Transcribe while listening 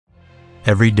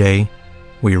Every day,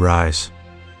 we rise,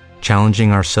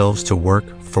 challenging ourselves to work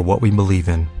for what we believe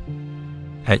in.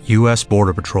 At U.S.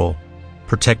 Border Patrol,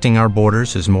 protecting our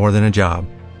borders is more than a job.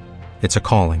 It's a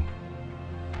calling.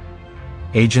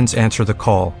 Agents answer the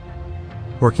call,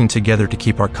 working together to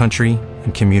keep our country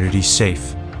and communities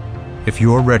safe. If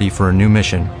you're ready for a new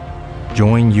mission,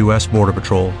 join U.S. Border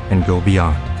Patrol and go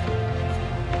beyond.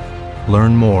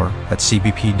 Learn more at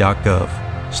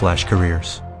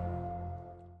cbp.gov/careers.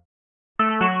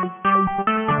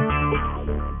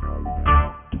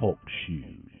 Talk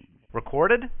shoes.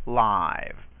 Recorded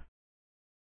live.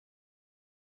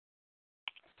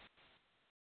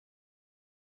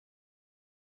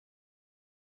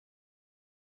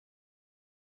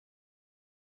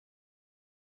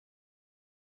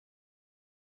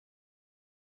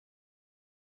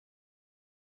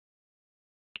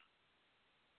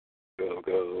 Go,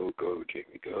 go, go,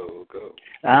 Jimmy, go, go.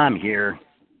 I'm here.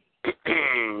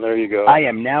 There you go. I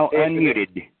am now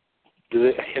unmuted.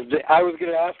 I was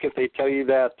going to ask if they tell you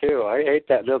that, too. I hate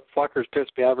that. Those fuckers piss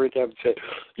me off every time they say,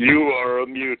 you are a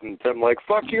mutant. I'm like,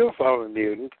 fuck you if I'm a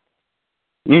mutant.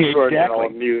 You are now a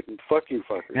mutant. Fuck you,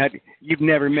 fuckers. You've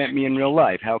never met me in real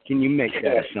life. How can you make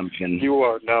that assumption? You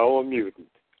are now a mutant.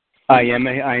 I am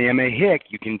a hick.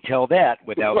 You can tell that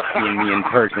without seeing me in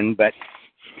person, but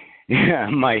yeah,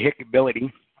 my hick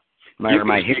ability,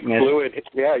 my hickness.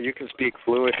 Yeah, you can speak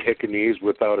fluent Hickanese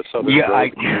without a southern. Yeah,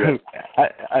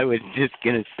 I was just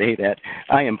gonna say that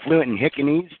I am fluent in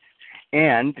Hickanese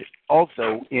and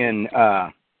also in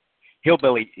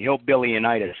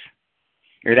hillbillyinitis.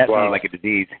 Or that sounds like a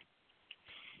disease.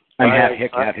 I'm half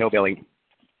hick, half hillbilly.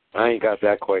 I ain't got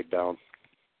that quite down.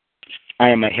 I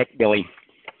am a hickbilly.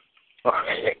 Oh,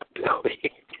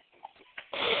 hickbilly.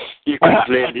 You can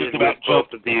blend in with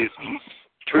both of these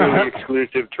truly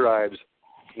exclusive tribes.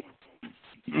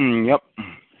 Yep.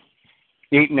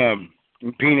 Eating a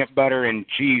peanut butter and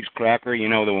cheese cracker, you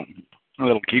know, the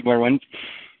little Keebler ones,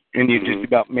 and you just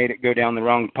about made it go down the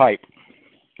wrong pipe.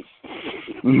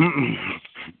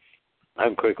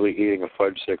 I'm quickly eating a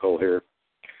fudgesicle here.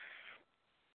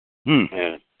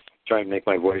 And trying to make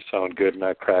my voice sound good,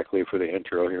 not crackly for the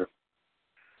intro here.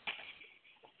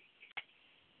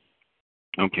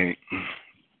 Okay.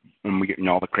 I'm getting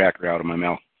all the cracker out of my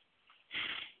mouth.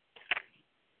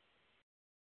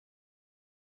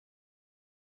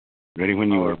 Ready when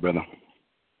you are, brother.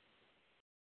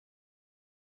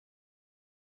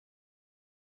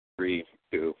 3,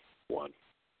 2, 1.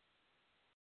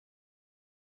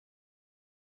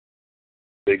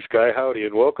 Big Sky howdy,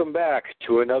 and welcome back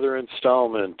to another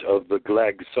installment of the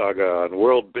Glagg Saga on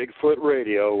World Bigfoot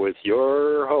Radio with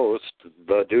your host,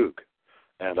 the Duke,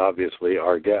 and obviously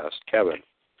our guest, Kevin.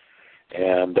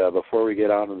 And before we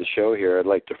get on to the show here, I'd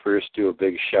like to first do a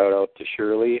big shout-out to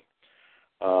Shirley,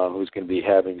 who's going to be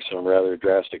having some rather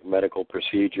drastic medical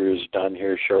procedures done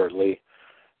here shortly.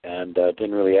 And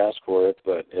didn't really ask for it,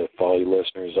 but if all you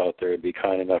listeners out there would be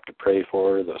kind enough to pray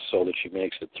for her so that she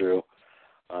makes it through.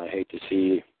 I hate to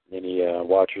see any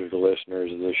watchers or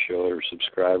listeners of this show or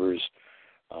subscribers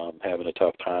having a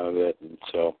tough time of it. And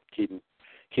so keep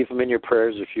them in your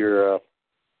prayers. If you're a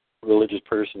religious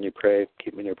person, you pray.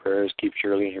 Keep them in your prayers. Keep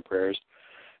Shirley in your prayers.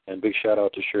 And big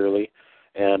shout-out to Shirley.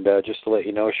 And just to let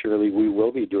you know, Shirley, we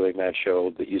will be doing that show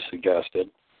that you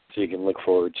suggested, so you can look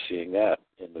forward to seeing that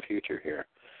in the future here.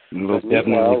 We'll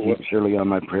definitely keep Shirley on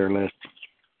my prayer list.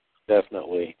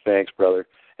 Definitely. Thanks, brother.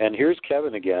 And here's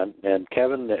Kevin again. And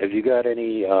Kevin, have you got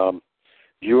any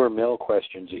viewer mail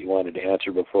questions that you wanted to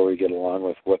answer before we get along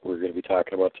with what we're going to be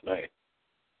talking about tonight?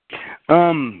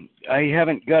 I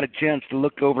haven't got a chance to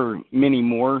look over many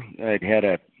more. I'd had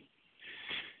a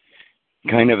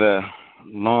kind of a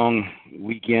long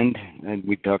weekend, and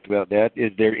we talked about that.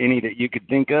 Is there any that you could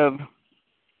think of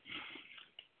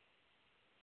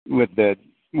with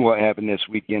what happened this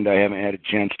weekend? I haven't had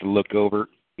a chance to look over.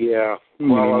 Yeah,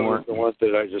 well, the ones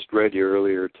that I just read you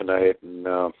earlier tonight, and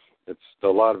it's a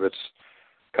lot of it's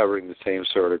covering the same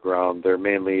sort of ground. They're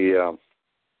mainly a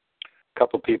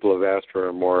couple people have asked for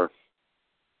a more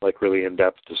really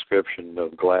in-depth description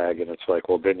of Glagg, and it's like,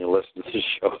 well, didn't you listen to this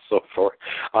show so far?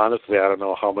 Honestly, I don't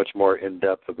know how much more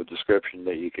in-depth of a description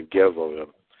that you could give of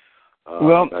him.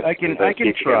 Well, I can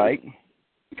try.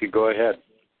 You could go ahead.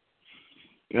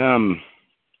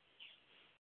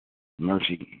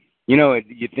 Mercy. You know,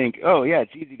 you think, oh, yeah,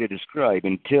 it's easy to describe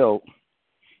until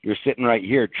you're sitting right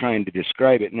here trying to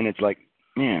describe it, and then it's like,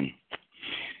 man.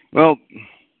 Well,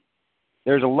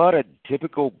 there's a lot of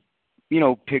typical,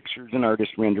 pictures and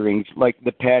artist renderings, like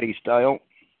the Patty style,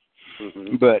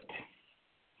 but,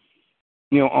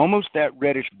 almost that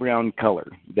reddish-brown color.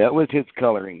 That was his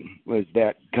coloring, was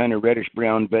that kind of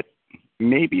reddish-brown, but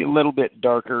maybe a little bit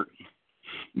darker,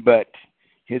 but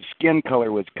his skin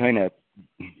color was kind of,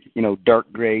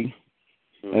 dark gray.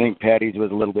 I think Patty's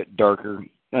was a little bit darker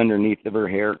underneath of her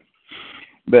hair.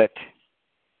 But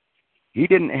he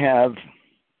didn't have,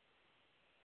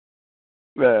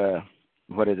 the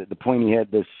pointy head,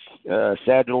 this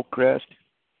sagittal crest.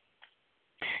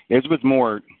 His was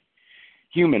more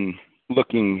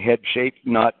human-looking head shape,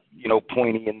 not,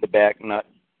 pointy in the back, not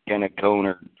kind of cone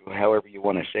or however you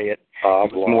want to say it.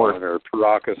 Oblong or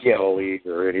Paracasoli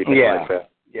or anything like that.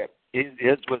 Yeah,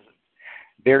 his was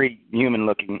very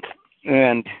human-looking.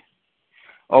 And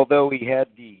although he had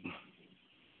the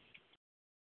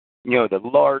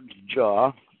large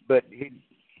jaw, but he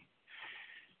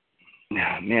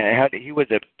was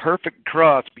a perfect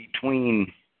cross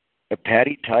between a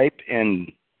Patty type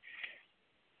and,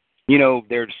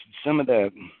 there's some of the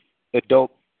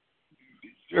adult,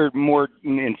 or more,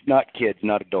 it's not kids,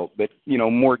 not adult, but,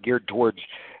 more geared towards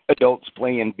adults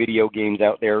playing video games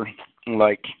out there,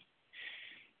 like,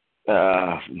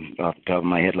 off the top of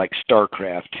my head, like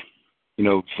StarCraft.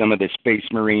 Some of the Space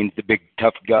Marines, the big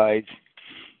tough guys,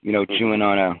 chewing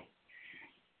on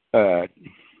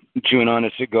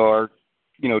a cigar,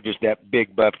 just that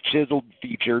big buff, chiseled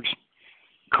features.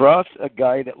 Cross a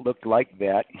guy that looked like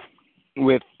that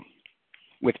with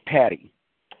Patty.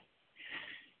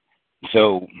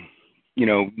 So,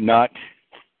 not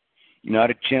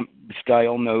a chimp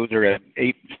style nose or an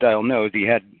ape style nose. He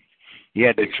had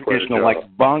the traditional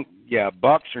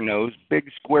boxer nose, big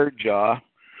square jaw,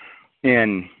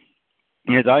 and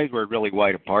his eyes were really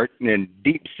wide apart and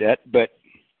deep set, but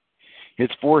his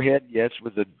forehead, yes,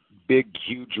 was a big,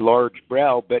 huge, large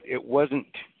brow, but it wasn't,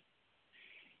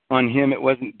 on him, it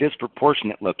wasn't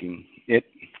disproportionate looking. It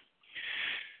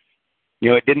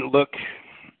didn't look,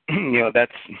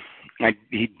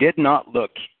 he did not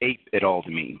look ape at all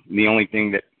to me. The only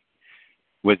thing that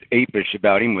was apish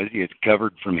about him was he was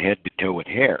covered from head to toe with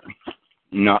hair,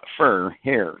 not fur,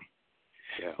 hair.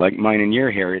 Yeah. Like mine and your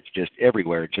hair, it's just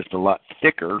everywhere. It's just a lot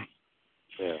thicker,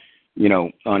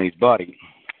 on his body.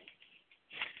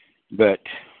 But,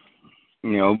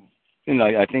 and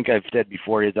I think I've said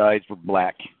before, his eyes were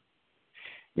black.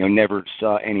 Never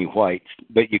saw any whites.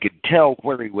 But you could tell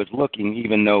where he was looking,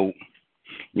 even though,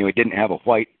 he didn't have a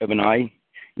white of an eye.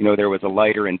 There was a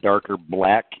lighter and darker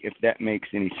black, if that makes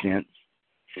any sense.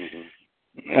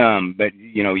 Mm-hmm. But,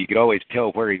 you could always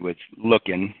tell where he was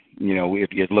looking,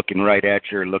 if he was looking right at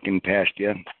you or looking past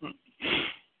you.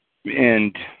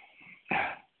 And,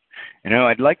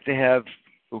 I'd like to have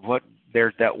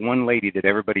there's that one lady that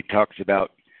everybody talks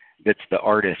about that's the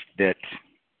artist that...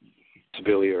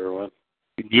 Billy Irwin.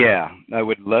 Yeah, I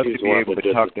would love to be able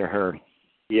to talk to her.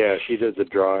 Yeah, she did the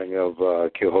drawing of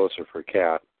Quilhosa for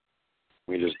Kat.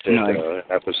 We just did an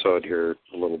episode here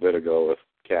a little bit ago with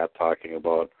Kat talking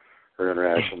about her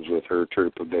interactions with her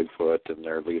troop of Bigfoot and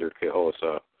their leader,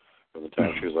 Quilhosa, from the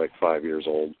time she was like 5 years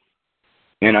old.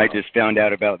 And I just found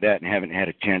out about that and haven't had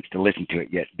a chance to listen to it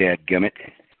yet, dadgummit.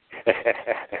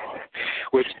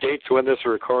 Which dates when this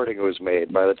recording was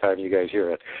made by the time you guys hear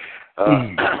it.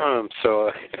 So,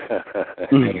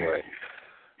 anyway.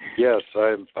 Yes,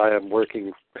 I am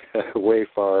working way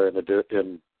far in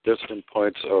distant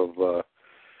points of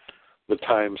the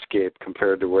timescape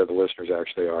compared to where the listeners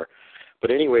actually are. But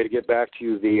anyway, to get back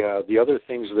to the other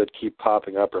things that keep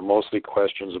popping up are mostly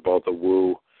questions about the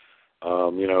woo.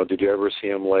 Did you ever see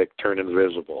him turn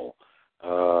invisible?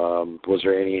 Was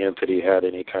there any hint that he had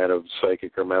any kind of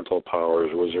psychic or mental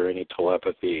powers? Was there any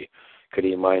telepathy? Could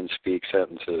he mind speak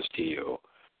sentences to you?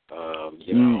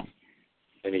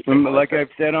 Anything like I've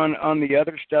said on the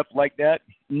other stuff like that,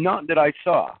 not that I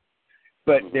saw.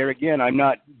 But there again, I'm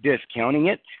not discounting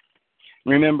it.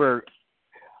 Remember,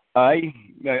 I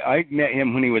met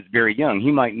him when he was very young.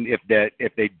 He might,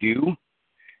 if they do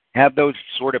have those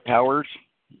sort of powers,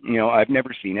 I've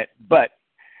never seen it. But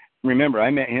remember, I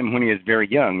met him when he was very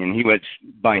young, and he was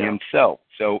by himself.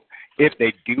 So if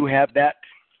they do have that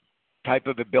type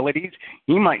of abilities,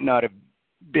 he might not have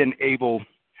been able,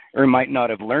 or might not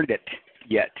have learned it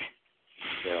yet.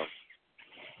 Yeah.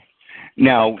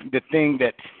 Now, the thing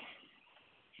that,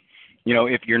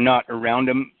 if you're not around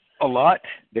him a lot,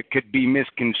 that could be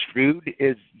misconstrued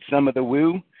is some of the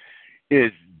woo,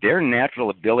 is their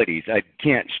natural abilities. I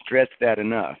can't stress that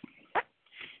enough.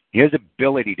 His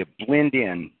ability to blend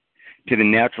in to the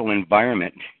natural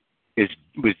environment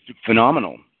was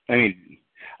phenomenal. I mean,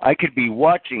 I could be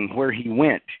watching where he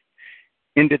went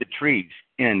into the trees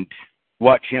and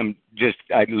watch him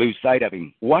I'd lose sight of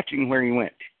him, watching where he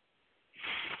went.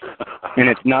 And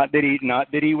it's not that he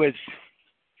was,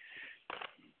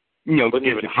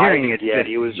 disappearing.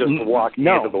 He was just walking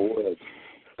into the woods.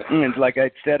 And like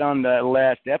I said on the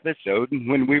last episode,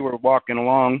 when we were walking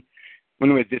along,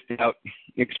 when we were just out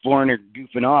exploring or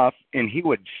goofing off, and he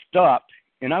would stop,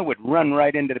 and I would run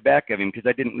right into the back of him because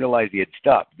I didn't realize he had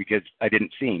stopped because I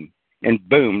didn't see him. And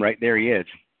boom, right there he is.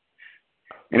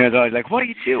 And I was always like, what are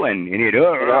you doing? And he'd,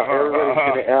 everybody's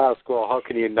going to ask, well, how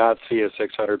can you not see a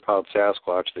 600-pound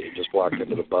Sasquatch that you just walked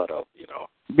into the butt of, you know?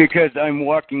 Because I'm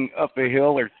walking up a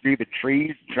hill or through the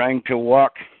trees, trying to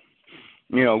walk,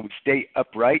 you know, stay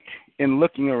upright and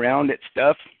looking around at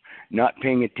stuff, not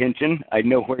paying attention. I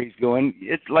know where he's going.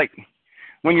 It's like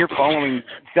when you're following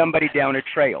somebody down a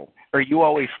trail. Are you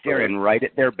always staring right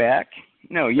at their back?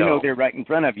 No, you know they're right in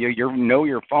front of you. You know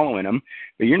you're following them,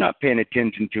 but you're not paying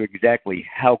attention to exactly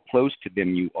how close to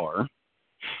them you are.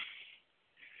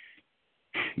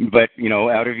 But, you know,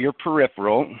 out of your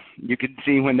peripheral, you could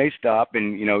see when they stop,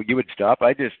 and, you know, you would stop.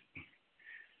 I just,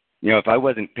 you know, if I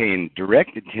wasn't paying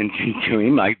direct attention to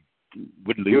him, I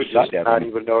would lose sight of him. Not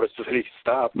even notice that he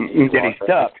stopped. That he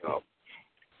stopped.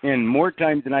 And more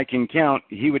times than I can count,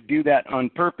 he would do that on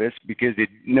purpose because he'd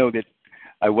know that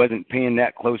I wasn't paying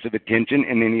that close of attention,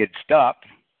 and then he'd stop.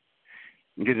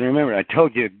 Because remember, I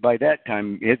told you by that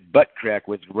time his butt crack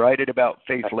was right at about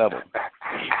face level.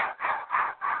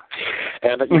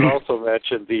 And you also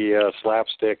mentioned the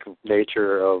slapstick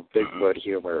nature of Bigfoot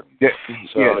humor.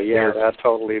 So, that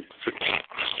totally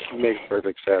makes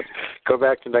perfect sense. Go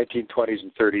back to 1920s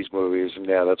and 30s movies, and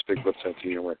that's Bigfoot's sense of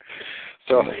humor.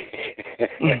 So,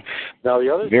 now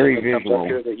the other thing that comes up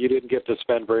here that you didn't get to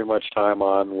spend very much time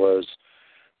on was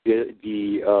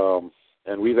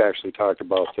and we've actually talked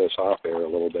about this off air a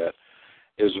little bit,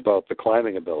 is about the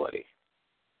climbing ability.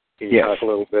 Can you talk a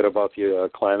little bit about the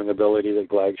climbing ability that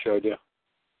Glagg showed you?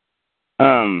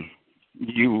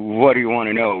 What do you want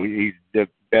to know? He's the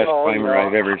best climber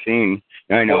I've ever seen.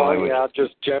 I know. Well,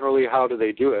 just generally, how do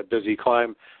they do it? Does he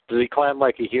climb? Does he climb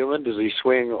like a human? Does he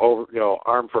swing over,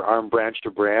 arm for arm, branch to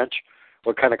branch?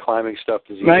 What kind of climbing stuff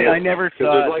does he do? I never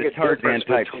saw the Tarzan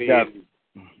type stuff.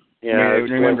 Yeah,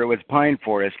 remember, it was pine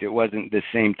forest. It wasn't the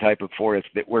same type of forest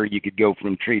where you could go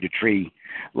from tree to tree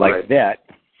like that.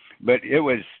 But it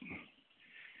was,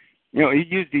 he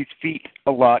used his feet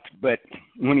a lot, but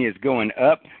when he was going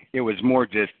up, it was more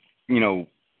just,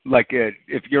 like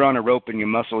if you're on a rope and you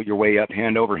muscle your way up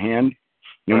hand over hand,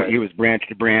 he was branch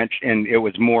to branch, and it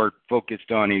was more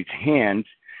focused on his hands,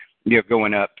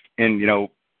 going up. And,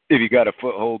 if you got a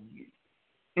foothold,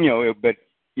 but,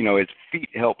 his feet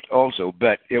helped also,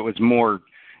 but it was more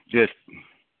just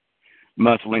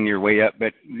muscling your way up.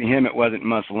 But him, it wasn't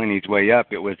muscling his way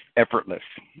up. It was effortless.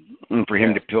 And for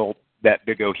him to pull that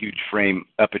big old huge frame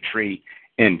up a tree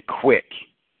and quick.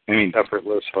 I mean,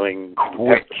 effortlessly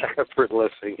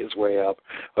his way up.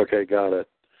 Okay, got it.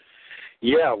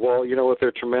 Yeah, well, with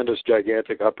their tremendous,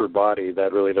 gigantic upper body,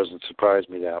 that really doesn't surprise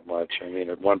me that much. I mean,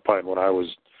 at one point when I was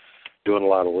doing a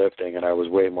lot of lifting and I was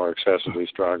way more excessively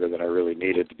stronger than I really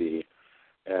needed to be,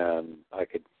 and I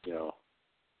could,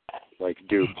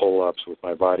 do pull-ups with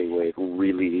my body weight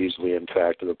really easily, in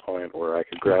fact, to the point where I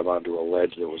could grab onto a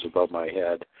ledge that was above my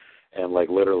head and,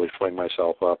 literally fling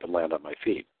myself up and land on my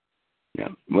feet. Yeah.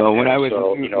 Well, when I was...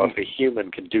 So, if a human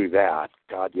can do that,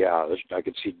 God, yeah, I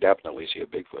could definitely see a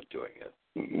Bigfoot doing it.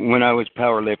 When I was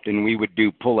powerlifting, we would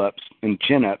do pull-ups and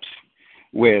chin-ups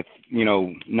with,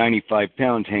 95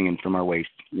 pounds hanging from our waist.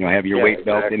 Have your weight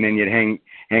belt, and then you'd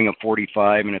hang a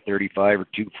 45 and a 35 or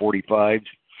two 45s.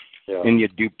 Yeah. And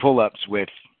you'd do pull-ups with,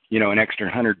 an extra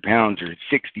 100 pounds or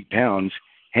 60 pounds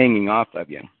hanging off of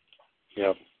you.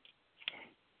 Yep.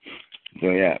 So,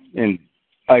 yeah. And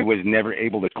I was never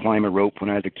able to climb a rope when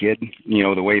I was a kid.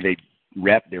 The way they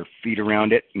wrap their feet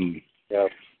around it. And yeah,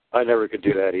 I never could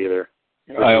do that either.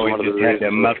 I always just had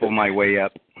to muscle my way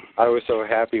up. I was so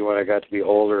happy when I got to be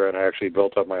older and I actually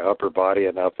built up my upper body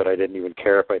enough that I didn't even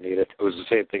care if I needed. It was the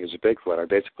same thing as a Bigfoot. I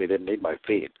basically didn't need my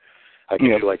feet. I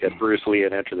could do like that Bruce Lee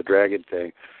in Enter the Dragon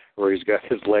thing, where he's got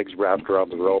his legs wrapped around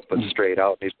the rope but straight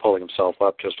out, and he's pulling himself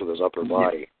up just with his upper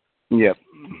body. Yep.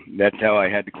 That's how I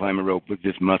had to climb a rope, was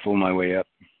just muscle my way up.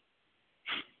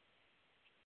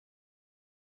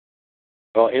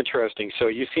 Well, interesting. So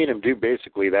you've seen him do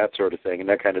basically that sort of thing, and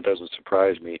that kind of doesn't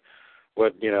surprise me.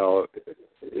 What,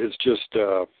 it's just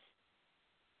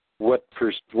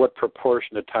what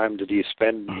proportion of time did he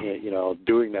spend,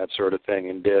 doing that sort of thing,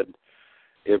 and did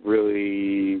it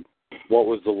really, what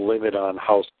was the limit on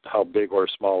how big or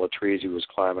small the trees he was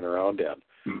climbing around in?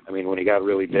 I mean, when he got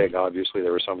really big, obviously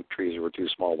there were some trees that were too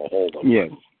small to hold him. Yeah.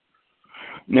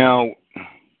 Now,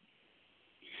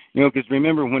 because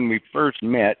remember when we first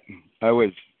met, I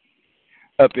was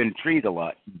up in trees a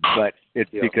lot, but it's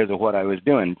because of what I was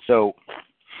doing. So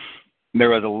there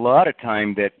was a lot of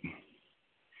time that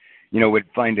would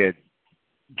find a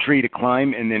tree to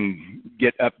climb and then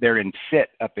get up there and sit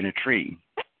up in a tree.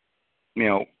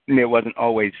 And it wasn't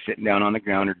always sitting down on the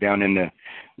ground or down in the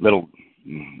little,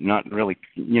 not really,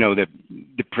 the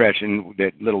depression,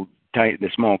 that little the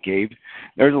small cave.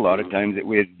 There's a lot of times that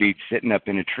we'd be sitting up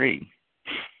in a tree.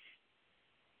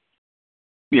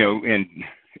 And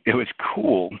it was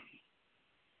cool,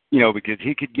 because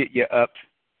he could get you up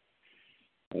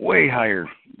way higher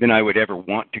than I would ever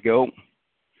want to go,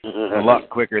 a lot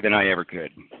quicker than I ever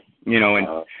could,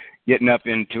 and getting up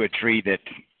into a tree that,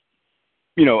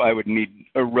 I would need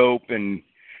a rope and,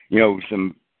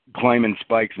 some climbing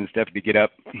spikes and stuff to get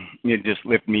up. It just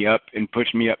lift me up and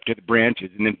push me up to the branches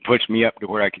and then push me up to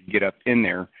where I could get up in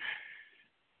there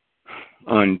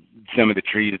on some of the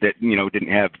trees that, didn't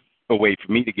have a way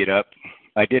for me to get up.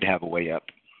 I did have a way up,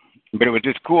 but it was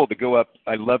just cool to go up.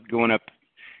 I loved going up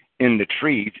in the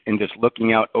trees and just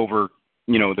looking out over,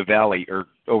 the valley or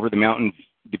over the mountains,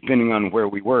 depending on where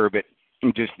we were. But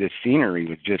just the scenery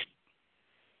was just,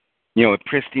 a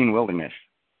pristine wilderness.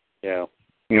 Yeah.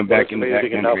 Back in the backcountry. It's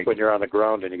amazing enough when you're on the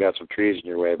ground and you got some trees in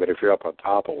your way, but if you're up on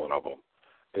top of one of them,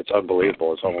 it's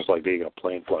unbelievable. It's almost like being a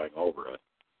plane flying over it.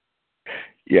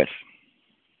 Yes.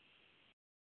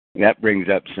 That brings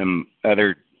up some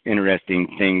other interesting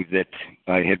things that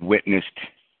I had witnessed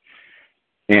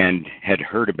and had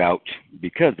heard about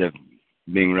because of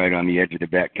being right on the edge of the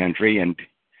backcountry. And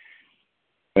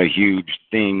a huge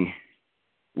thing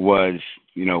was,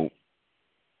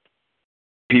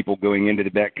 people going into the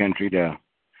backcountry to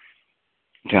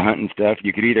hunt and stuff.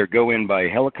 You could either go in by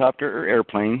helicopter or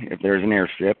airplane if there's an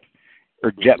airstrip,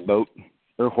 or jet boat,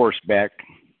 or horseback,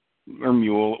 or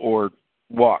mule, or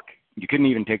walk. You couldn't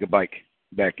even take a bike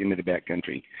back into the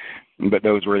backcountry, but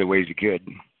those were the ways you could.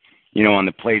 On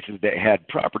the places that had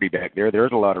property back there,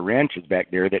 there's a lot of ranches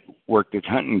back there that worked as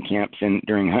hunting camps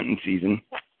during hunting season.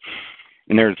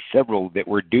 And there's several that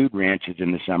were dude ranches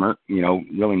in the summer,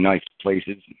 really nice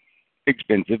places,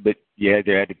 expensive, but you had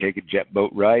to take a jet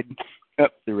boat ride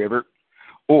up the river,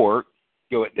 or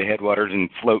go at the headwaters and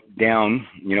float down,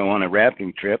 on a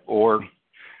rafting trip, or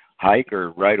hike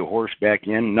or ride a horse back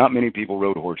in. Not many people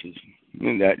rode horses.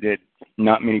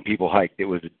 Not many people hiked. It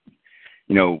was,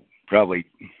 probably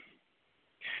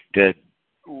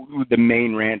the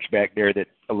main ranch back there that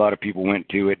a lot of people went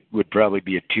to. It would probably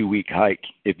be a 2-week hike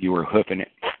if you were hoofing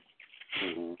it.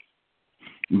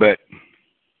 Mm-hmm. But,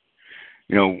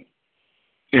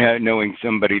 knowing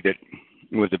somebody that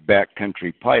was a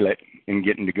backcountry pilot and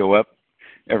getting to go up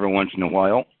every once in a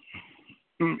while,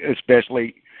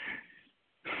 especially,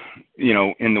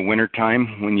 in the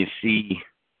wintertime when you see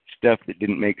stuff that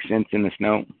didn't make sense in the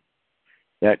snow,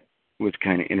 that was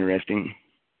kind of interesting.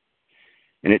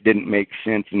 And it didn't make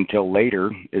sense until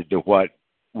later as to what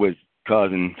was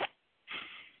causing.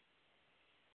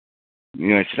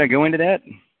 Should I go into that?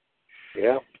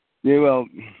 Yeah. Yeah, well,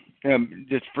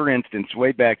 just for instance,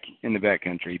 way back in the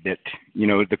backcountry, that,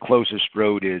 the closest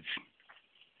road is,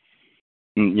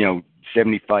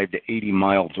 75 to 80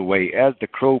 miles away as the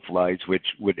crow flies, which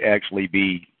would actually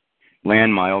be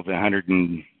land miles,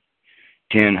 110,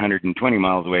 120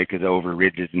 miles away because over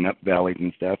ridges and up valleys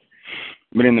and stuff.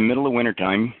 But in the middle of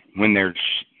wintertime, when there's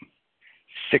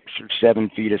 6 or 7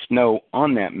 feet of snow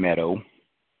on that meadow,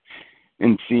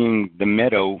 and seeing the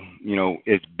meadow,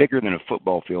 is bigger than a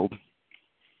football field,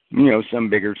 some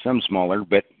bigger, some smaller,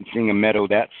 but seeing a meadow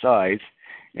that size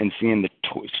and seeing the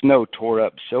snow tore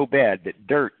up so bad that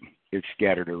dirt is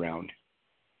scattered around.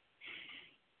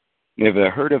 If a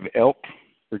herd of elk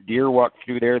or deer walked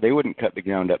through there, they wouldn't cut the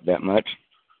ground up that much.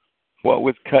 What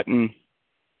was cutting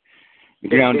the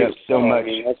ground up so much?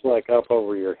 That's like up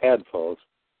over your head, folks.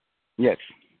 Yes.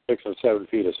 6 or 7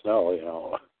 feet of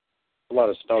snow, a lot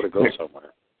of snow to go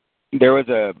somewhere. There was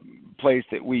a place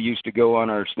that we used to go on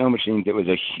our snow machines. It was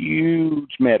a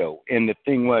huge meadow, and the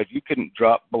thing was, you couldn't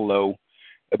drop below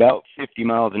about 50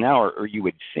 miles an hour or you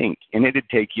would sink, and it would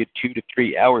take you 2 to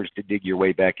 3 hours to dig your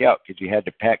way back out because you had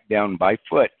to pack down by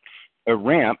foot a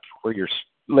ramp where your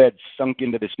sled sunk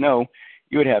into the snow.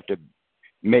 You would have to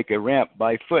make a ramp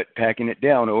by foot, packing it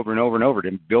down over and over and over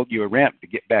to build you a ramp to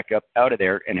get back up out of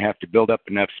there, and have to build up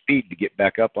enough speed to get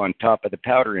back up on top of the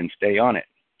powder and stay on it.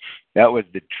 That was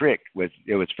the trick.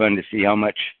 It was fun to see how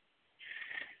much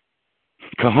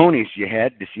cojones you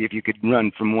had to see if you could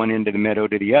run from one end of the meadow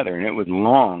to the other, and it was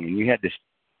long, and you had to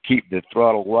keep the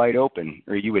throttle wide open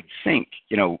or you would sink,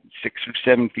 6 or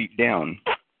 7 feet down.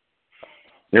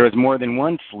 There was more than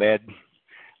one sled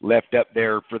left up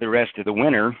there for the rest of the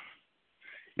winter,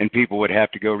 and people would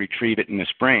have to go retrieve it in the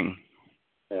spring.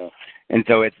 Yeah. And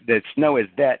so the snow is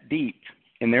that deep,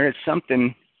 and there is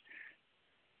something,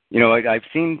 I've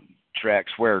seen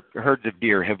tracks where herds of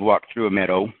deer have walked through a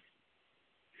meadow,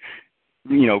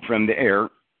 from the air,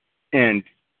 and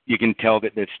you can tell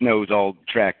that the snow's all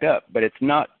tracked up, but it's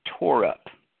not tore up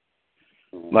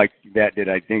like that did.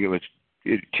 I think it was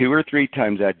 2 or 3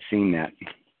 times I'd seen that.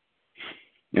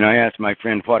 And I asked my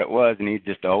friend what it was, and he'd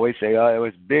just always say, it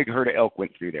was a big herd of elk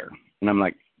went through there. And I'm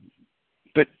like,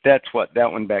 but that's what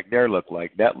that one back there looked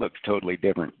like. That looks totally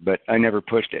different, but I never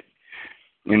pushed it.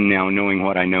 And now, knowing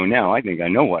what I know now, I think I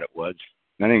know what it was.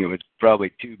 I think it was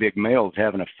probably 2 big males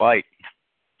having a fight.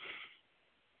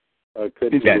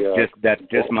 That's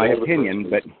just my opinion,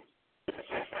 but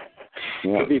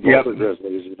could be boulder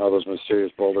grizzlies, those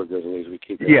mysterious boulder grizzlies we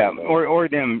keep. Yeah, or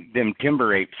them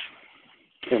timber apes.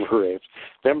 Timber apes,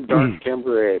 them dark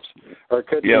timber apes, or it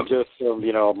could be just some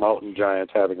mountain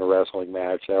giants having a wrestling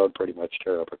match. That would pretty much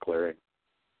tear up a clearing.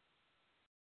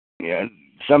 Yeah,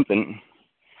 something.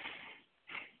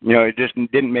 It just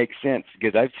didn't make sense,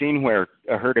 because I've seen where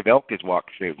a herd of elk has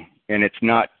walked through, and it's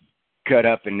not cut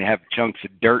up and have chunks of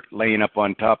dirt laying up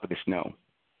on top of the snow.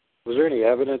 Was there any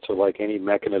evidence of any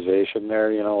mechanization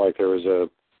there? Like there was a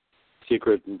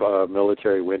secret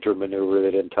military winter maneuver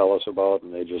they didn't tell us about,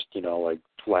 and they just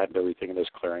flattened everything in this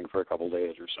clearing for a couple of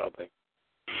days or something.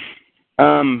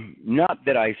 Not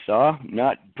that I saw,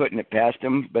 not putting it past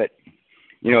them, but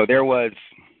there was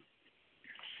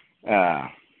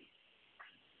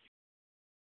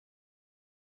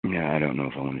I don't know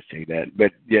if I want to say that,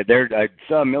 but I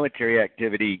saw military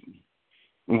activity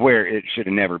where it should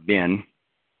have never been.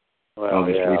 Well, I'll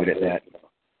just leave it at that.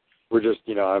 We're just,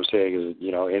 I'm saying is,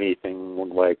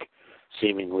 anything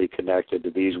seemingly connected to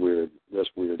this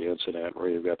weird incident where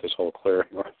you've got this whole clearing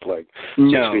where it's 6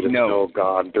 feet of snow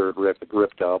gone, dirt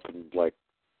ripped up, and that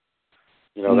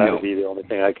would be the only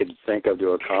thing I could think of to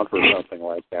account for something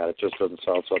like that. It just doesn't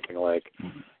sound something like,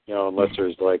 unless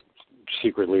there's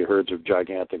secretly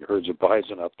gigantic herds of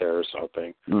bison up there or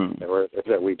something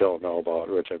that we don't know about,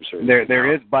 which I'm sure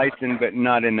there is bison, but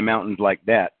not in the mountains like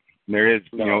that. There is,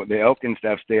 the elk and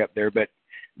stuff stay up there, but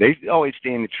they always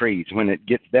stay in the trees. When it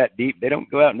gets that deep, they don't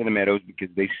go out into the meadows because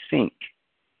they sink.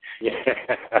 Yeah.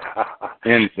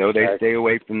 And so they stay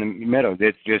away from the meadows.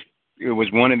 It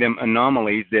was one of them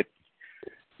anomalies that,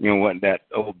 what that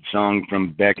old song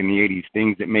from back in the 80s,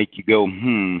 things that make you go,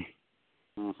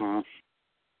 Mm-hmm.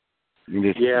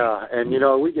 Yeah, and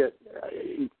we get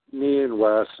me and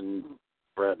Wes and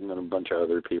Brett and then a bunch of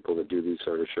other people that do these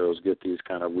sort of shows get these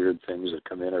kind of weird things that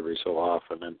come in every so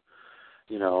often, and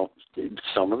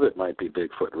some of it might be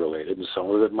Bigfoot related, and some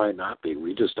of it might not be.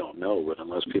 We just don't know. But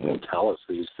unless people tell us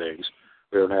these things,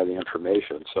 we don't have the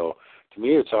information. So to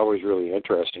me, it's always really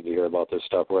interesting to hear about this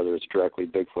stuff, whether it's directly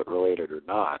Bigfoot related or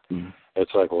not. Mm-hmm.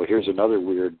 It's like, well, here's another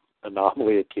weird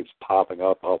anomaly that keeps popping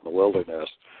up out in the wilderness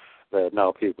that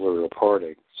now people are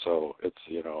reporting. So it's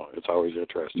it's always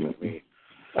interesting to me.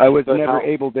 I was never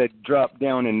able to drop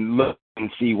down and look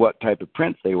and see what type of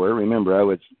prints they were. Remember, I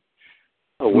was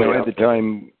at the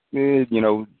time,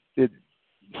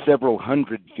 several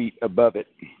 100 feet above it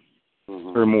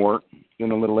or more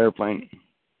in a little airplane.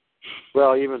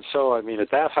 Well, even so, I mean,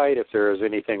 at that height, if there is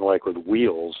anything like with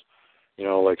wheels,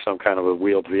 like some kind of a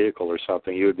wheeled vehicle or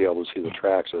something, you would be able to see the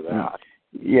tracks of that.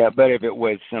 Yeah, but if it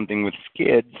was something with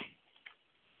skids,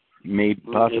 maybe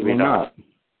possibly not.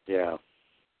 Yeah.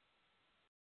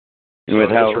 And with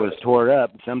how it was tore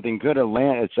up, something could have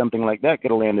landed. Something like that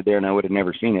could have landed there, and I would have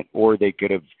never seen it. Or they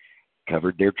could have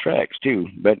covered their tracks too.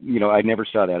 But I never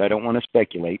saw that. I don't want to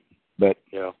speculate. But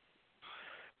yeah.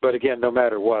 But again, no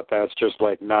matter what, that's just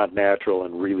not natural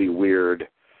and really weird.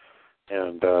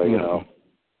 And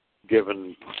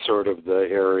given sort of the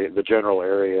area, the general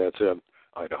area, it's in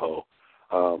Idaho.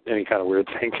 Any kind of weird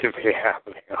thing could be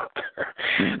happening out there.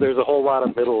 There's a whole lot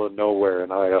of middle of nowhere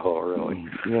in Idaho, really.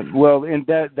 Yeah, well, and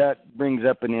that brings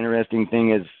up an interesting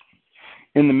thing is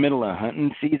in the middle of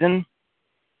hunting season,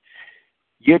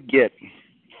 you'd get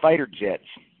fighter jets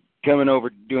coming over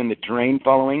doing the terrain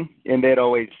following, and they'd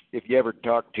always, if you ever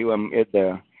talked to them at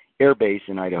the air base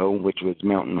in Idaho, which was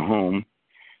Mountain Home,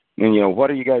 and,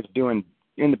 what are you guys doing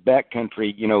in the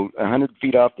backcountry, 100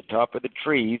 feet off the top of the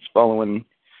trees following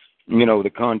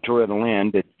the contour of the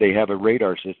land, that they have a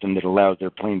radar system that allows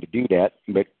their plane to do that,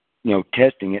 but,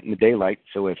 testing it in the daylight.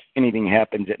 So if anything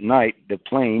happens at night, the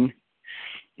plane,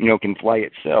 can fly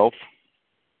itself.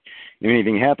 If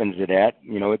anything happens to that,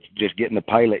 it's just getting the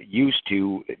pilot used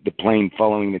to the plane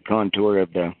following the contour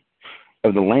of the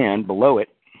land below it.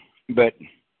 But,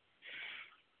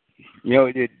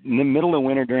 in the middle of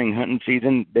winter during hunting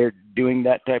season, they're doing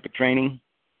that type of training.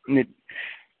 And it,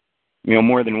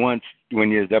 more than once when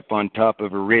you're up on top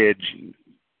of a ridge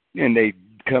and they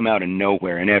come out of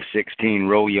nowhere, an F-16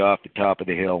 roll you off the top of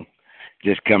the hill.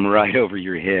 just come right over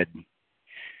your head,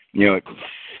 at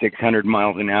 600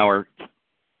 miles an hour,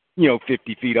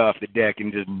 50 feet off the deck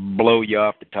and just blow you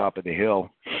off the top of the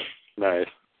hill. Nice.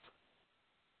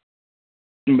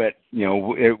 But,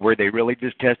 were they really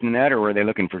just testing that, or were they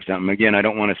looking for something? Again, I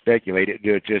don't want to speculate.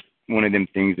 It's just one of them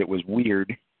things that was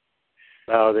weird.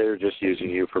 No, they were just using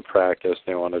you for practice.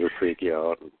 They wanted to freak you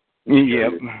out.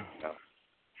 Yep.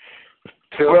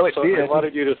 So they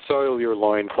wanted you to soil your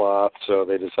loincloth, so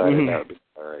they decided that would be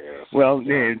fair, I guess. Well,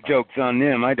 joke's on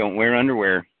them. I don't wear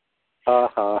underwear. Ha,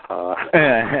 ha, ha.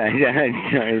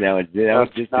 that was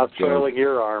just not soiling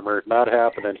your armor. Not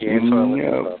happening. He ain't soiling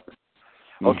your armor.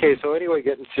 Okay, so anyway,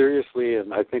 getting seriously,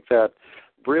 and I think that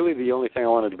really the only thing I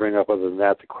wanted to bring up other than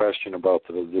that, the question about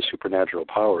the supernatural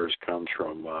powers comes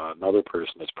from another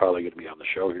person that's probably going to be on the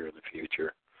show here in the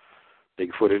future,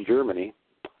 Bigfoot in Germany.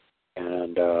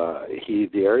 And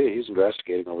the area he's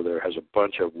investigating over there has a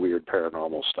bunch of weird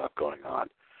paranormal stuff going on.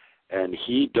 And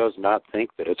he does not think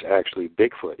that it's actually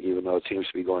Bigfoot, even though it seems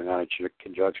to be going on in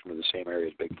conjunction with the same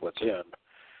areas Bigfoot's in.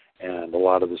 And a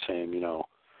lot of the same,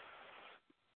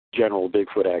 general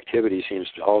Bigfoot activity seems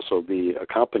to also be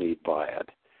accompanied by it.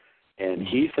 And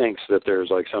he thinks that there's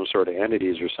like some sort of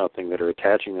entities or something that are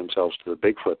attaching themselves to the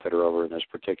Bigfoot that are over in this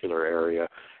particular area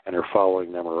and are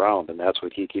following them around. And that's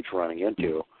what he keeps running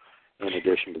into, in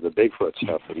addition to the Bigfoot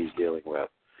stuff that he's dealing with.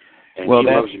 And he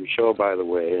loves your show, by the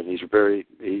way, and he's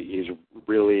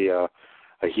really a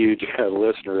huge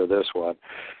listener of this one.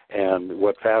 And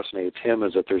what fascinates him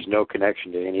is that there's no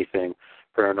connection to anything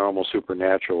paranormal,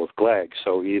 supernatural with Glagg.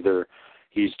 So either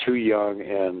he's too young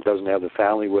and doesn't have the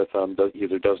family with him,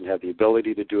 either doesn't have the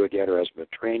ability to do it yet or hasn't been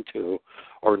trained to,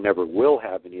 or never will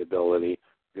have any ability,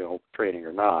 training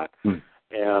or not.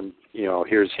 And,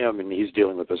 here's him, and he's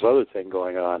dealing with this other thing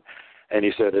going on. And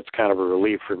he said it's kind of a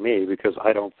relief for me because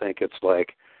I don't think it's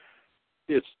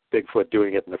Bigfoot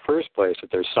doing it in the first place,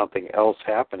 that there's something else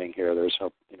happening here. There's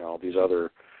some, these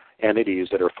other entities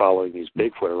that are following these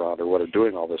Bigfoot around or what are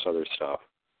doing all this other stuff.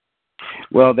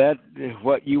 Well, that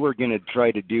what you were going to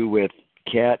try to do with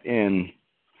Kat and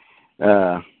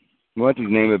what's his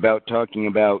name about talking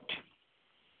about,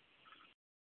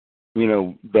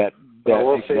 that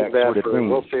we'll save that sort of for thing.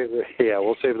 we'll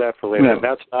save that for later. No.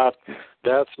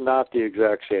 That's not the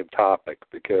exact same topic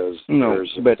because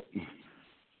but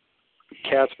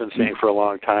Kat's been saying for a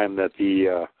long time that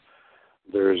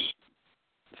there's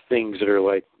things that are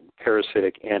like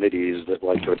parasitic entities that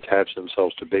like to attach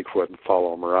themselves to Bigfoot and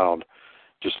follow them around,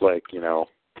 just like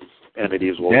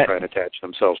entities will try and attach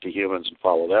themselves to humans and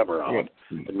follow them around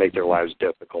and make their lives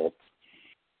difficult.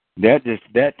 That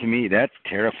to me, that's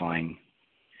terrifying.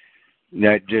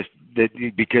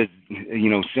 Because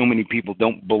so many people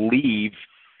don't believe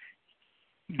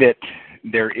that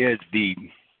there is the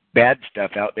bad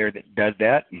stuff out there that does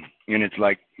that, and it's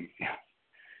like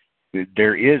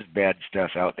there is bad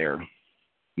stuff out there.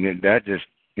 That just,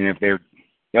 if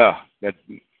that's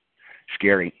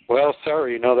scary. Well,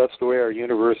 sorry, that's the way our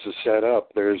universe is set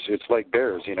up. It's like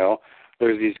bears,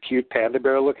 There's these cute panda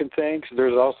bear looking things.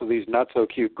 There's also these not so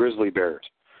cute grizzly bears.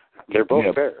 They're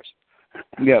both bears.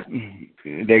 Yep.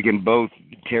 They can both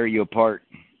tear you apart.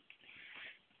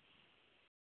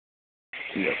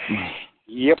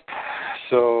 Yep.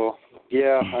 So,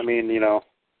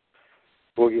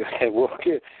 we'll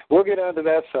get onto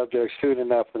that subject soon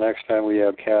enough the next time we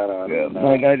have Kat on. Yeah.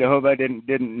 I hope I didn't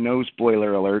no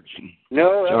spoiler alerts.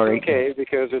 No, that's Sorry. okay,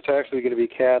 because it's actually going to be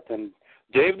Kat and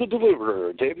Dave the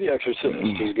Deliverer, Dave the Exorcist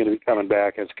is going to be coming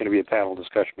back, and it's going to be a panel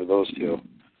discussion with those two.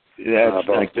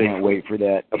 I can't wait for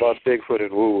that. About Bigfoot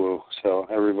and woo-woo, so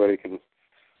everybody can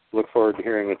look forward to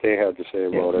hearing what they have to say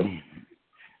about it.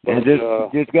 But,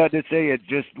 and just got to say it,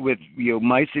 just with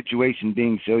my situation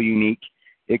being so unique,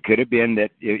 it could have been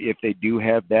that if they do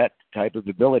have that type of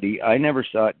ability, I never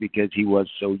saw it because he was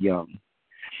so young.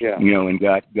 Yeah. And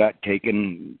got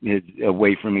taken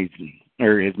away from his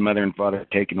mother and father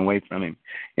taken away from him,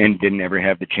 and didn't ever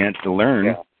have the chance to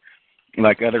learn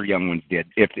like other young ones did.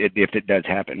 If it does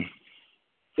happen.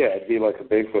 Yeah, it'd be like a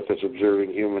Bigfoot that's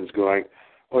observing humans going,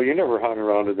 "Well, you never hung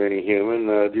around with any human.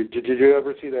 Did you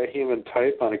ever see that human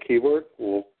type on a keyboard?"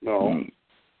 Well, no.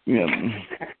 Yeah,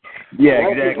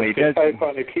 exactly. You can type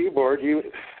on a keyboard.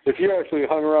 If you actually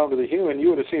hung around with a human, you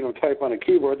would have seen them type on a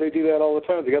keyboard. They do that all the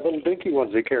time. They got little dinky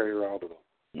ones they carry around with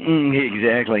them.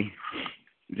 Exactly.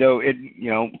 So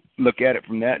look at it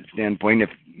from that standpoint. If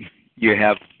you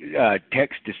have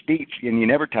text to speech and you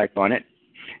never type on it,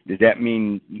 does that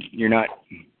mean you're not?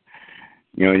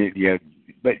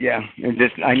 But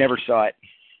I never saw it.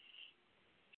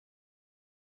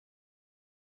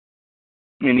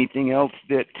 Anything else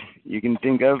that you can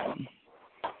think of?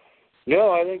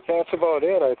 No, I think that's about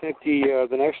it. I think the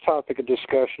next topic of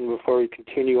discussion before we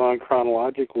continue on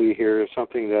chronologically here is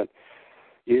something that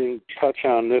you didn't touch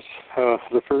on this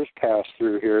the first pass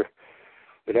through here.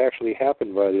 It actually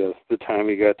happened by the time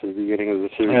we got to the beginning of the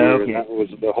series, and that was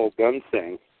the whole gun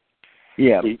thing.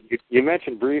 Yeah. You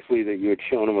mentioned briefly that you had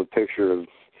shown him a picture of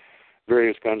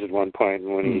various guns at one point,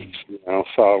 and when he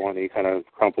saw one, he kind of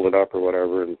crumpled it up or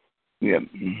whatever. And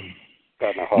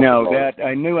got in a hospital. Now, that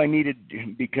I knew I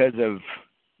needed, because of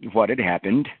what had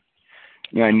happened,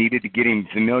 I needed to get him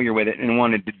familiar with it and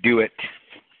wanted to do it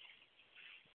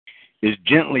as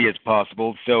gently as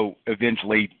possible so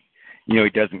eventually, he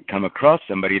doesn't come across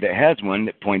somebody that has one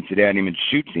that points it at him and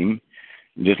shoots him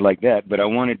just like that. But I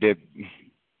wanted to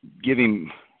give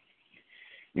him,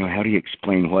 how do you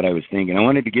explain what I was thinking? I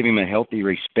wanted to give him a healthy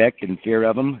respect and fear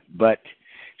of him, but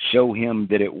show him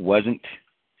that it wasn't,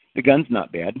 the gun's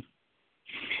not bad.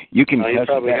 You can cuss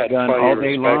that gun all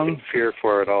day long. And fear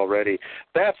for it already.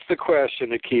 That's the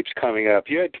question that keeps coming up.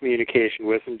 You had communication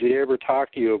with him. Did he ever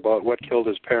talk to you about what killed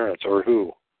his parents, or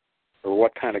who, or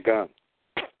what kind of gun?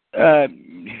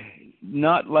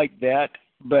 Not like that,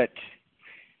 but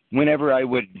whenever it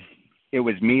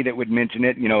was me that would mention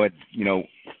it.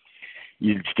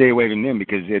 You'd stay away from them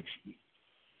because it's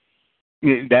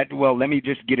that. Well, let me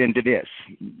just get into this.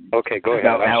 Okay, go ahead.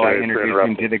 About how I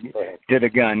introduced him to the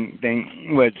gun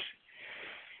thing was.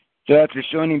 So after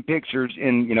showing him pictures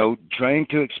and trying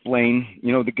to explain,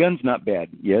 the gun's not bad.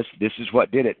 Yes, this is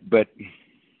what did it, but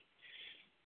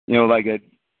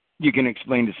you can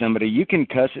explain to somebody, you can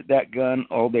cuss at that gun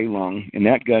all day long, and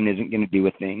that gun isn't going to do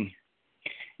a thing.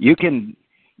 You can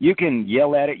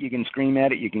yell at it, you can scream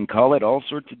at it, you can call it all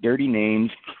sorts of dirty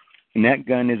names, and that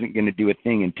gun isn't going to do a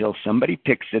thing until somebody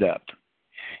picks it up.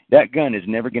 That gun is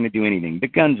never going to do anything. The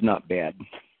gun's not bad.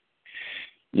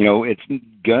 It's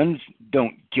guns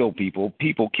don't kill people.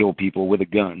 People kill people with a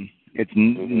gun. It's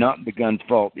not the gun's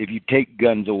fault. If you take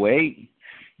guns away,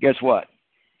 guess what?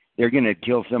 They're going to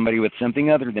kill somebody with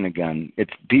something other than a gun.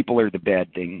 It's people are the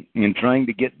bad thing. And trying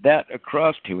to get that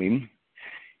across to him,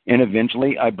 and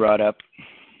eventually I brought up,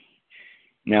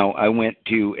 now I went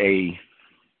to a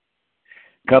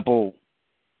couple,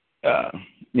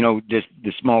 just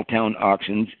the small town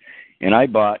auctions, and I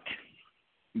bought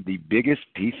the biggest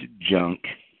piece of junk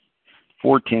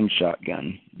 410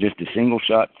 shotgun, just a single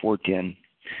shot 410.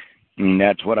 And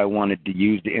that's what I wanted to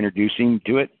use to introduce him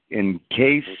to it in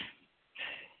case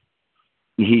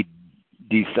he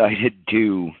decided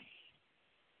to,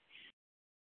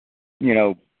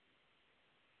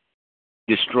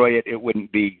 destroy it. It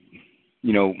wouldn't be,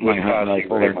 my hunting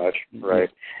rifle. Very much, right?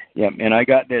 Yeah, and I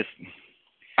got this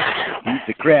piece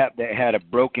of crap that had a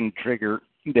broken trigger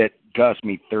that cost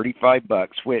me $35,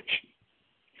 which,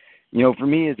 for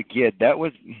me as a kid, that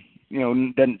was,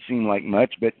 doesn't seem like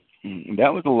much, but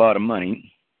that was a lot of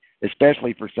money,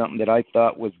 especially for something that I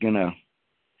thought was going to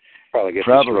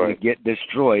probably get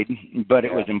destroyed, but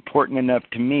it was important enough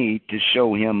to me to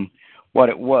show him what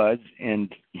it was,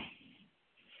 and,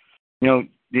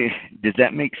 does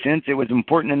that make sense? It was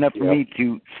important enough for me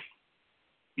to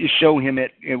show him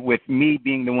it with me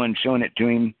being the one showing it to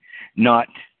him, not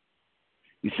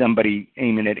somebody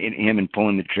aiming it at him and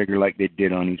pulling the trigger like they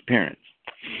did on his parents.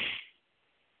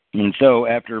 And so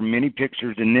after many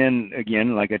pictures, and then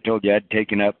again, like I told you, I'd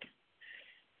taken up,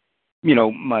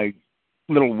 my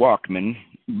little Walkman,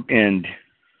 and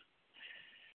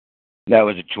that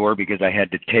was a chore because I had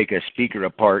to take a speaker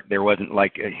apart. There wasn't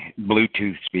like a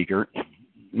Bluetooth speaker,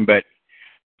 but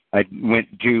I went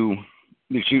to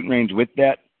the shooting range with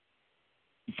that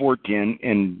 410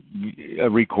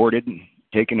 and recorded,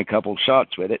 taken a couple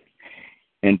shots with it,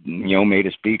 and made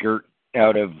a speaker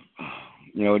out of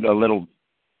a little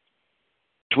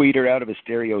tweeter out of a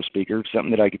stereo speaker,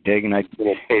 something that I could take, and I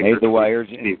made the wires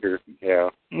speaker.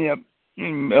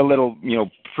 A little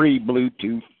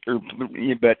pre-Bluetooth,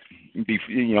 but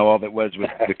all that was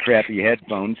the crappy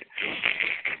headphones.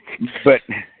 But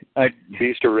I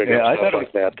used to rig up stuff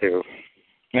like that too.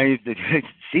 I used to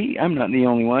see. I'm not the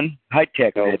only one.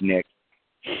 High-tech redneck.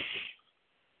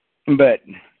 But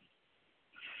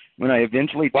when I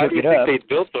eventually took it up... Why do you think they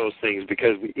built those things?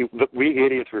 Because we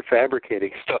idiots were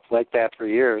fabricating stuff like that for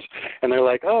years, and they're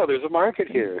like, oh, there's a market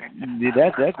here.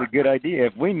 That's a good idea.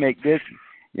 If we make this,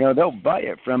 they'll buy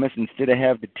it from us instead of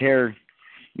have to tear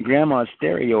Grandma's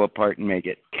stereo apart and make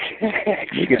it.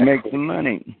 We could make some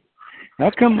money. How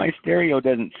come my stereo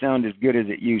doesn't sound as good as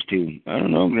it used to? I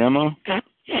don't know, Grandma.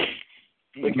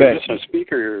 But a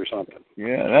speaker or something.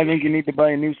 Yeah, I think you need to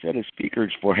buy a new set of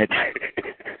speakers for it.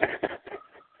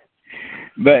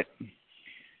 But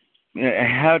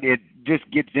how it just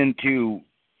gets into,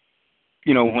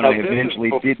 when I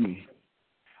eventually didn't.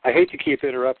 I hate to keep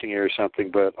interrupting you or something,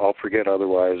 but I'll forget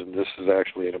otherwise, and this is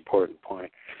actually an important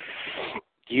point.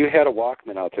 You had a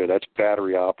Walkman out there that's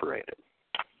battery operated.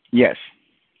 Yes.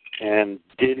 And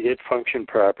did it function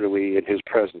properly in his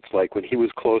presence? Like when he was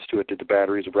close to it, did the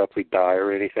batteries abruptly die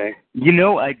or anything?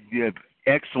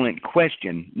 Excellent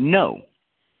question. No.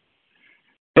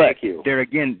 Thank But you. there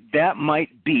again, that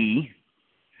might be,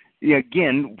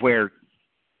 again, where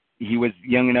he was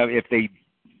young enough. If they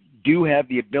do have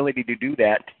the ability to do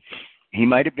that, he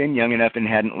might have been young enough and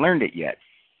hadn't learned it yet.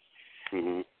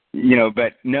 Mm-hmm.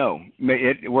 But no,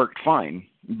 it worked fine.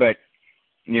 But,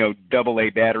 AA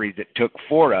batteries, it took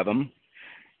 4 of them,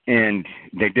 and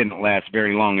they didn't last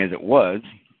very long as it was.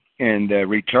 And the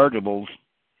rechargeables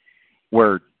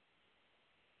were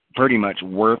pretty much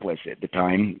worthless at the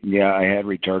time. Yeah, I had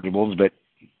rechargeables, but,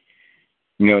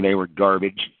 they were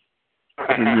garbage.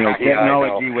 And,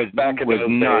 technology was not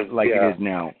days, like it is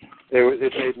now.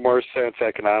 It made more sense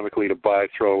economically to buy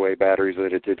throwaway batteries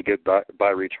than it did to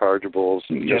buy rechargeables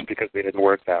just because they didn't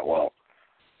work that well.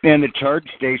 And the charge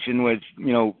station was,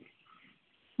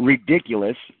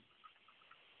 ridiculous.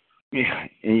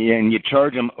 And you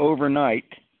charge them overnight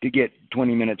to get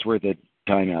 20 minutes worth of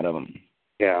time out of them.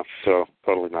 Yeah, so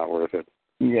totally not worth it.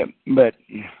 Yeah, but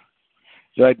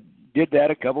so I did that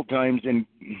a couple times, and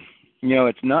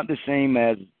it's not the same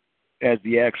as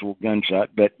the actual gunshot,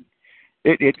 but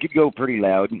it could go pretty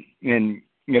loud, and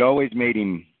it always made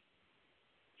him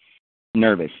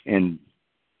nervous and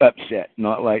upset.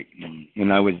 Not like,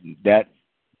 that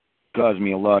caused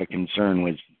me a lot of concern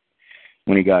was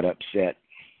when he got upset.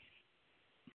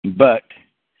 But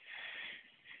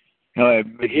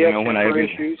did he have temper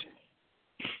issues?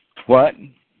 What?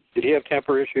 Did he have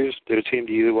temper issues? Did it seem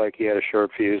to you like he had a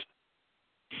short fuse?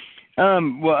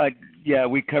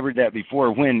 We covered that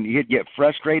before. When he'd get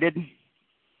frustrated,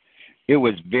 it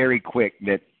was very quick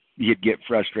that he'd get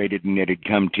frustrated and it'd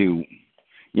come to,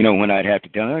 when I'd have to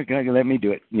tell him, okay, let me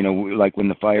do it. Like when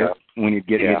the fire, when he'd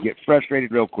get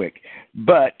frustrated real quick.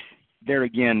 But there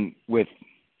again, with,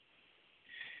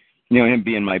 him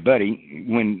being my buddy,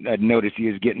 when I'd notice he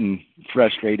was getting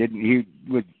frustrated, he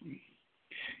would,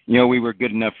 we were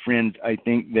good enough friends, I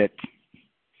think, that,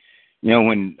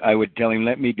 when I would tell him,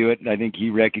 let me do it, I think he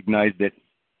recognized that,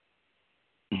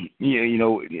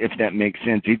 if that makes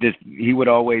sense. He would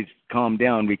always calm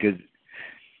down because,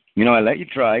 I let you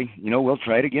try, we'll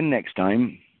try it again next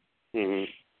time. Mm-hmm.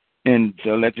 And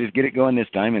so let's just get it going this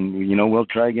time and, we'll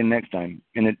try again next time.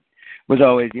 And it was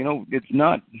always, it's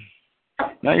not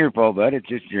your fault, bud. It's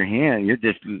just your hand. You're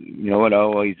just, I'd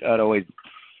always,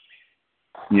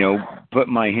 put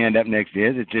my hand up next to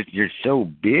his. It's just, you're so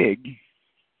big.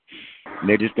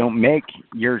 They just don't make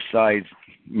your size,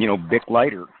 big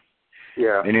lighter.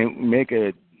 Yeah. They didn't make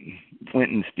a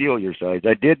flint and steel your size.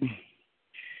 I did,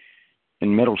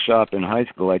 in metal shop in high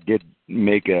school, I did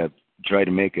try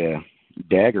to make a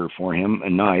dagger for him, a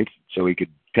knife, so he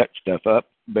could cut stuff up.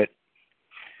 But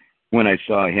when I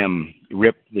saw him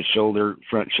rip the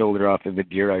front shoulder off of a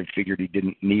deer, I figured he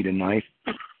didn't need a knife.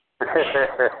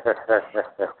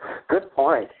 Good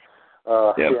point.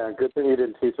 Yep. Yeah, good thing you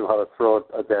didn't teach him how to throw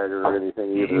a dagger or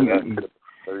anything either. That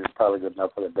he's probably good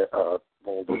enough for the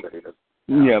mold that he does.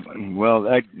 Yeah, well,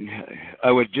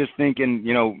 I was just thinking,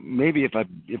 maybe if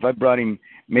I brought him,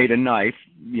 made a knife,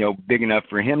 big enough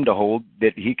for him to hold,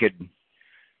 that he could,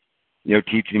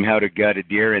 teach him how to gut a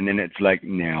deer, and then it's like,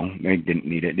 no, I didn't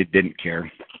need it. It didn't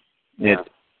care. Yeah.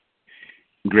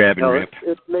 It grab and rip.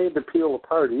 It made the peel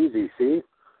apart easy, see?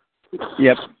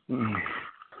 Yep.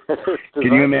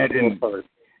 Can you imagine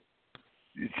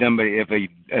somebody,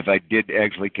 if I did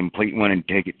actually complete one and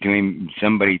take it to him,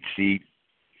 somebody'd see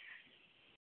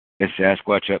a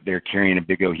Sasquatch up there carrying a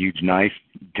big old huge knife,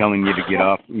 telling you to get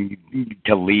off,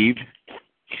 to leave?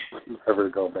 Never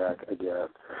go back again.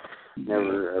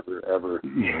 Never, ever, ever.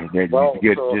 Yeah, good.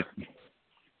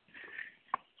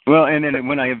 Well, and then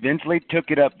when I eventually took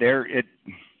it up there,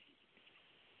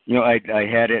 I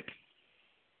had it,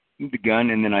 the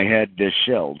gun, and then I had the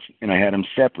shells, and I had them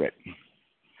separate.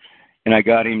 And I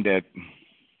got him to,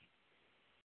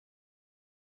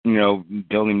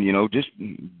 told him, just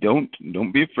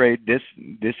don't be afraid. This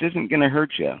isn't going to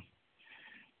hurt you.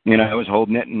 I was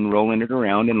holding it and rolling it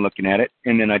around and looking at it.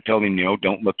 And then I told him,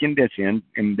 don't look in this end,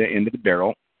 in the end of the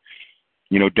barrel.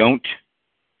 Don't,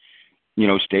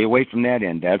 stay away from that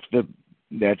end. That's the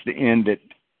end that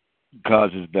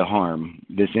causes the harm.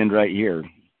 This end right here.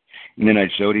 And then I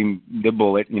showed him the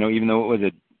bullet, even though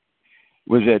it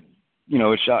was a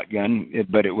shotgun,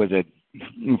 but it was a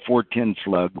 .410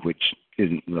 slug, which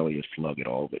isn't really a slug at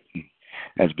all, but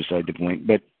that's beside the point.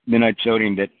 But then I showed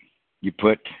him that you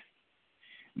put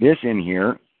this in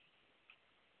here,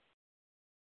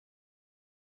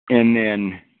 And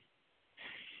then,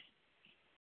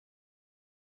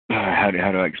 how do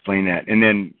I explain that? And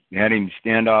then had him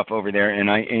stand off over there,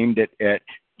 and I aimed it at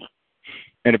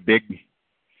a big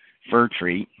fir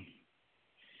tree.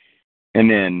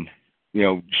 And then,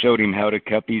 showed him how to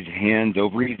cup his hands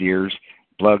over his ears,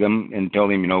 plug them, and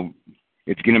told him,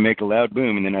 it's going to make a loud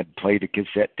boom. And then I'd play the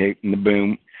cassette tape and the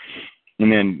boom.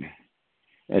 And then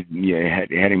had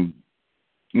him,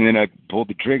 and then I pulled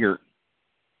the trigger.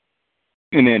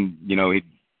 And then, he'd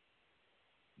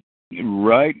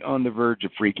right on the verge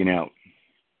of freaking out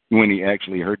when he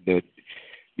actually heard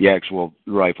the actual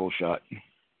rifle shot.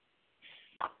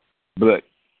 But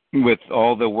with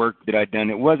all the work that I'd done,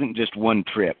 it wasn't just one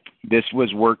trip. This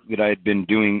was work that I had been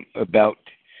doing about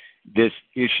this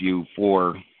issue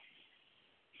for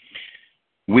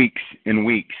weeks and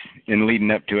weeks, and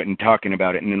leading up to it and talking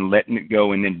about it and then letting it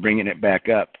go and then bringing it back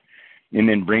up and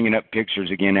then bringing up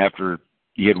pictures again after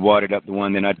he had wadded up the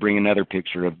one. Then I'd bring another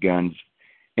picture of guns.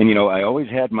 And, I always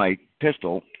had my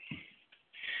pistol,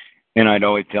 and I'd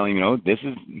always tell him, this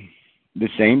is the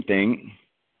same thing.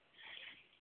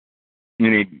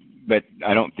 But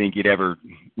I don't think he'd ever,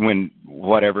 when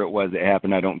whatever it was that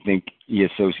happened, I don't think he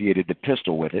associated the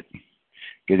pistol with it,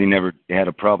 because he never had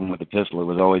a problem with the pistol. It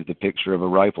was always the picture of a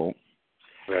rifle.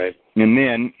 Right. And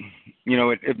then,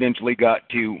 it eventually got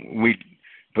to, we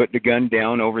put the gun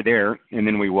down over there, and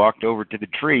then we walked over to the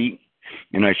tree,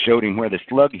 and I showed him where the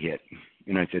slug hit.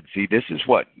 And I said, see, this is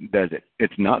what does it.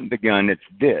 It's not the gun, it's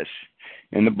this,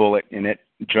 and the bullet in it,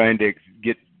 trying to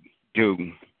get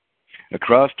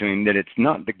across to him that it's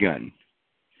not the gun.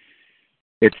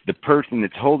 It's the person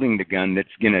that's holding the gun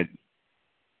that's going to,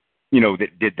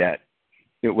 that did that.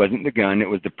 It wasn't the gun, it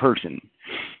was the person.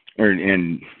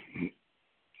 And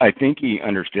I think he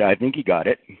understood. I think he got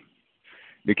it,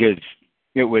 because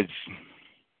it was,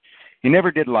 he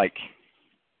never did like,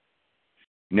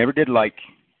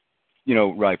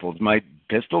 rifles. My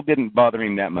pistol didn't bother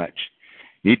him that much.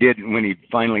 He did when he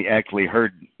finally actually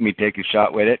heard me take a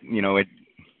shot with it. It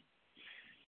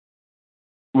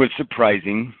was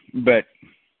surprising, but,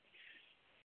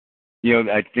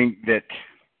 I think that,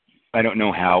 I don't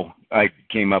know how I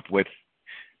came up with,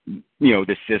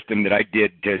 the system that I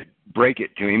did to break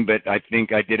it to him, but I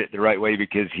think I did it the right way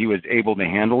because he was able to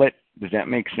handle it. Does that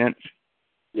make sense?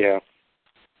 Yeah.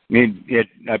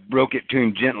 I broke it to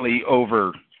him gently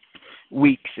over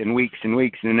weeks and weeks and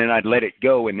weeks, and then I'd let it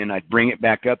go, and then I'd bring it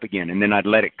back up again, and then I'd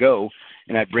let it go,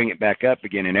 and I'd bring it back up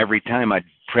again, and every time I'd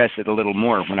press it a little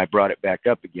more when I brought it back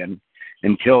up again,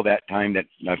 until that time that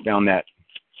I found that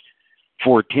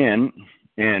 410,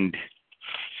 and,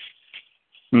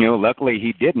 luckily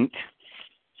he didn't.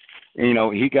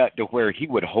 He got to where he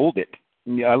would hold it.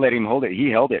 I let him hold it. He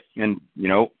held it, and,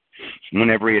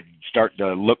 whenever he'd start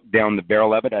to look down the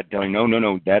barrel of it, I'd tell him,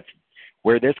 no, that's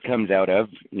where this comes out of,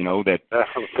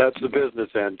 that's the business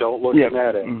end. Don't look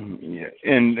at it. Yeah.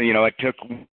 And, I took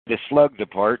the slugs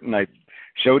apart, and I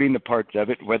showed him the parts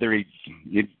of it, whether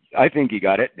I think he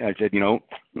got it. I said,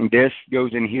 this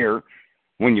goes in here.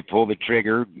 When you pull the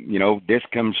trigger, this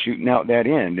comes shooting out that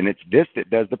end, and it's this that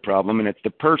does the problem, and it's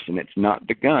the person. It's not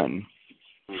the gun.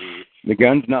 Mm-hmm. The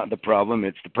gun's not the problem.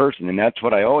 It's the person, and that's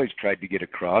what I always tried to get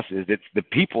across, is it's the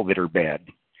people that are bad.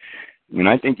 And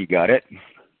I think he got it.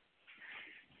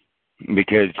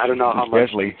 Because I don't know how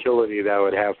much utility that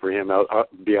would have for him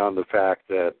beyond the fact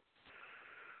that,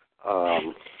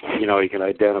 he can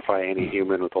identify any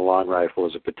human with a long rifle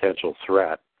as a potential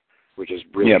threat, which is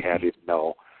really handy to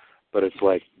know. But it's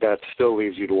like that still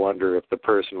leaves you to wonder if the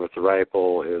person with the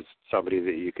rifle is somebody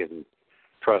that you can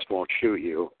trust won't shoot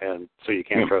you, and so you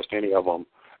can't trust any of them.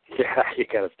 Yeah, you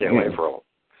got to stay away from them.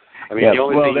 I mean, the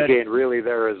only thing you gain really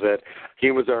there is that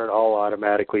humans aren't all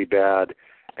automatically bad,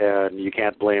 and you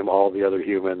can't blame all the other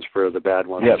humans for the bad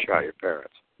ones that shot your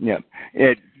parents. Yeah,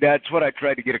 that's what I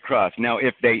tried to get across. Now,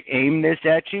 if they aim this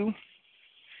at you,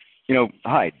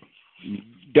 hide,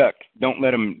 duck. Don't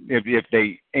let them. If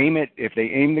they aim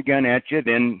the gun at you,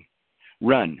 then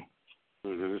run.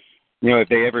 Mm-hmm. If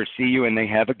they ever see you and they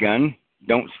have a gun,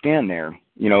 don't stand there.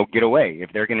 Get away.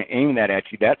 If they're going to aim that at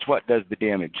you, that's what does the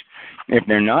damage. If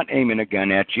they're not aiming a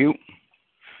gun at you,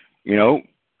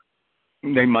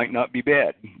 they might not be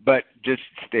bad, but just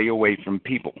stay away from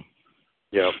people.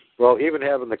 Yeah. Well, even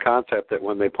having the concept that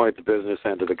when they point the business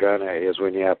end of the gun at you is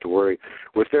when you have to worry.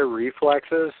 With their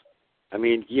reflexes, I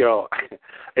mean,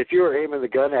 if you were aiming the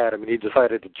gun at him and he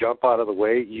decided to jump out of the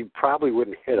way, you probably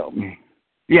wouldn't hit him.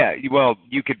 Yeah, well,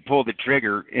 you could pull the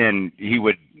trigger and he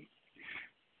would.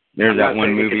 There's that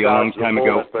one movie a long time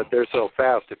ago. But they're so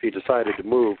fast, if he decided to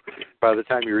move, by the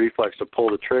time your reflex to pull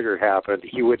the trigger happened,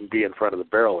 he wouldn't be in front of the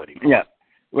barrel anymore. Yeah.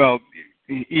 Well,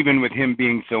 even with him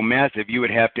being so massive, you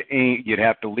would have to aim. You'd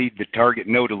have to lead the target,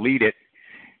 know to lead it,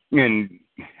 and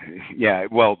yeah.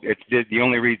 Well, it's the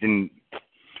only reason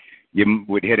you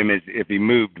would hit him is if he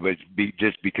moved was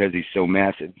just because he's so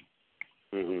massive.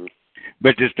 Mm-hmm.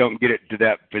 But just don't get it to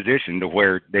that position to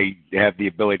where they have the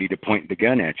ability to point the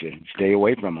gun at you. Stay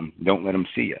away from them. Don't let them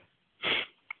see you.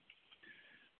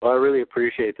 Well, I really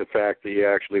appreciate the fact that you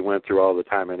actually went through all the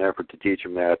time and effort to teach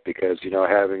him that, because, you know,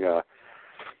 having a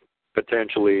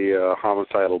potentially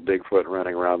homicidal Bigfoot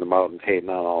running around the mountains hating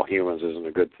on all humans isn't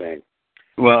a good thing.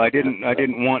 Well, I didn't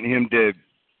want him to,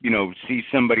 you know, see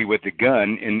somebody with a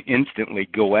gun and instantly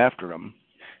go after him.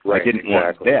 Right, I didn't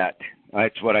want that.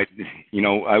 That's what I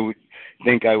would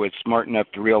think I was smart enough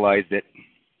to realize that,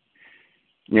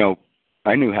 you know,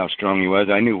 I knew how strong he was.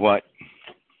 I knew what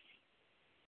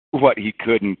he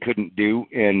could and couldn't do,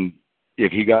 and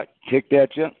if he got ticked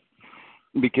at you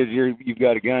because you've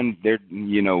got a gun, there,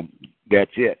 you know,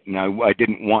 that's it. Now, I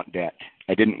didn't want that.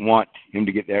 I didn't want him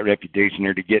to get that reputation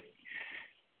or to get,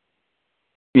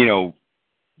 you know,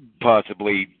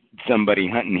 possibly somebody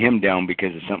hunting him down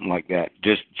because of something like that.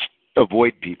 Just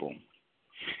avoid people,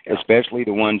 especially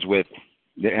the ones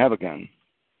that have a gun.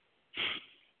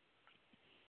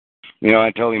 You know,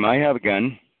 I told him I have a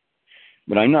gun,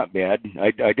 but I'm not bad.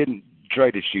 I didn't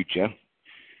try to shoot you.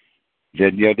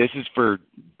 Said, you know, this is for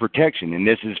protection and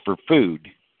this is for food.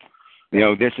 You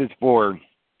know, this is for,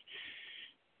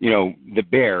 you know, the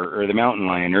bear or the mountain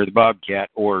lion or the bobcat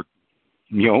or,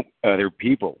 you know, other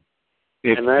people.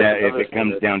 If it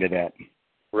comes down to that.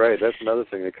 Right, that's another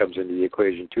thing that comes into the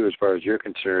equation too. As far as you're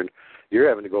concerned, you're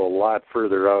having to go a lot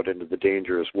further out into the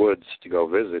dangerous woods to go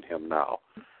visit him now.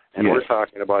 And yes. We're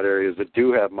talking about areas that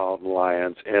do have mountain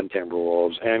lions and timber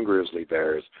wolves and grizzly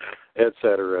bears, et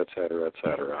cetera, et cetera, et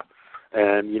cetera.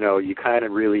 And, you know, you kind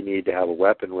of really need to have a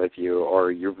weapon with you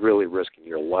or you're really risking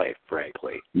your life,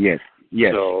 frankly. Yes,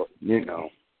 yes. So, you know.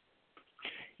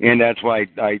 And that's why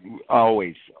I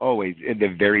always, at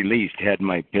the very least, had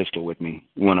my pistol with me,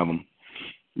 one of them.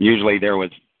 Usually there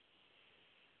was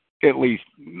at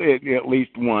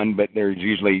least one, but there's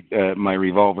usually my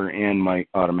revolver and my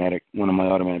automatic, one of my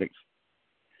automatics.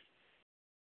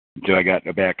 So I got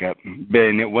a backup.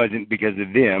 And it wasn't because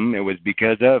of them. It was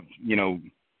because of, you know,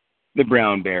 the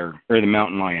brown bear or the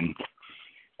mountain lion.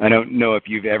 I don't know if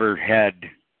you've ever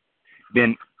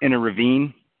been in a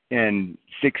ravine and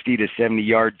 60 to 70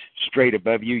 yards straight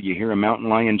above you, you hear a mountain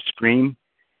lion scream.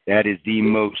 That is the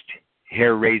most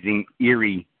hair-raising,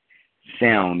 eerie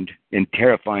sound and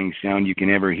terrifying sound you can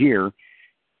ever hear,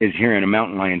 is hearing a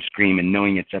mountain lion scream and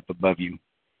knowing it's up above you.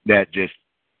 That's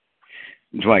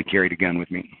why I carried a gun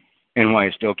with me, and why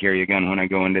I still carry a gun when I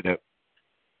go into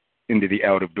the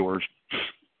out of doors.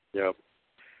 Yep.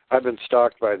 I've been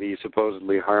stalked by the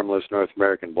supposedly harmless North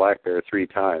American black bear 3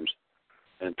 times,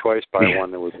 and twice by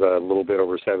one that was a little bit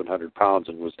over 700 pounds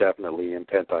and was definitely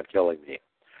intent on killing me.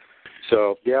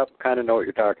 So, yeah, kind of know what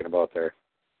you're talking about there.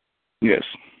 Yes.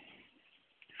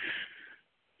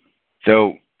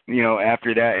 So, you know,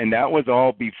 after that, and that was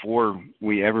all before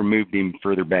we ever moved him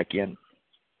further back in.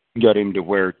 Got him to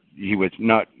where he was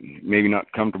maybe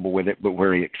not comfortable with it, but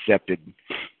where he accepted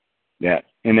that.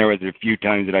 And there was a few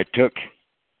times that I took,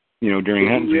 you know, during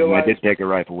hunting season, I did take a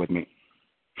rifle with me.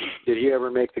 Did he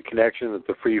ever make the connection that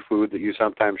the free food that you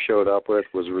sometimes showed up with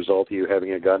was a result of you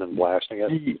having a gun and blasting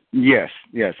it? Yes.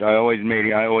 I always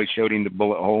showed him the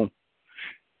bullet hole.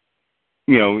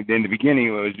 You know, in the beginning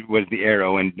it was the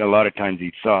arrow, and a lot of times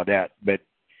he saw that. But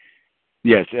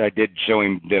yes, I did show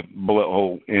him the bullet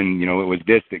hole, and you know, it was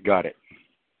this that got it.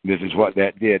 This is what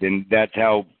that did, and that's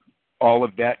how all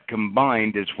of that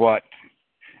combined is what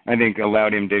I think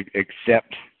allowed him to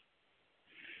accept.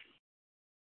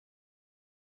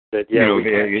 That, yeah, we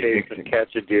can't chase and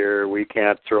catch a deer. We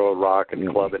can't throw a rock and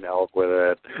club an elk with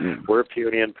it. We're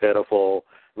puny and pitiful.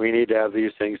 We need to have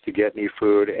these things to get any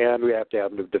food, and we have to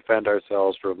have them to defend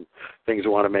ourselves from things that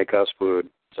want to make us food.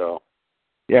 So,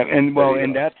 yeah,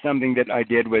 and that's something that I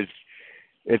did was,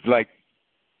 it's like,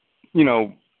 you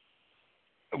know,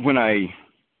 when I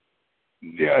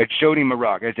showed him a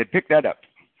rock, I said, pick that up.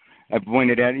 I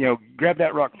pointed at it, you know, grab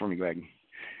that rock for me, Glagg.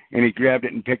 And he grabbed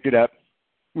it and picked it up,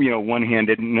 you know,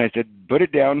 one-handed, and I said, put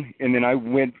it down, and then I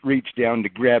reached down to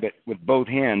grab it with both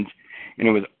hands, and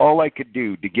it was all I could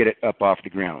do to get it up off the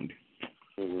ground.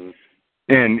 Mm-hmm.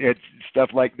 And it's stuff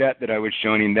like that I was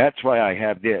showing him. That's why I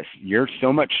have this. You're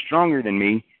so much stronger than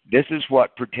me. This is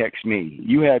what protects me.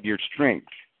 You have your strength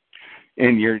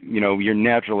and your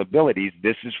natural abilities.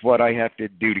 This is what I have to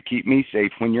do to keep me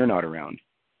safe when you're not around.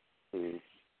 Mm-hmm.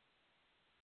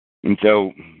 And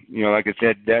so, you know, like I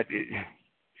said, that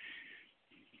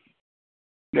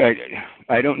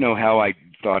I don't know how I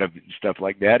thought of stuff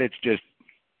like that. It's just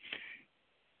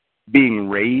being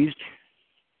raised,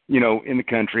 in the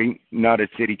country, not a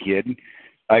city kid.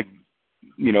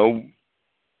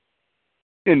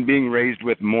 And being raised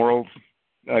with morals,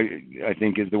 I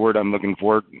think is the word I'm looking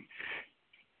for.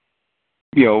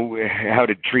 How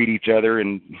to treat each other,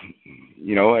 and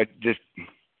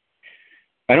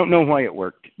I don't know why it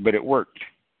worked, but it worked.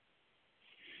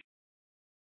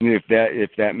 If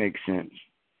that makes sense.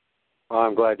 Well,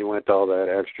 I'm glad you went to all that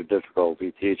extra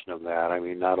difficulty teaching them that. I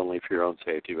mean, not only for your own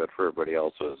safety, but for everybody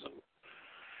else's. And,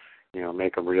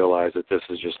 make them realize that this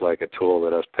is just like a tool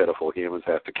that us pitiful humans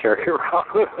have to carry around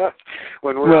with us.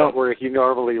 When we're out where he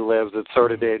normally lives, it's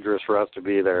sort of dangerous for us to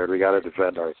be there, and we got to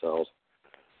defend ourselves.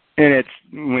 And it's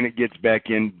when it gets back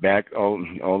all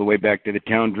the way back to the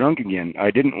town drunk again.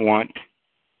 I didn't want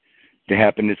to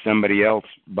happen to somebody else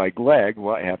by Glagg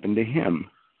what happened to him.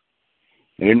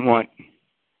 I didn't want,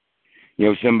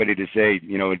 somebody to say,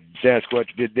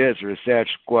 Sasquatch did this, or a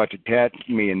Sasquatch attacked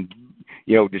me and,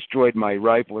 destroyed my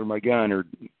rifle or my gun, or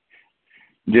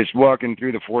just walking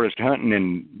through the forest hunting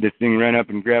and this thing ran up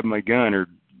and grabbed my gun, or,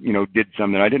 did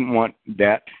something. I didn't want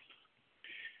that,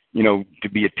 to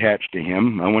be attached to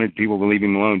him. I wanted people to leave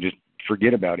him alone, just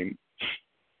forget about him.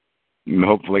 And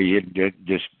hopefully he'd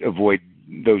just avoid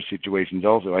those situations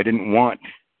also. I didn't want,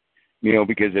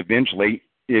 because eventually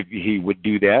if he would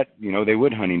do that, they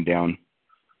would hunt him down.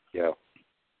 Yeah.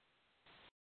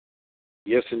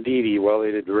 Yes, indeed. Well,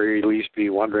 they'd at the very least be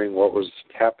wondering what was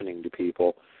happening to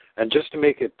people. And just to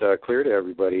make it clear to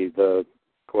everybody, the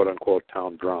quote-unquote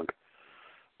town drunk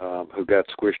who got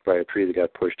squished by a tree that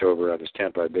got pushed over on his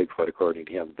tent by Bigfoot, according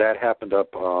to him, that happened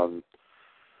up on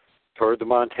toward the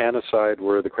Montana side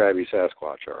where the crabby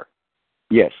Sasquatch are.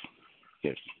 Yes.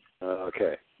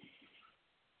 Okay.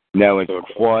 That was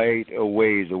quite a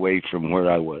ways away from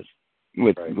where I was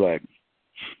with Glagg.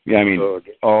 Yeah, I mean, so,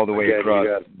 all the way across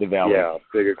the valley. Yeah,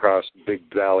 big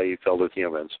valley filled with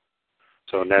humans.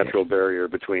 So a natural barrier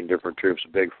between different troops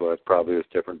of Bigfoot, probably with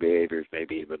different behaviors,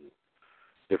 maybe even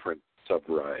different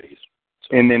sub-varieties.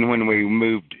 So. And then when we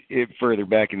moved it further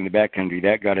back into the backcountry,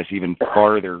 that got us even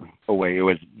farther away. It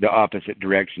was the opposite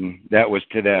direction. That was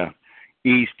to the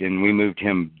east, and we moved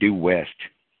him due west.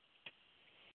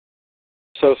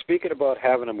 So speaking about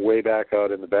having them way back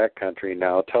out in the backcountry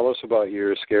now, tell us about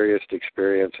your scariest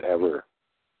experience ever.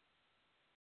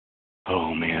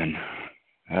 Oh, man.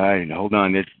 Hold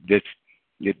on. It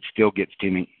still gets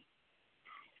to me.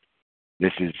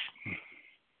 This is,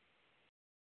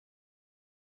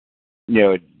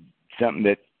 something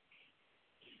that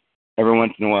every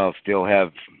once in a while still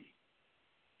have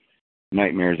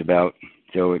nightmares about.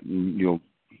 So you'll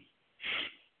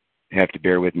have to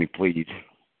bear with me, please.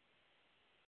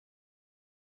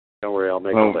 Don't worry, I'll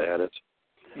make all the edits.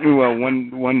 Well,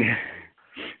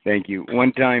 thank you.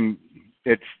 One time,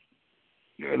 it's,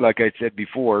 like I said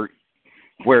before,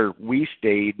 where we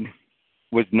stayed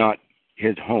was not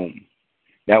his home.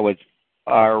 That was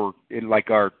our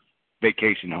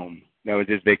vacation home. That was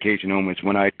his vacation home. Was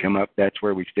when I'd come up, that's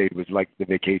where we stayed, was like the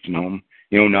vacation home.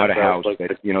 Not a house, like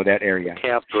but, that area. The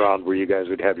campground where you guys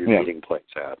would have your meeting place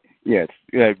at. Yes,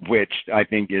 which I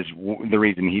think is the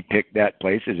reason he picked that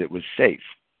place, is it was safe.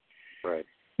 Right.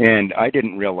 And I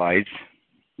didn't realize,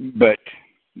 but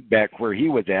back where he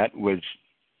was at was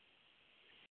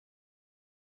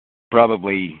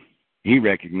probably, he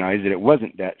recognized that it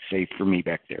wasn't that safe for me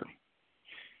back there.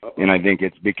 Uh-oh. And I think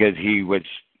it's because he was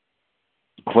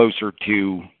closer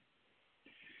to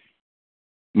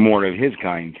more of his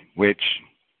kind, which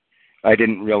I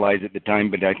didn't realize at the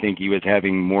time, but I think he was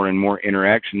having more and more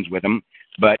interactions with them,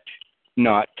 but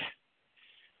not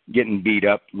getting beat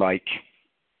up like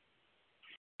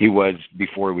he was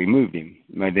before we moved him.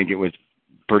 I think it was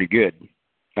pretty good.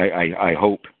 I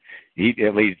hope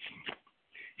at least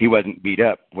he wasn't beat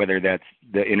up, whether that's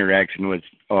the interaction was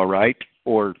all right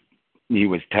or he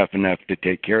was tough enough to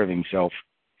take care of himself.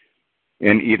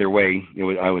 And either way,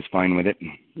 I was fine with it.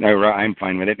 I'm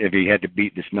fine with it. If he had to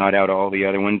beat the snot out of all the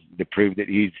other ones to prove that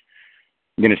he's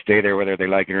going to stay there whether they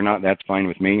like it or not, that's fine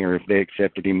with me. Or if they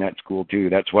accepted him, that's cool too.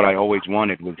 That's what I always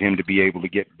wanted, was him to be able to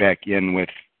get back in with,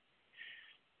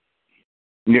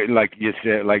 like you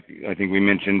said, like I think we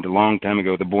mentioned a long time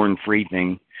ago, the born free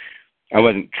thing. I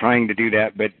wasn't trying to do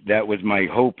that, but that was my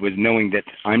hope, was knowing that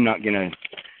I'm not going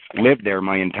to live there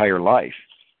my entire life.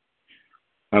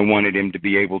 I wanted him to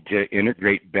be able to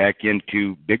integrate back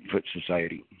into Bigfoot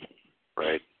society.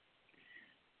 Right.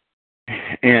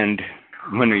 And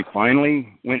when we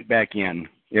finally went back in,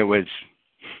 we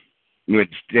had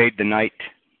stayed the night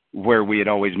where we had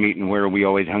always meet and where we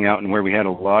always hung out and where we had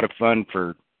a lot of fun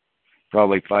for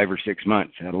probably 5 or 6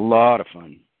 months. Had a lot of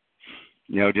fun.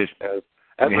 Just as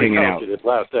hanging out. This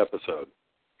last episode.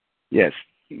 Yes.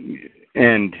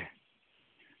 And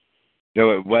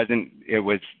so it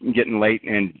was getting late,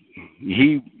 and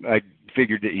I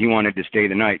figured that he wanted to stay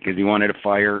the night because he wanted a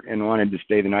fire and wanted to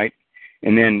stay the night.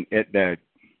 And then at the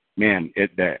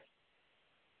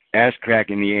ass crack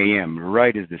in the AM,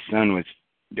 right as the sun was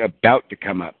about to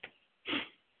come up,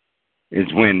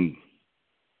 is when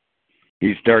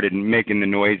he started making the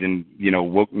noise and,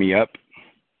 woke me up.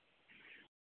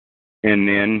 And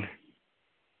then,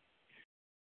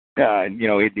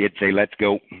 he'd say, "Let's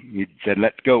go." He said,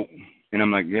 "Let's go." And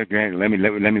I'm like, "Yeah, great. Let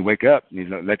me wake up." And he's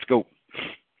like, "Let's go."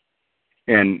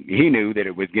 And he knew that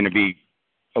it was going to be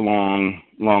a long,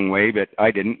 long way, but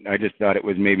I didn't. I just thought it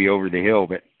was maybe over the hill.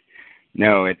 But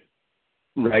no,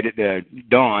 right at the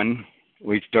dawn,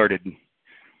 we started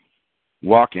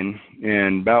walking,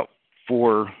 and about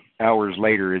 4 hours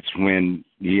later, it's when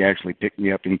he actually picked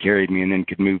me up and carried me, and then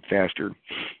could move faster.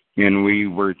 And we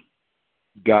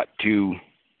got to,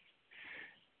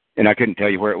 and I couldn't tell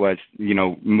you where it was,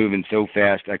 moving so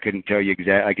fast. I couldn't tell you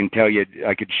I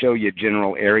could show you a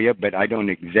general area, but I don't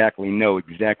exactly know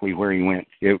exactly where he went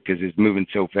because it's moving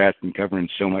so fast and covering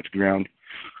so much ground.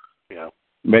 Yeah.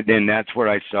 But then that's where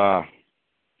I saw,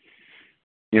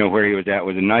 where he was at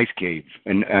was a nice cave,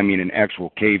 an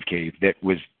actual cave that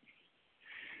was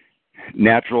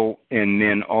natural and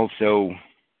then also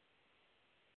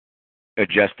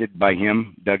adjusted by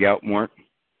him, dug out more.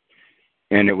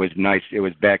 And it was nice. It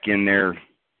was back in there,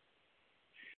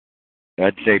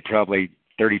 I'd say probably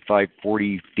 35,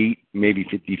 40 feet, maybe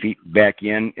 50 feet back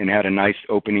in, and had a nice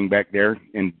opening back there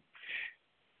and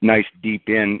nice deep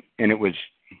in. And it was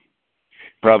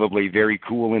probably very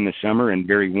cool in the summer and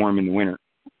very warm in the winter.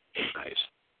 Nice.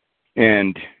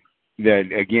 And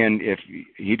that, again, if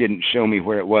he didn't show me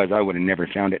where it was, I would have never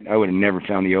found it. I would have never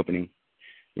found the opening.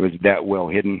 It was that well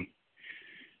hidden.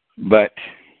 But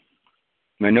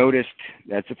I noticed,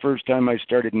 that's the first time I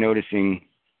started noticing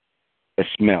a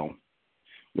smell,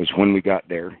 was when we got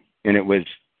there. And it was,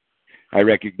 I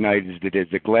recognized it as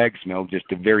a Glagg smell,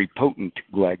 just a very potent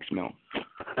Glagg smell.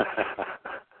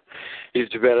 He's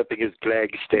developing his Glagg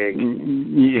stink.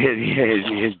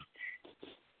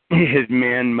 His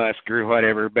man musk or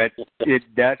whatever, but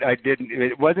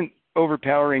it wasn't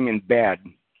overpowering and bad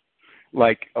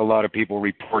like a lot of people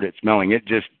report it smelling.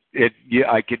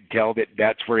 I could tell that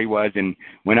that's where he was, and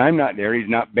when I'm not there, he's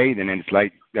not bathing, and it's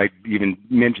like, I even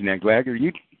mentioned that, Glagg, are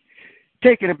you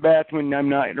taking a bath when I'm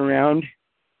not around?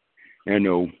 And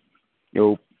no.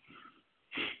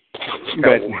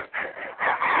 But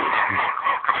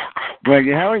like,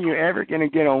 how are you ever going to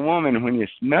get a woman when you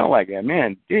smell like that?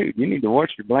 Man, dude, you need to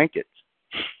wash your blankets.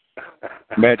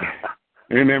 But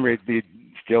remember, they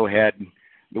still had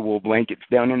the wool blankets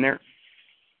down in there.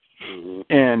 Mm-hmm.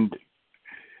 And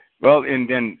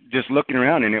then just looking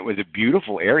around, and it was a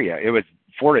beautiful area. It was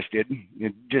forested,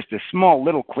 just a small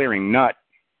little clearing, not,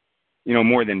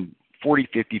 more than 40,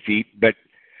 50 feet, but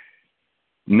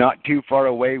not too far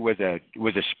away was a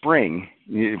spring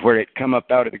where it come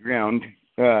up out of the ground,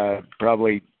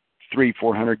 probably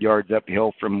 300-400 yards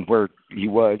uphill from where he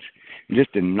was.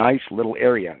 Just a nice little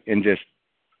area, and just,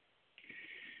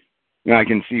 I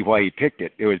can see why he picked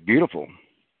it. It was beautiful.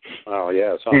 Oh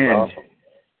yeah, it sounds awesome.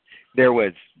 There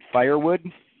was firewood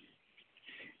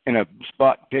and a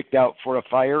spot picked out for a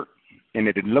fire, and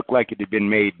it had looked like it had been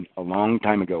made a long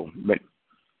time ago. But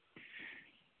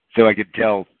so I could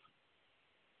tell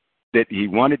that he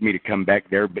wanted me to come back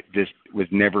there, but just was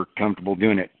never comfortable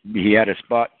doing it. He had a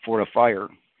spot for a fire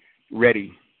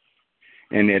ready,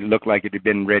 and it looked like it had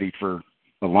been ready for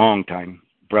a long time,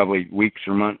 probably weeks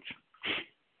or months.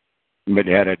 But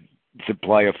it had a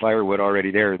supply of firewood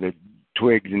already there, the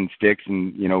twigs and sticks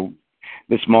and,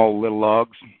 the small little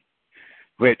logs,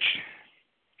 which,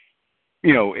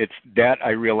 it's that I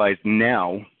realize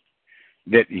now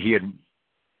that he had,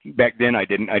 back then I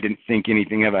didn't think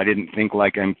anything of it. I didn't think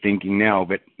like I'm thinking now,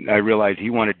 but I realized he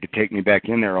wanted to take me back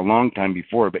in there a long time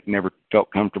before, but never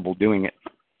felt comfortable doing it.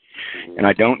 And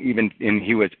and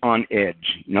he was on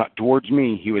edge, not towards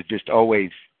me. He was just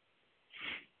always,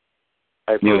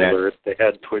 alert. They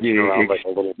had twitching around like a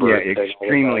little bird. Yeah,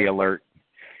 extremely alert.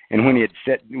 And when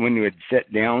you had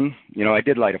sat down, I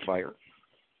did light a fire.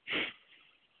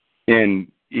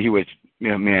 And he was,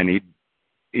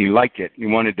 he liked it. He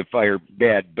wanted the fire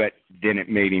bad, but then it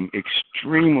made him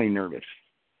extremely nervous.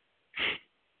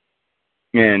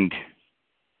 And,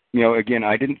 again,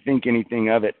 I didn't think anything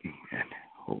of it. Man,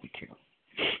 holy cow.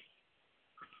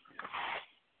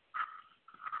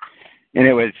 And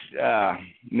it was,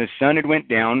 the sun had went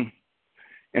down,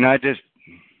 and I just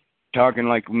talking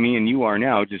like me and you are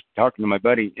now, just talking to my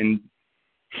buddy. And,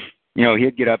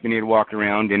 he'd get up and he'd walk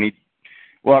around and he'd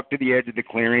walk to the edge of the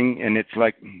clearing. And it's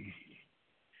like,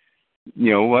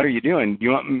 what are you doing?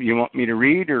 You want me to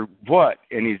read or what?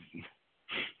 And he's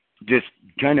just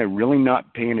kind of really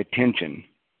not paying attention.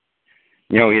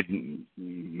 He'd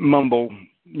mumble,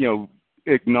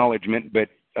 acknowledgement, but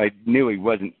I knew he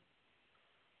wasn't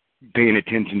paying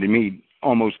attention to me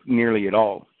almost nearly at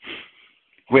all,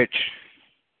 which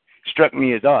struck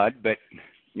me as odd, but,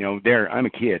 I'm a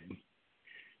kid,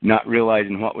 not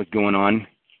realizing what was going on.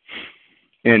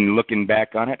 And looking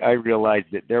back on it, I realized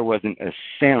that there wasn't a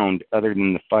sound other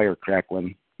than the fire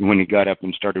crackling when he got up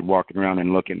and started walking around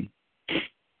and looking.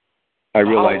 I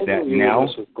realized that now.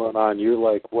 This was going on. You're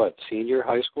like, what, senior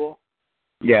high school?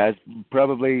 Yeah, it's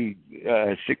probably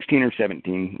 16 or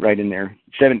 17, right in there.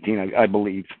 17, I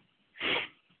believe.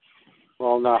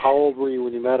 Well, now, how old were you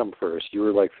when you met him first? You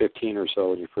were like 15 or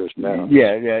so when you first met him.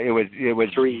 Yeah, it was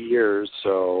 3 years,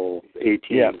 so 18,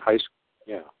 yeah. High school.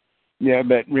 Yeah. Yeah,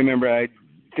 but remember, I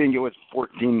think it was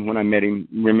 14 when I met him.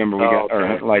 Remember, we got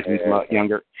our license a lot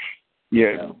younger.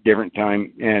 Yeah, different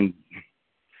time. And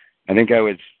I think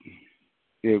I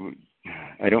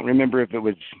don't remember if it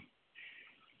was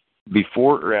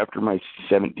before or after my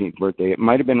 17th birthday. It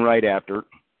might have been right after,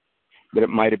 but it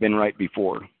might have been right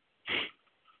before.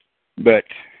 But,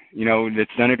 the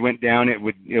sun had went down. It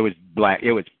was black.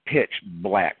 It was pitch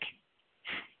black,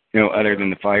 other than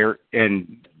the fire.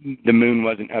 And the moon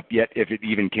wasn't up yet, if it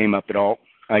even came up at all.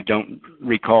 I don't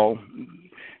recall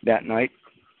that night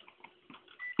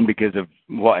because of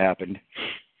what happened.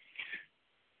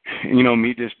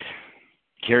 Me just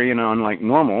carrying on like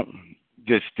normal,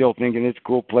 just still thinking it's a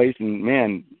cool place. And,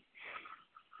 man,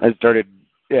 I started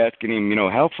asking him,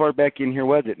 how far back in here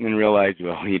was it? And then realized,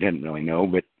 well, he didn't really know.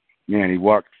 But, man, he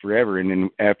walked forever. And then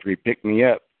after he picked me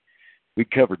up, we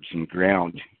covered some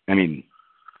ground. I mean,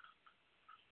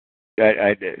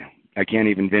 I can't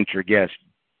even venture a guess,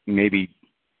 maybe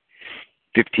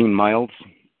 15 miles,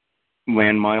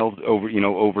 land miles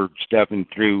over stuff and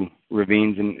through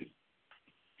ravines, and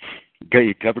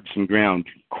he covered some ground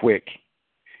quick.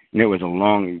 And it was a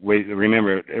long way.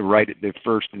 Remember, right at the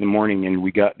first of the morning, and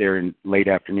we got there in late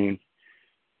afternoon.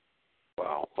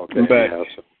 Wow. Okay. But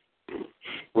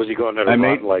was he going at a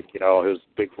run like, his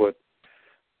Bigfoot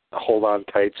hold on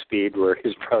tight speed where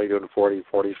he's probably doing 40,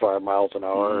 45 miles an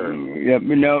hour? Or? Yeah,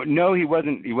 no, he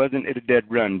wasn't. He wasn't at a dead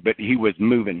run, but he was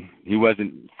moving. He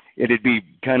wasn't. It'd be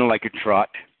kind of like a trot.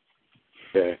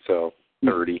 Okay, so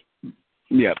 30.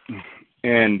 Yep.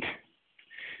 And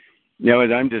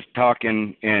as I'm just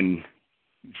talking and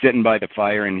sitting by the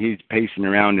fire, and he's pacing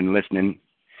around and listening.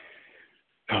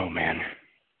 Oh man.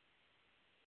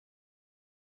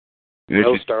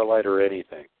 No starlight or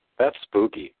anything. That's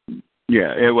spooky.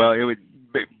 Yeah, it was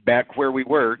back where we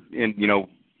were, and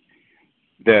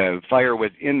the fire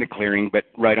was in the clearing, but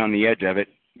right on the edge of it.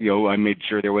 I made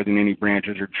sure there wasn't any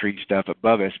branches or tree stuff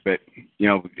above us, but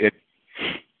it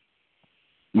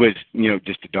was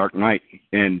just a dark night,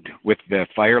 and with the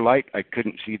firelight, I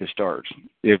couldn't see the stars.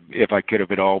 If I could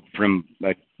have at all from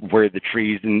where the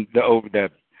trees and the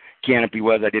canopy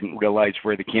was, I didn't realize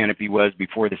where the canopy was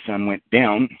before the sun went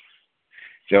down.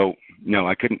 So, no,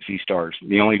 I couldn't see stars.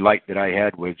 The only light that I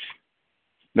had was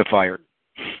the fire.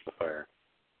 The fire.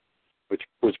 Which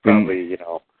was probably,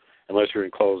 unless you're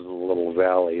enclosed in a little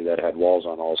valley that had walls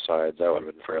on all sides, that would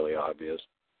have been fairly obvious.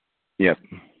 Yep.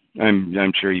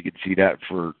 I'm sure you could see that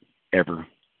forever.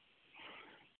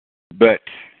 But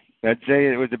I'd say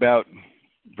it was about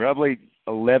probably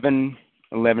 11:30.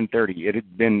 It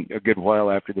had been a good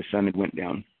while after the sun had went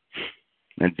down.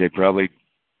 I'd say probably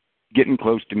getting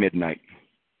close to midnight.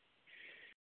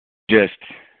 Just,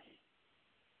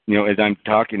 as I'm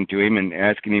talking to him and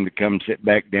asking him to come sit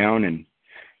back down and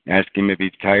ask him if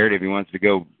he's tired, if he wants to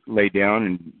go lay down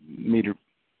and me to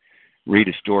read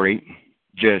a story.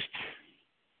 Just,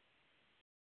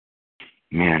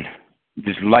 man,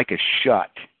 just like a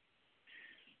shot.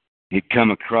 He'd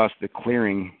come across the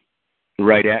clearing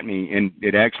right at me, and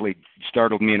it actually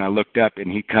startled me, and I looked up, and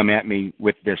he come at me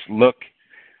with this look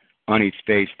on his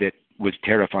face that was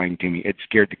terrifying to me. It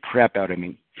scared the crap out of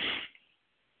me.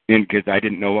 And because I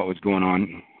didn't know what was going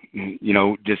on,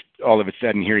 just all of a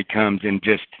sudden here he comes, and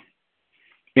just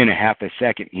in a half a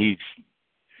second, he's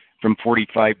from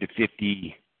 45 to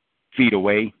 50 feet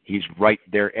away. He's right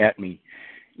there at me.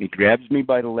 He grabs me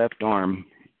by the left arm,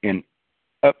 and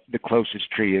up the closest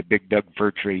tree, a big Doug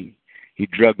fir tree, he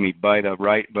dragged me by the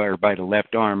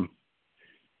left arm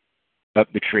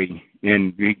up the tree,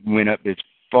 and he went up as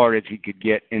far as he could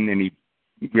get, and then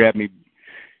he grabbed me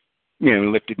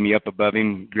lifted me up above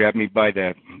him, grabbed me by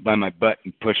my butt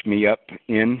and pushed me up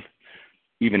in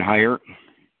even higher.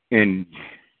 And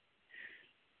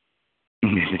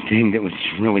the thing that was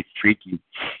really freaky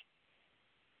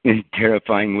and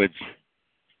terrifying was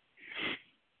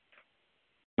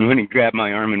when he grabbed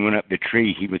my arm and went up the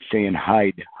tree, he was saying,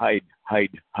 hide, hide,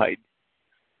 hide, hide,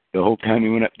 the whole time he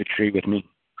went up the tree with me.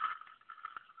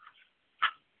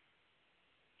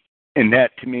 And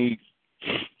that, to me,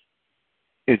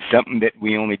 is something that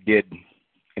we only did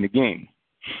in a game.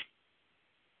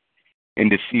 And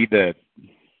to see the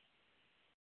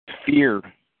fear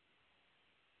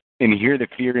and hear the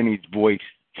fear in his voice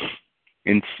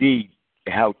and see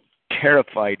how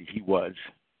terrified he was.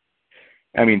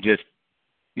 I mean, just,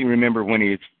 you remember when he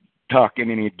was talking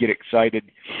and he'd get excited,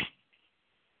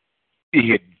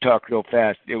 he'd talk real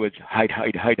fast. It was hide,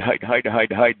 hide, hide, hide, hide,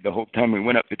 hide, hide the whole time we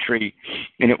went up the tree.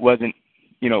 And it wasn't,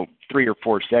 3 or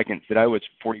 4 seconds that I was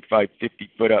 45, 50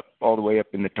 foot up, all the way up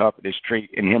in the top of this tree,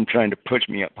 and him trying to push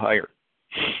me up higher.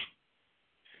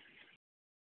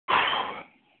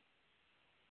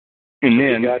 And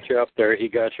then he got you up there. He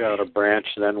got you on a branch.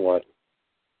 Then what?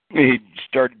 He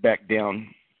started back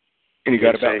down, and he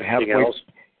got about halfway.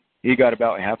 He got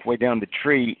about halfway down the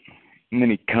tree, and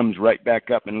then he comes right back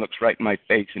up and looks right in my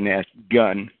face and asked,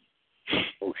 "Gun?"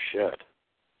 Oh shit!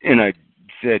 And I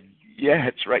said, "Yeah,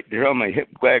 it's right there on my hip,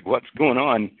 Glagg. What's going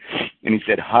on?" And he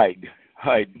said, "Hide,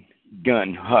 hide,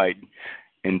 gun, hide."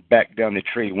 And back down the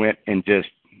tree went, and just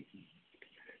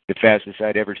the fastest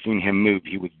I'd ever seen him move,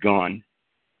 he was gone.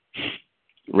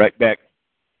 Right back,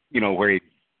 where he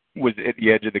was at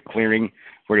the edge of the clearing,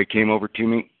 where he came over to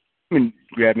me and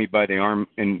grabbed me by the arm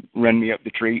and ran me up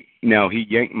the tree. Now, he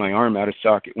yanked my arm out of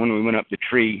socket when we went up the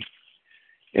tree,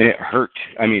 and it hurt.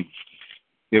 I mean,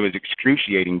 it was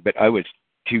excruciating, but I was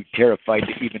too terrified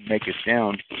to even make a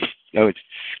sound. I was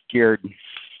scared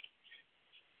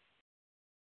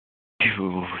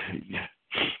to,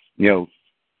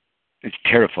 it's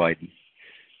terrified.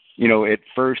 At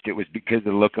first it was because of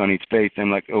the look on his face. I'm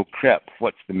like, oh crap,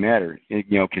 what's the matter?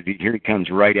 Because here he comes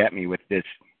right at me with this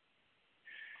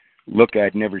look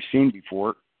I'd never seen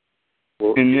before.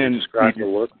 Well, and then describe the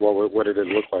look. What did it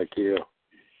look like to you?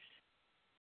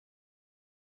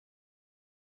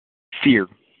 Fear.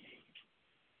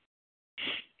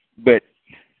 But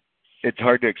it's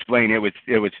hard to explain. It was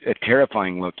a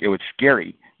terrifying look. It was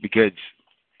scary because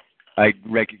I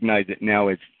recognize it now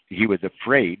as he was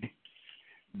afraid.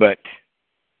 But,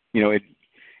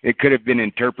 it could have been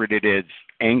interpreted as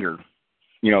anger.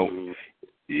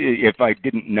 If I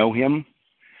didn't know him,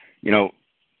 the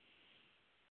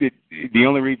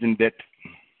only reason that,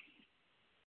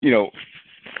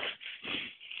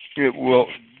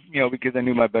 because I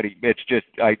knew my buddy, it's just,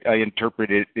 I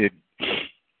interpreted it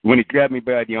when he grabbed me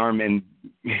by the arm and,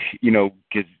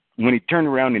 because when he turned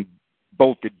around and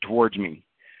bolted towards me,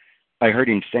 I heard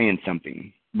him saying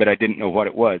something, but I didn't know what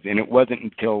it was. And it wasn't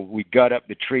until we got up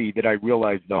the tree that I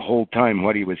realized the whole time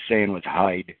what he was saying was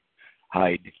hide,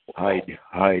 hide, hide,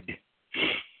 hide.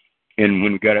 And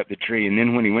when we got up the tree, and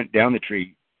then when he went down the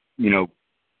tree,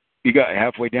 he got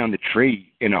halfway down the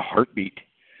tree in a heartbeat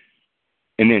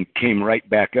and then came right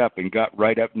back up and got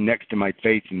right up next to my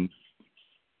face and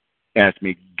asked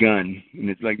me, "Gun?" And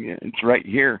it's like, yeah, it's right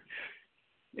here.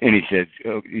 And he says,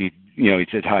 he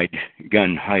says, "Hide,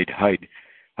 gun, hide, hide,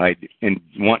 hide," and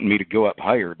wanting me to go up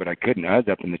higher, but I couldn't. I was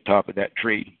up in the top of that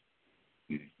tree,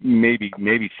 maybe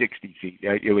 60 feet.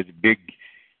 It was a big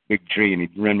tree, and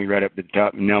he'd run me right up to the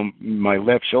top. And now my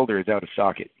left shoulder is out of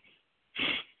socket.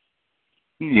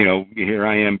 Here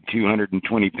I am,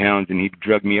 220 pounds, and he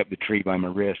drug me up the tree by my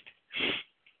wrist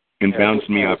and bounced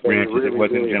me off branches. Really, it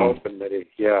wasn't really gentle. hoping that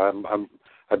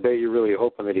I bet you're really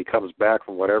hoping that he comes back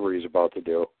from whatever he's about to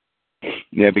do.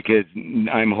 Yeah, because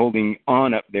I'm holding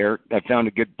on up there. I found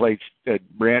a good place, a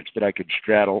branch that I could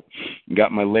straddle, and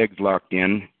got my legs locked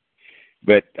in.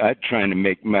 But I trying to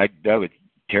make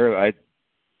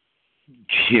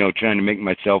trying to make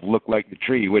myself look like the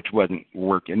tree, which wasn't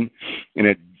working, and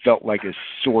it felt like a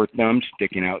sore thumb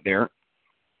sticking out there.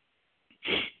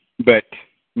 But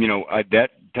at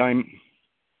that time,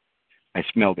 I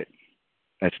smelled it.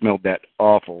 I smelled that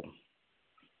awful,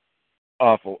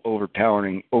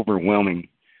 overpowering, overwhelming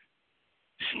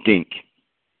stink.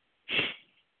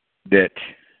 And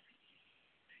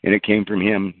it came from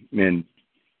him, and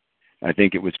I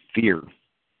think it was fear.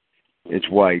 It's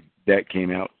why that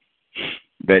came out.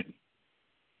 But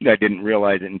I didn't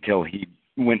realize it until he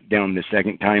went down the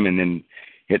second time and then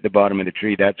hit the bottom of the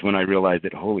tree. That's when I realized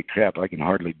that, holy crap, I can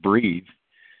hardly breathe.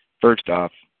 First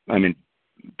off, I'm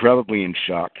probably in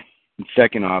shock. And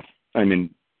second off, I'm in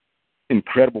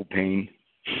incredible pain.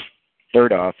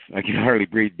 third off, I can hardly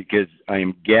breathe because I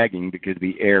am gagging because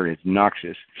the air is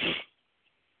noxious.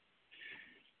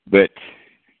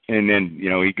 And then,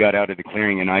 he got out of the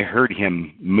clearing and I heard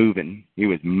him moving. He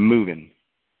was moving.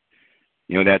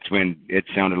 That's when it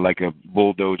sounded like a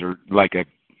bulldozer, like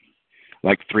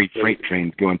 3 freight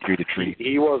trains going through the trees.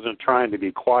 He wasn't trying to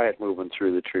be quiet moving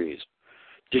through the trees.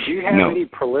 Did you have any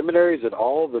preliminaries at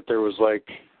all that there was like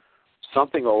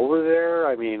something over there?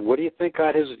 I mean, what do you think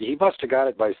got he must have got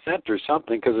it by scent or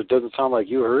something, because it doesn't sound like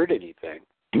you heard anything.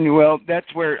 Well,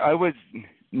 that's where I was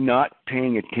not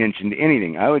paying attention to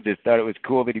anything. I just thought it was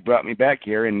cool that he brought me back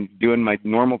here and doing my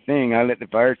normal thing. I lit the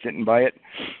fire, sitting by it,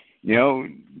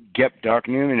 kept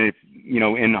talking to him. And,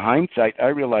 in hindsight, I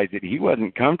realized that he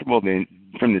wasn't comfortable. Then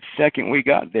from the second we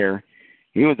got there,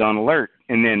 he was on alert.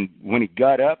 And then when he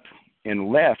got up and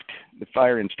left the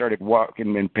fire and started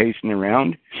walking and pacing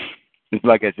around, it's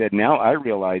like I said, now I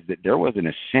realized that there wasn't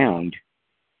a sound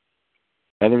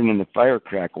other than the fire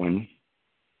crackling,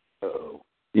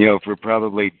 for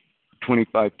probably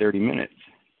 25, 30 minutes.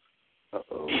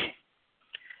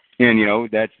 And,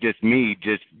 that's just me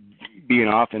just being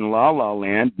off in la-la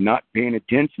land, not paying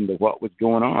attention to what was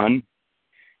going on.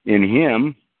 In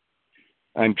him,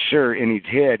 I'm sure in his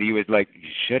head, he was like,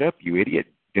 shut up, you idiot.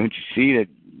 Don't you see that,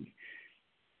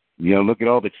 look at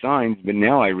all the signs. But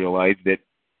now I realize that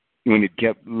when he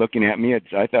kept looking at me,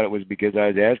 I thought it was because I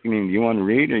was asking him, do you want to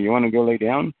read or you want to go lay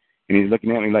down? And he's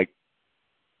looking at me like,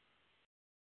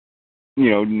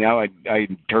 now I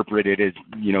interpret it as,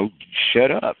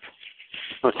 shut up.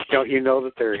 Don't you know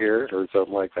that they're here or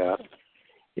something like that?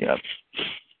 Yeah.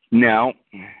 Now,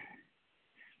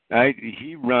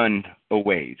 he run a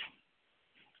ways.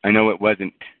 I know it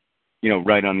wasn't,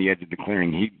 right on the edge of the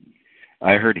clearing.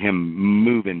 I heard him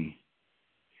moving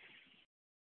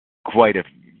quite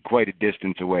a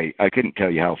distance away. I couldn't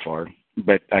tell you how far,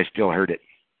 but I still heard it.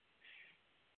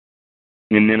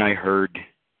 And then I heard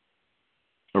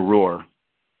a roar.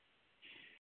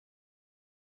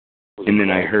 And then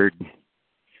I heard,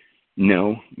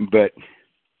 no, but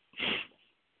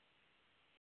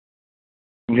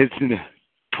this is the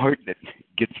part that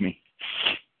gets me.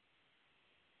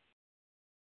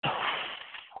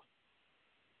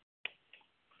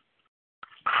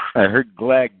 I heard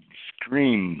Glagg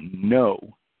scream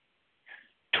no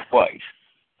twice.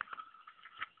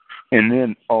 And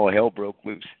then all hell broke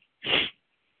loose.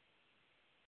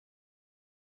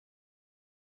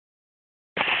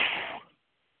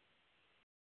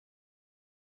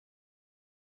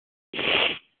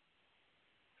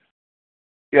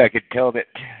 Yeah, I could tell that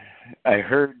I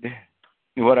heard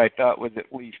what I thought was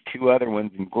at least 2 other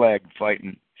ones in Glagg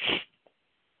fighting.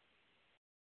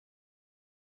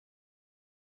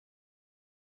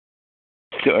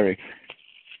 Sorry.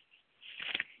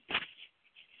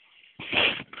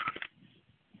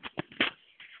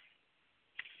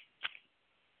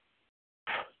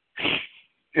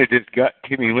 It just got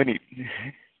to me when he...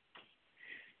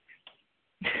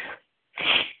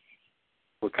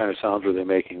 What kind of sounds were they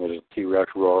making? Was it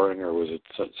T-Rex roaring, or was it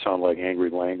sound like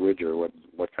angry language, or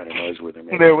what kind of noise were they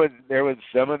making? There was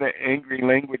some of the angry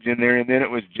language in there, and then it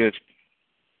was just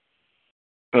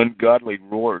ungodly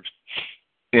roars,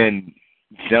 and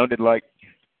sounded like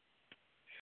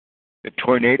a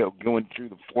tornado going through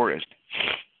the forest.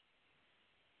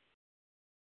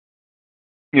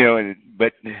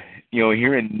 But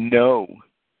hearing no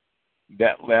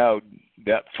that loud,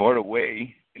 that far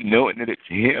away, knowing that it's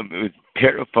him, it was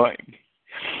terrifying.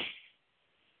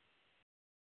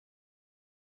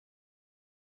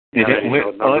 And it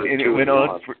went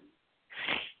on for...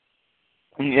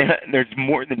 Yeah, there's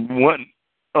more than one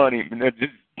on him, and that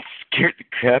just scared the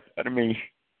crap out of me.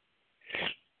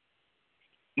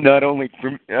 Not only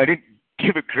I didn't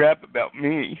give a crap about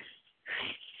me.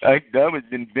 I was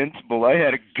invincible. I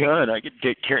had a gun. I could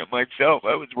take care of myself.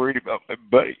 I was worried about my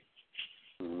buddy.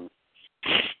 Mm-hmm.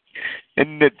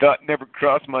 And the thought never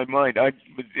crossed my mind.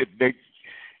 If they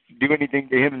do anything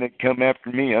to him and they come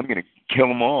after me, I'm going to kill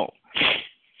them all.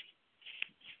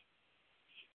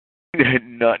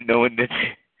 Not knowing that,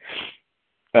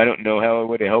 I don't know how I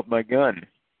would have held my gun.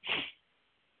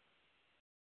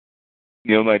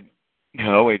 I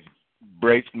always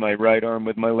braced my right arm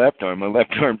with my left arm. My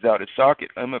left arm's out of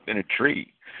socket. I'm up in a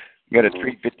tree. Got a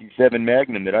 357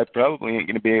 Magnum that I probably ain't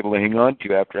going to be able to hang on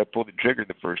to after I pull the trigger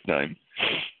the first time.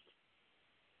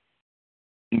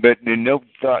 But there's no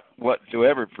thought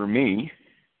whatsoever for me.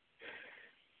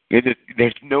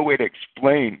 There's no way to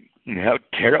explain how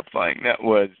terrifying that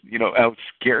was. How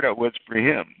scared I was for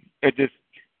him. It just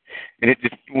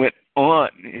went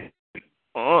on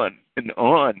and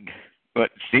on, but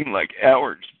it seemed like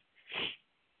hours.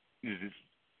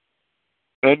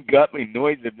 ungodly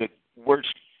noise of the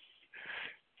worst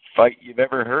fight you've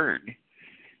ever heard.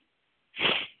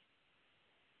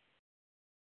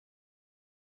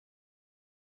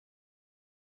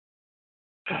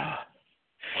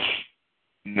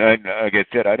 And like I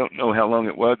said, I don't know how long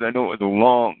it was. I know it was a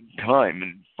long time,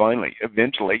 and finally,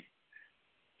 eventually,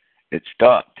 it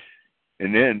stopped.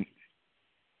 And then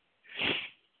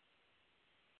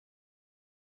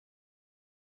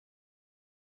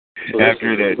so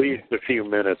after that, at least a few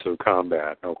minutes of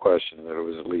combat, no question that it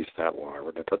was at least that long.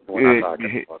 We're not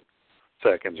talking about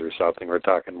seconds or something. We're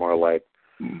talking more like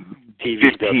TV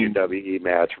 15, WWE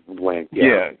match length.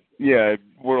 Yeah,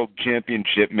 world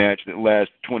championship match that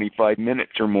lasts 25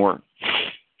 minutes or more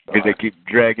because they keep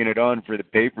dragging it on for the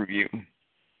pay-per-view.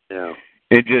 Yeah.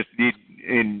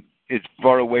 And as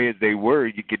far away as they were,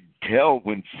 you could tell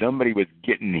when somebody was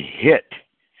getting hit,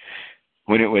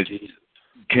 when it was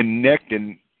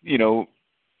connecting, a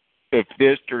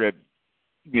fist or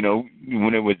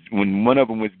when one of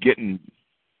them was getting,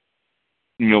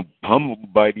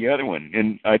 pummeled by the other one.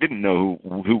 And I didn't know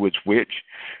who was which.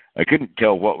 I couldn't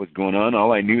tell what was going on.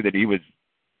 All I knew that he was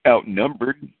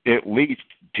outnumbered at least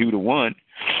 2-1.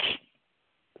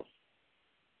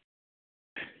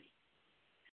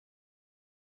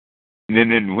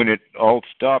 And then when it all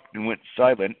stopped and went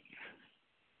silent,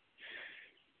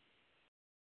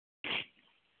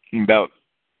 about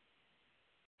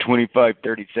 25,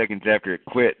 30 seconds after it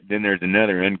quit, then there's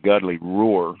another ungodly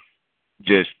roar.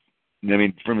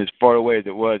 From as far away as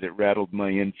it was, it rattled my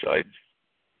insides.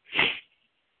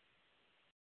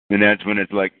 And that's when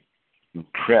it's like,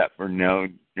 crap, or now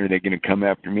are they going to come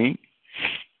after me?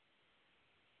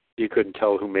 You couldn't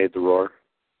tell who made the roar?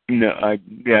 No,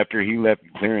 after he left the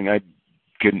clearing, I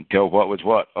couldn't tell what was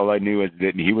what. All I knew is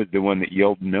that he was the one that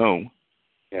yelled no.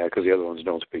 Yeah, because the other ones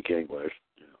don't speak English.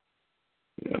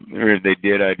 Or if they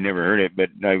did, I'd never heard it, but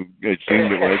I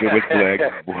assumed it was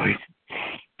Glagg voice.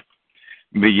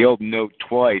 But he yelled no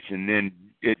twice, and then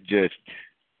it just,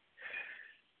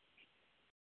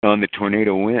 on the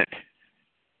tornado went.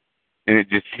 And it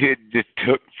just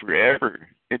took forever.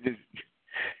 It's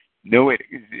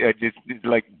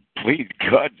like, please,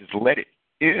 God, just let it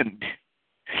end.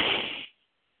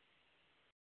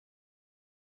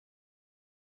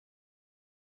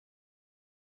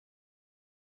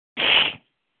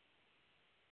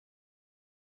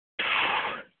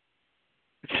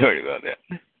 Sorry about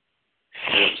that.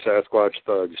 Sasquatch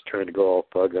thugs trying to go all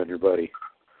thug on your buddy.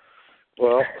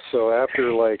 Well, so after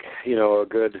a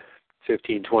good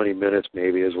 15, 20 minutes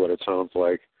maybe is what it sounds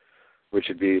like, which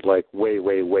would be like way,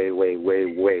 way, way, way, way,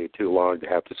 way too long to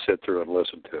have to sit through and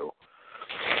listen to.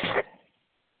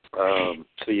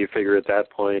 So you figure at that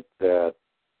point that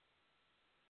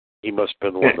he must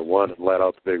have been the one that let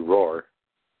out the big roar.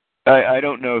 I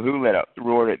don't know who let out the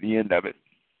roar at the end of it.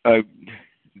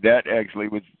 That actually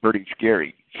was pretty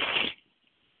scary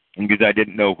because I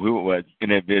didn't know who it was.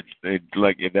 And if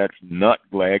that's not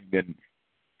Glagg, then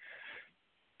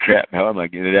crap, how am I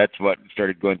going to? That's what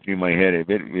started going through my head.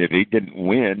 If he didn't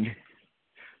win,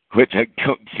 which I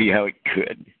don't see how he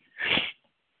could.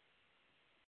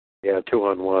 Yeah,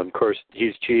 2-on-1. Of course,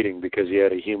 he's cheating because he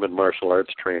had a human martial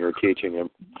arts trainer teaching him.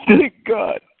 Thank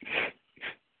God.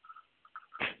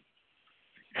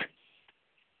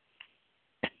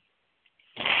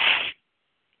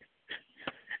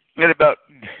 And about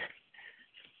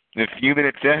a few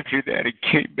minutes after that, he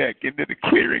came back into the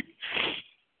clearing.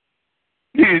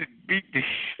 He beat the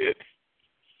shit.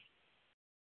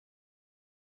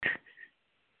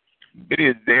 But he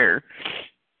is there.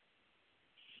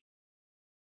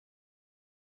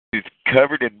 He's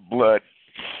covered in blood.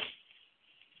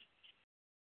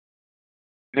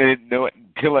 I didn't know it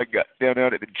until I got down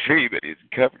out of the tree, but he's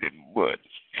covered in blood.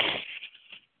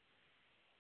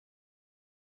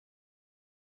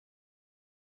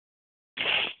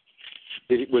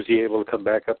 Was he able to come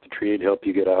back up the tree and help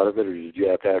you get out of it, or did you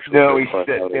have to actually... No, he sat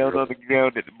down on the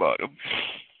ground at the bottom.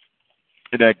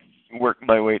 And I worked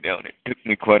my way down. It took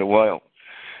me quite a while.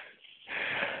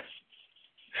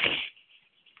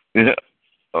 And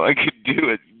all I could do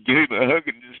was give him a hug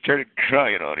and just started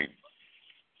crying on him.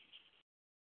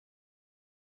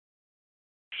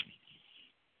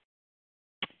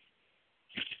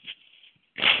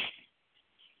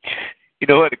 You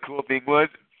know what the cool thing was?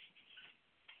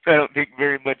 I don't think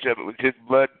very much of it was his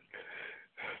blood.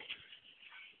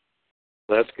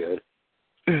 That's good.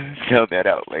 Found that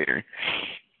out later.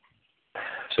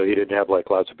 So he didn't have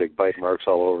lots of big bite marks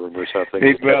all over him or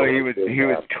something? Well, he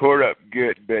was tore up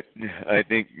good, but I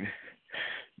think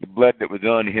the blood that was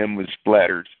on him was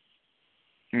splatters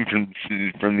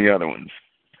from the other ones.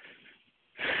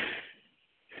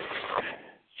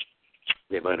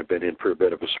 They might have been in for a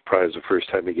bit of a surprise the first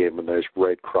time he gave him a nice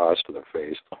right cross to the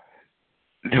face.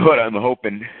 That's what I'm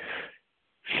hoping.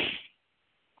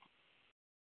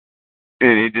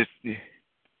 And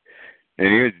he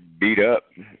was beat up,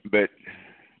 but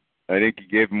I think he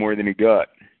gave more than he got.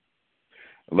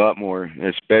 A lot more,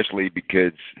 especially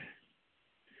because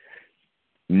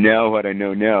now what I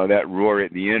know now, that roar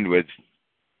at the end was,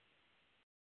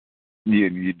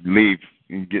 you'd leave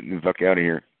and get the fuck out of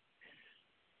here.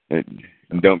 And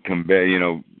don't come back,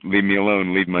 leave me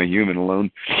alone, leave my human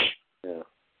alone. Yeah.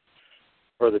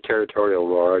 Or the territorial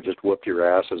roar, I just whoop your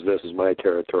ass as this is my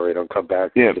territory, don't come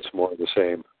back. Yeah. It's more of the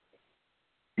same.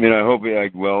 And I hope,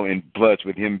 and plus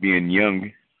with him being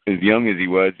as young as he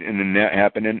was, and then that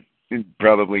happening, it's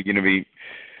probably going to be,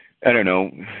 I don't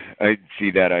know. I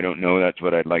see that. I don't know. That's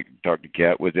what I'd like to talk to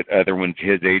Kat. Was it other ones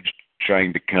his age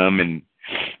trying to come and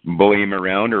bully him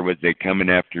around, or was they coming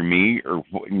after me? Or,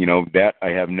 that I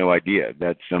have no idea.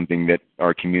 That's something that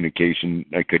our communication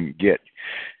I couldn't get.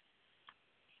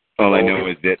 All I know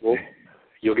is that... Well,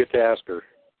 you'll get to ask her.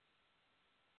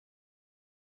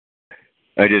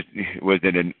 Was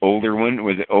it an older one?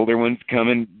 Was it older ones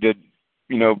coming to,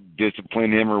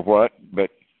 discipline him or what?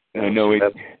 But I know you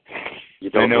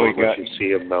don't know unless you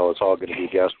see him, though. It's all going to be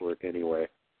guesswork anyway.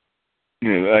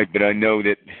 But I know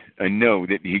that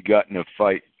he got in a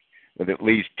fight with at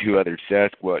least 2 other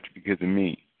Sasquatch because of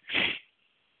me.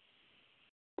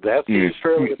 That seems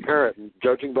fairly apparent, and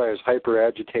judging by his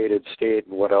hyper-agitated state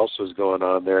and what else was going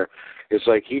on there. It's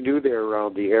like he knew they were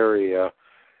around the area,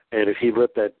 and if he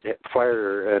lit that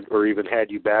fire or even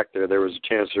had you back there was a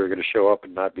chance they were going to show up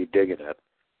and not be digging it.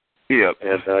 Yep.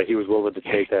 And he was willing to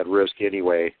take that risk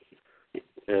anyway.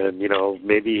 And,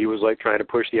 maybe he was like trying to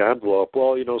push the envelope.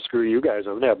 Well, screw you guys.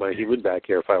 I'm going to have my human back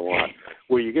here if I want.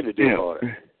 What are you going to do about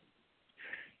it?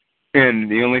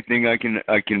 And the only thing I can't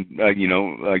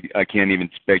even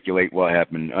speculate what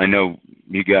happened. I know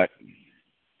he got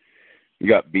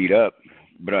beat up,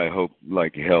 but I hope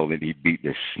like hell that he beat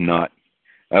the snot.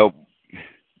 I hope,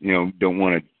 don't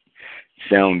want to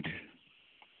sound,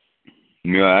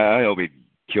 I hope he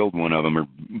killed one of them or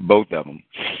both of them.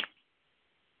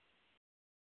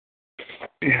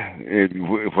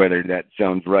 Whether that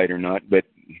sounds right or not, but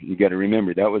you got to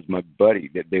remember that was my buddy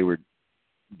that they were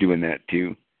doing that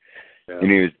to,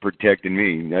 and he was protecting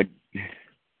me.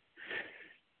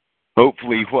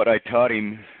 Hopefully, what I taught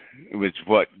him was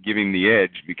what gave him the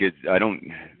edge, because I don't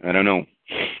know.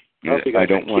 I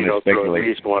don't want to speculate. At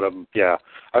least one of them, yeah.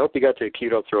 I hope he got to a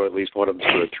keto throw at least one of them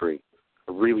through a tree.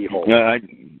 I really hope. I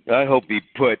hope he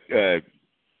put a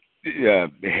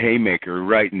haymaker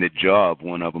right in the jaw of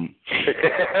one of them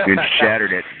and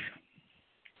shattered it.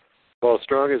 Well, as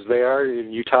strong as they are,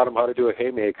 and you taught them how to do a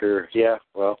haymaker, yeah,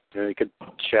 well, you could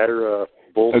shatter a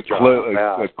bull's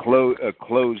jaw. A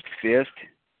closed fist?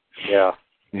 Yeah.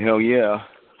 Hell yeah.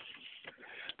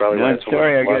 I'm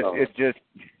sorry, I guess it's just,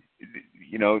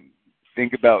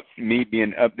 think about me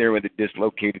being up there with a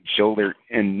dislocated shoulder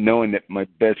and knowing that my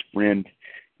best friend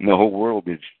in the whole world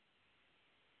is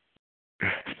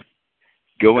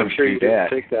going through that. I'm sure you didn't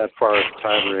think that far at the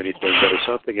time or anything, but if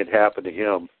something had happened to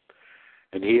him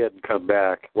and he hadn't come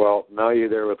back, well, now you're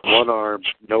there with one arm,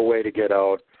 no way to get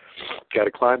out, got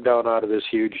to climb down out of this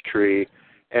huge tree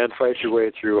and fight your way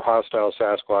through hostile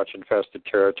Sasquatch-infested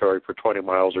territory for 20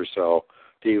 miles or so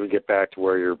to even get back to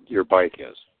where your bike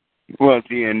is. Well,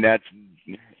 see, and that's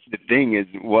the thing is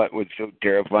what was so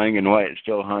terrifying and why it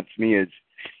still haunts me is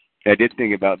I did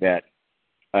think about that.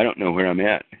 I don't know where I'm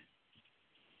at.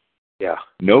 Yeah.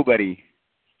 Nobody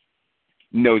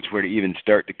knows where to even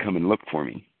start to come and look for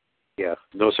me. Yeah.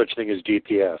 No such thing as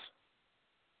GPS.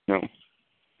 No.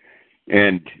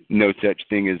 And no such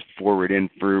thing as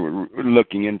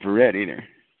looking infrared either.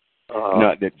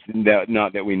 Not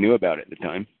that we knew about at the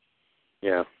time.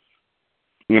 Yeah.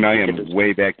 And I am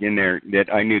way back in there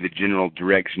that I knew the general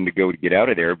direction to go to get out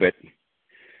of there, but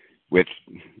with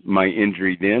my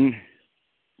injury then,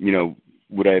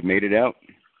 would I have made it out?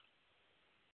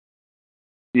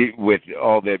 With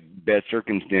all the best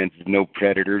circumstances, no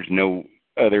predators, no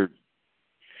other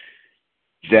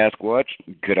Sasquatch,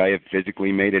 could I have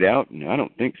physically made it out? I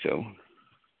don't think so.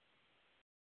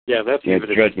 Yeah, that's even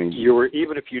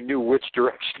if you knew which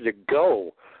direction to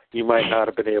go, you might not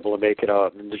have been able to make it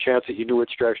out. And the chance that you knew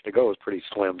which direction to go is pretty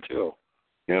slim, too.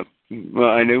 Yep. Well,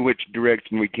 I knew which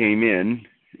direction we came in,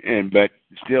 but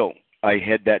still, I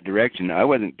had that direction. I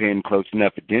wasn't paying close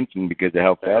enough attention because of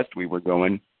how fast we were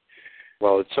going.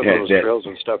 Well, it's some of those trails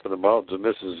and stuff in the mountains, and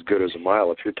this is as good as a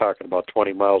mile. If you're talking about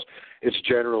 20 miles, it's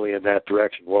generally in that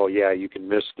direction. Well, yeah, you can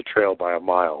miss the trail by a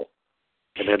mile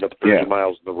and end up 30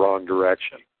 miles in the wrong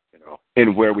direction.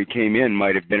 And where we came in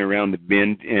might have been around the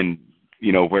bend, and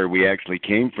where we actually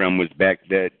came from was back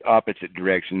the opposite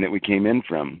direction that we came in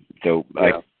from. So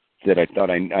I thought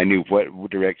I knew what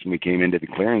direction we came into the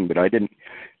clearing, but I didn't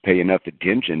pay enough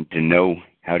attention to know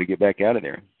how to get back out of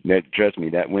there. Trust me,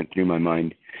 that went through my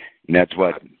mind. And that's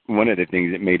one of the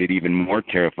things that made it even more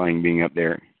terrifying being up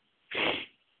there.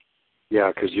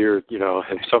 Yeah, because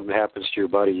if something happens to your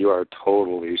buddy, you are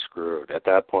totally screwed at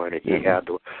that point. If he had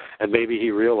to, and maybe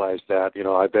he realized that.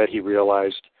 I bet he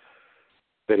realized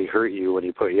that he hurt you when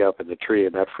he put you up in the tree,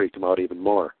 and that freaked him out even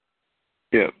more.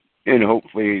 Yeah, and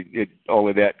hopefully all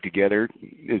of that together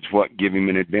is what gave him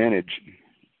an advantage.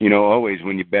 Always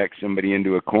when you back somebody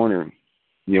into a corner,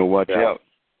 watch out.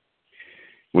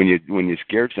 When you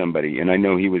scare somebody, and I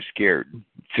know he was scared,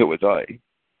 so was I.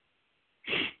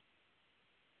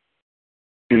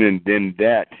 And then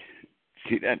that.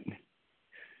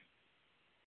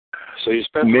 So you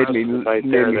spent the rest of the night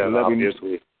there, then,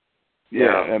 obviously.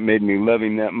 Yeah, that made me love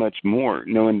him that much more,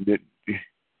 knowing that.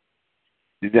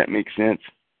 Does that make sense?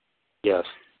 Yes.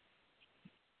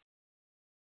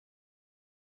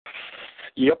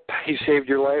 Yep, he saved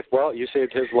your life. Well, you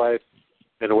saved his life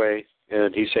in a way,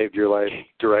 and he saved your life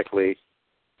directly.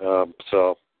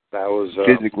 So that was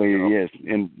physically, yes,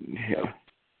 and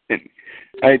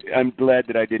I'm glad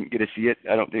that I didn't get to see it.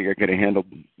 I don't think I could have handled.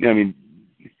 And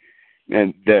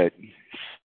the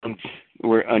sounds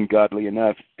were ungodly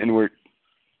enough, and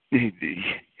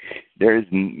there's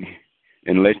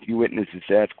unless you witness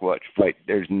a Sasquatch fight,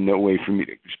 there's no way for me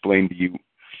to explain to you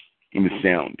the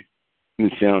sound. The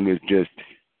sound was just,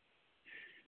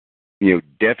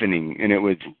 deafening, and it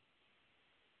was,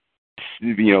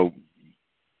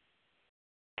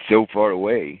 so far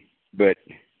away. But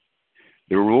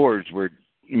the roars were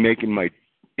making my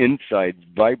insides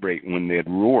vibrate when they'd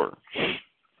roar.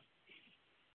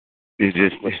 It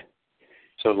just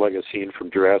sounded like a scene from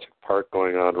Jurassic Park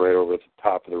going on right over the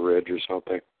top of the ridge or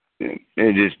something.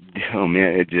 It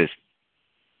just,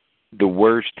 the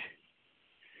worst,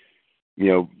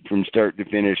 from start to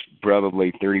finish,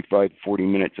 probably 35, 40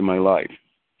 minutes of my life.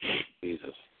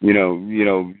 Jesus.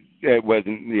 It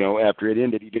wasn't, after it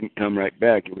ended, he didn't come right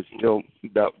back. It was still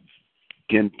about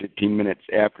 10, 15 minutes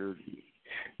after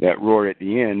that roar at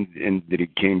the end, and that he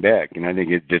came back. And I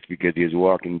think it's just because he was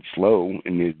walking slow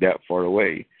and he was that far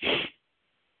away.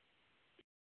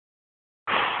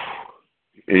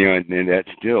 And that's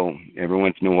still, every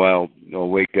once in a while, I'll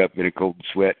wake up in a cold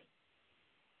sweat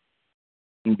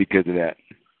because of that.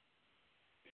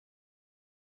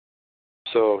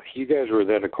 So you guys were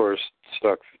then, of course,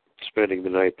 stuck spending the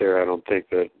night there. I don't think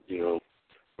that,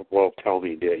 tell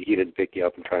me, he didn't pick you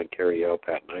up and try and carry you out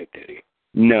that night, did he?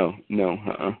 No.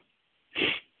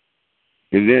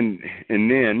 And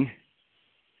then,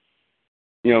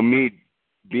 me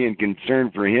being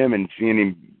concerned for him and seeing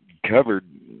him covered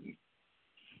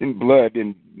in blood,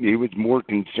 and he was more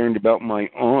concerned about my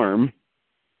arm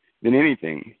than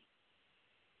anything.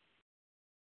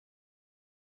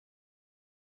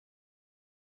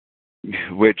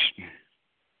 Which,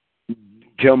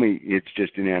 tell me, it's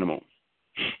just an animal.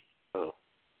 Oh.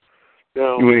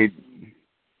 No.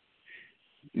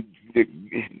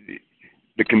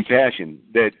 The compassion,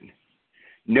 that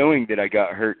knowing that I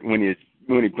got hurt when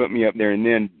he put me up there, and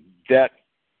then that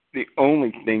the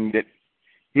only thing that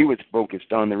he was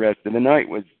focused on the rest of the night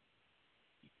was,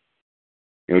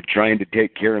 trying to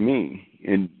take care of me,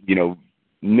 and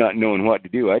not knowing what to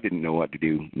do. I didn't know what to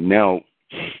do. Now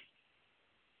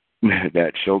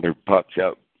that shoulder pops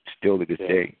out still to this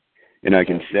day, and I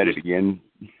can set it again.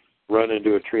 Run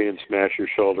into a tree and smash your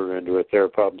shoulder into it. There,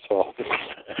 problem solved.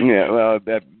 Yeah, well,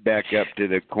 back up to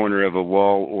the corner of a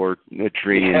wall or a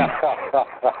tree,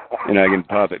 and I can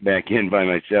pop it back in by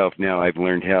myself. Now I've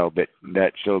learned how, but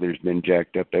that shoulder's been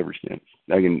jacked up ever since.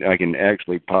 I can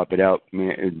actually pop it out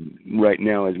right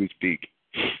now as we speak.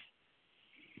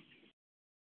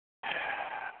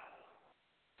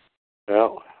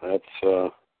 Well, that's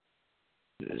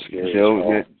scary.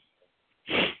 So,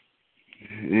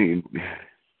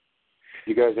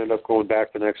 you guys end up going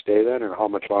back the next day then, or how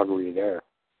much longer were you there?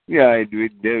 Yeah,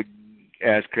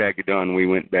 ass crack of dawn, we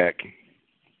went back.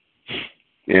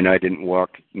 And I didn't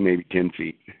walk maybe 10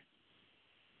 feet.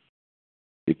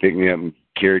 He picked me up and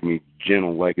carried me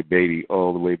gentle like a baby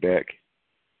all the way back.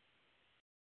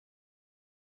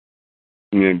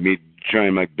 And me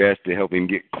trying my best to help him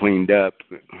get cleaned up.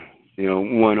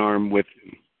 One arm with,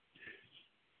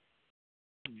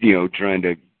 trying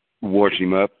to wash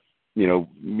him up,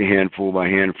 handful by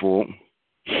handful.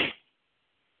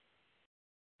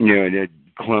 And had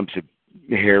clumps of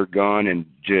hair gone, and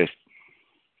just,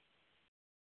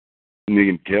 you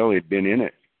can tell he'd been in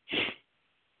it.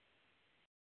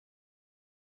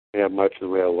 Yeah, much in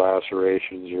the way of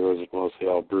lacerations, or was it mostly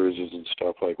all bruises and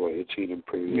stuff like what you'd seen in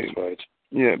previous fights?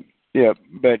 Yeah,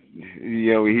 but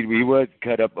he was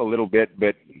cut up a little bit,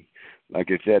 but like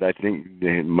I said, I think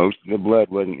most of the blood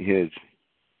wasn't his.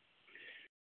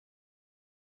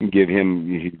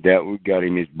 That got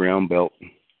him his brown belt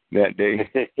that day.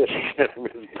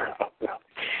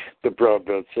 The brown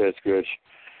belt says good.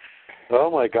 Oh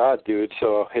my God, dude!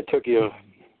 So it took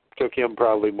him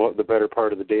probably the better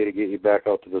part of the day to get you back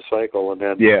out to the cycle, and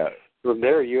then from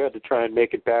there you had to try and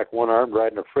make it back one armed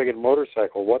riding a friggin'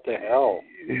 motorcycle. What the hell?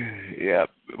 Yeah,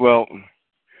 well,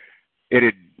 it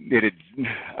had.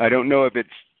 I don't know if it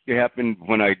happened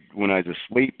when I was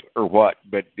asleep or what,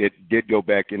 but it did go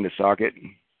back into socket,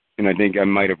 and I think I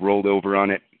might have rolled over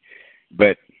on it,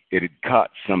 but it had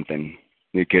caught something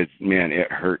because man,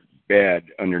 it hurt bad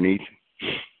underneath.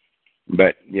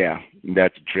 But yeah,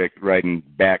 that's a trick, riding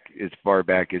back as far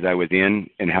back as I was in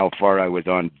and how far I was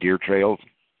on deer trails.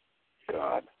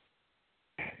 God.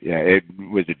 Yeah, it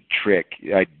was a trick.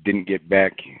 I didn't get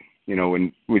back,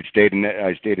 when I stayed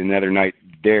another night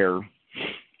there,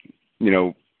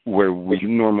 where we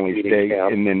normally stay.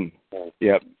 Camp. And then,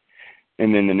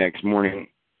 and then the next morning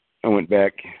I went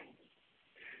back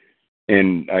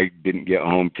and I didn't get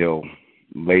home till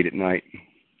late at night.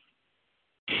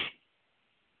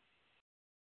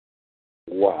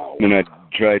 Wow. And I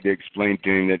tried to explain to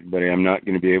him that, but I'm not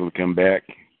going to be able to come back.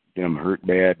 I'm hurt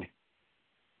bad.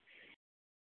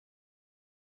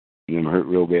 I'm hurt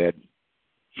real bad.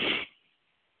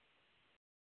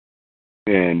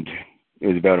 And it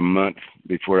was about a month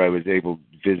before I was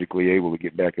physically able to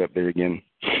get back up there again.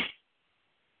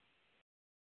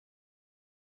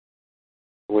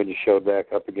 When you showed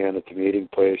back up again at the meeting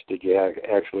place, did you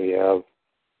actually have,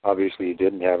 obviously you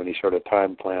didn't have any sort of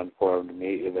time plan for him to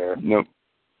meet you there? Nope.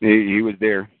 He was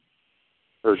there.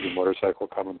 Heard your motorcycle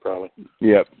coming, probably.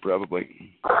 Yep,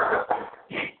 probably.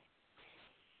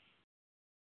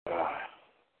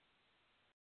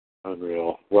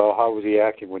 Unreal. Well, how was he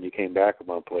acting when you came back a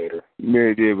month later?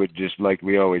 It was just like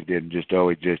we always did,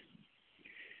 always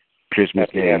Christmas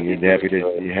Day. He's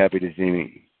happy to see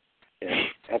me. Yeah.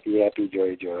 Happy,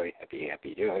 joy, joy.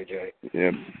 Happy, joy, joy.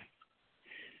 Yep.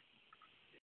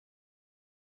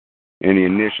 And the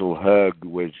initial hug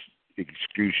was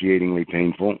excruciatingly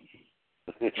painful.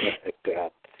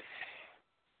 God.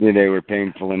 They were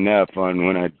painful enough on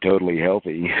when I'm totally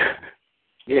healthy.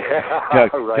 Yeah,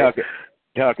 right.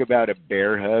 Talk about a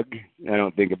bear hug. I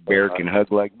don't think a bear can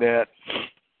hug like that.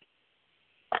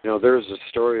 There's a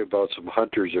story about some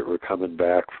hunters that were coming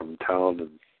back from town, and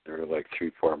they were like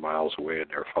 3-4 miles away, and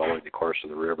they were following the course of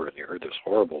the river, and they heard this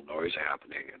horrible noise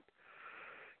happening, and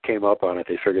came up on it.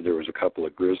 They figured there was a couple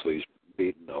of grizzlies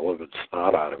beating the living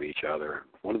snot out of each other.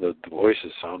 One of the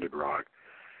voices sounded wrong,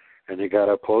 and they got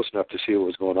up close enough to see what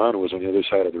was going on. It was on the other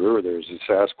side of the river. There was this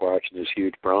Sasquatch and this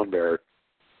huge brown bear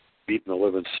beating the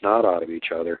living snot out of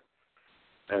each other.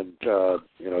 And,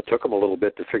 it took them a little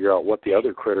bit to figure out what the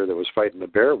other critter that was fighting the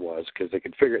bear was, because they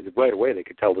could figure it right away. They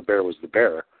could tell the bear was the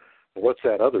bear. But what's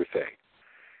that other thing?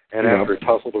 And after it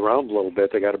tussled around a little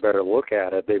bit, they got a better look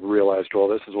at it. They realized, well,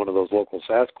 this is one of those local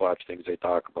Sasquatch things they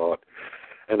talk about.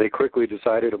 And they quickly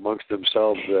decided amongst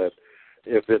themselves that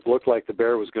if it looked like the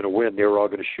bear was going to win, they were all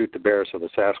going to shoot the bear so the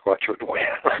Sasquatch would win.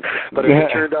 But if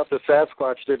it turned out the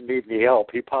Sasquatch didn't need any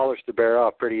help, he polished the bear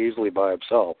off pretty easily by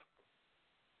himself.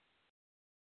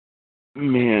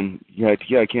 Man, I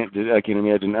can't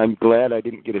imagine. I'm glad I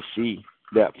didn't get to see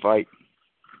that fight,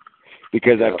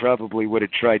 because I probably would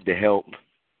have tried to help.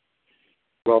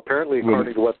 Well, apparently,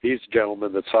 according to what these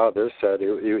gentlemen that saw this said,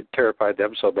 it terrified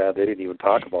them so bad they didn't even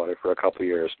talk about it for a couple of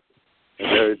years.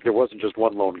 And there wasn't just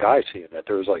one lone guy seeing it.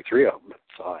 There was like 3 of them that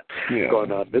saw it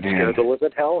going on. It scared the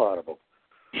living hell out of them.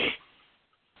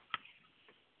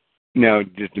 Now,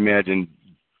 just imagine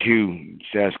 2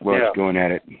 Sasquatch going at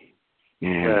it.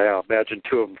 Yeah, imagine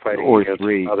 2 of them fighting against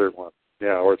 3. Another one.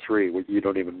 Yeah, or 3. You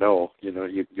don't even know.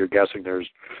 You're guessing there's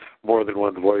more than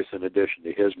one voice in addition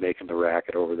to his making the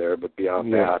racket over there. But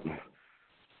beyond that,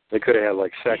 they could have had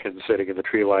like seconds sitting in the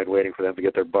tree line waiting for them to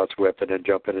get their butts whipped and then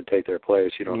jump in and take their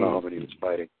place. You don't know how many was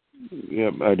fighting.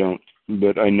 Yep, I don't.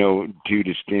 But I know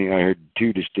I heard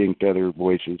 2 distinct other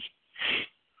voices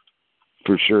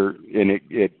for sure. And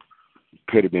it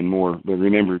could have been more. But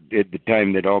remember, at the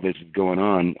time that all this is going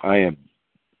on, I am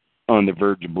on the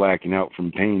verge of blacking out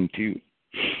from pain too.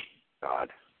 God.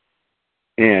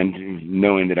 And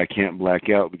knowing that I can't black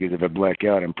out, because if I black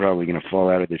out, I'm probably going to fall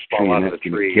out of this tree and that's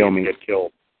going to kill me. Get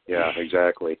killed. Yeah,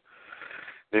 exactly.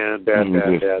 Man, bad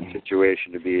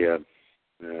situation to be in.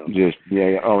 Just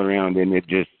all around, and I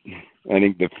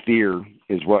think the fear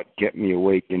is what kept me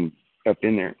awake and up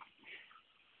in there.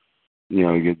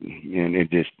 and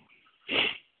it just.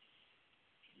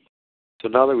 So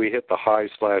now that we hit the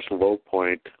high/low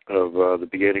point of the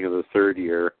beginning of the third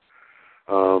year,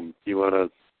 do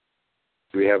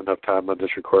we have enough time on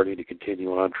this recording to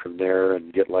continue on from there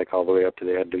and get like all the way up to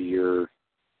the end of year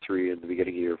 3 and the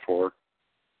beginning of year 4?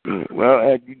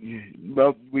 Well,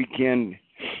 we can.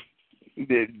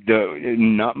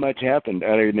 Not much happened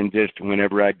other than just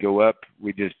whenever I'd go up,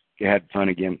 we just had fun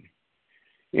again,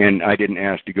 and I didn't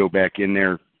ask to go back in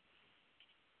there.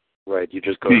 Right, you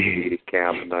just go to the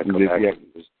camp and not go back.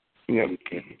 Yeah.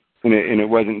 And it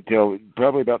wasn't until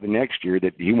probably about the next year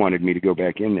that he wanted me to go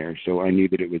back in there. So I knew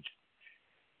that it was,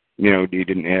 he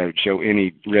didn't show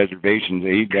any reservations.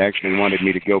 He actually wanted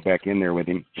me to go back in there with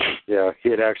him. Yeah,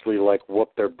 he had actually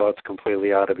whooped their butts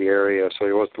completely out of the area, so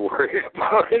he wasn't worried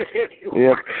about it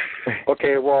anymore. Yep.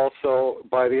 Okay, well, so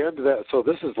by the end of that, so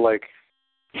this is like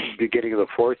beginning of the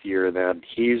 4th year then.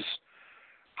 He's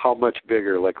how much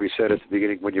bigger? Like we said at the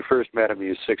beginning, when you first met him, he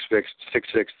was 6'6",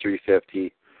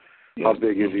 350. How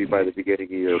big is he by the beginning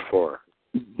of year 4?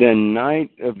 The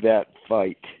night of that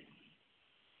fight,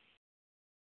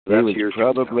 he was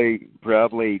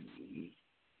probably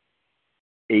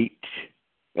 8,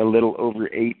 a little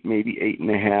over 8, maybe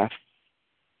 8.5.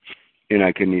 And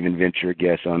I couldn't even venture a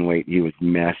guess on weight. He was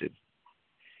massive.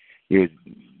 He was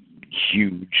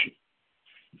huge.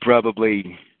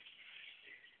 Probably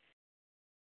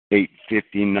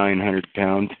 850, 900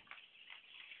 pounds.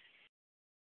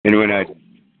 And when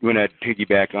I'd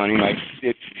piggyback on him,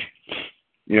 it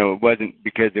wasn't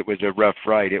because it was a rough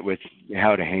ride. It was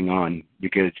how to hang on,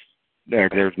 because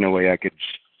there's no way I could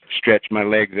stretch my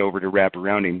legs over to wrap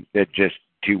around him. That's just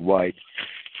too wide.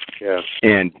 Yeah.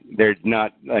 And there's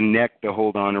not a neck to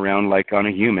hold on around like on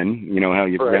a human. You know how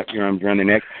you wrap your arms around the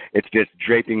neck? It's just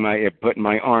putting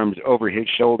my arms over his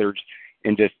shoulders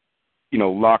and just,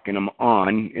 locking them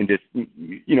on and just,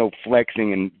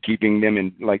 flexing and keeping them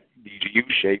in like these U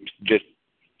shapes, just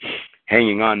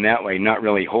hanging on that way, not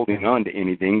really holding on to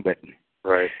anything, but.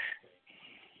 Right.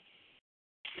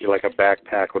 You're like a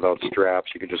backpack without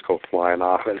straps. You can just go flying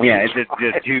off it. Yeah, it's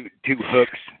just two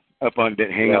hooks up on that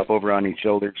hang up over on his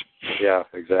shoulders. Yeah,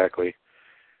 exactly.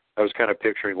 I was kind of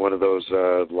picturing one of those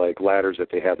ladders that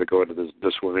they have to go into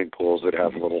the swimming pools that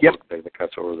have a little hook thing that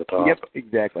cuts over the top. Yep,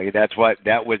 exactly. That's what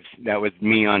that was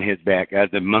me on his back, as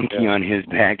a monkey on his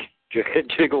back.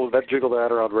 Jiggle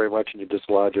that around very much and you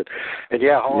dislodge it. And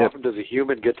how often does a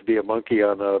human get to be a monkey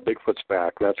on Bigfoot's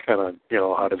back? That's kind of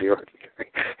out of the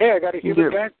ordinary. Hey, I got a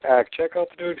human backpack. Check out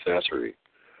the new accessory.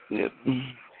 Yep.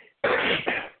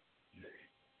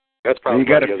 That's probably you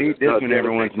got to feed this one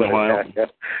every once in a while.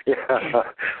 Yeah,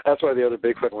 that's why the other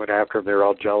Bigfoot went after him. They were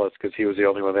all jealous because he was the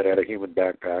only one that had a human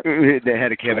backpack. They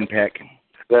had a Kevin pack.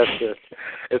 That's it.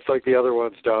 It's like the other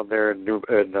ones down there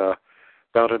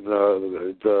down in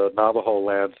the Navajo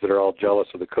lands that are all jealous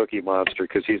of the Cookie Monster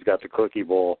because he's got the Cookie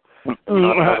Bowl. And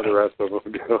none of the rest of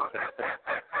them do.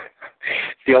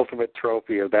 It's the ultimate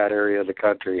trophy of that area of the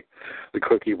country, the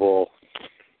Cookie Bowl.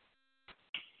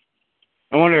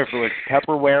 I wonder if it was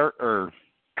Tupperware or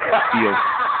steel.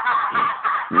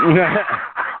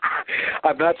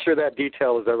 I'm not sure that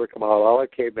detail has ever come out. I'll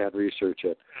let Caveman research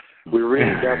it. We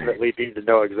really definitely need to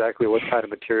know exactly what kind of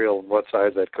material and what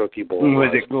size that cookie bowl was.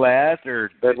 Was it glass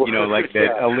or, like the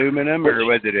aluminum, or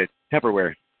was it a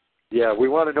Tupperware? Yeah, we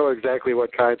want to know exactly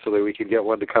what kind so that we can get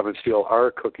one to come and steal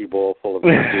our cookie bowl full of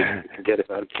cookies and we can get it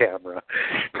on camera.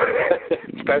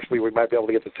 Especially, we might be able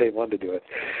to get the same one to do it.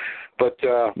 But,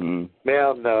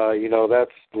 man,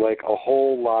 that's like a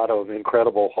whole lot of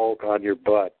incredible Hulk on your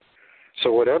butt.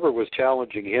 So whatever was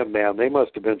challenging him, man, they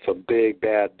must have been some big,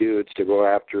 bad dudes to go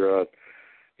after a,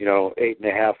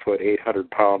 8.5 foot,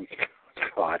 800-pound,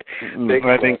 God.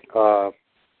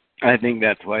 I think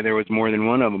that's why there was more than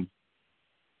one of them.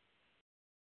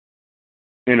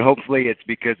 And hopefully it's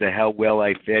because of how well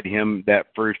I fed him that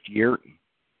first year.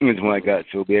 Is when I got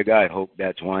so big. I hope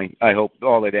that's why. I hope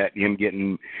all of that, him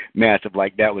getting massive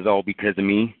like that, was all because of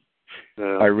me.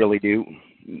 I really do.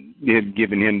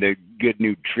 Giving him the good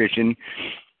nutrition.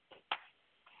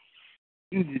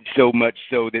 So much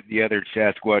so that the other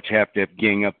Sasquatch have to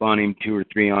gang up on him 2 or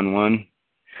 3 on 1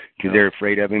 because they're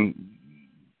afraid of him.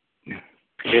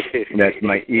 That's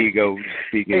my ego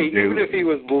speaking Even if he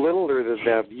was littler than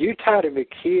them, you taught him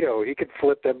Aikido. He could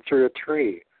flip them through a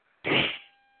tree.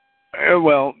 And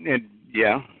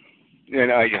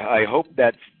I hope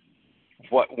that's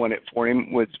what won it for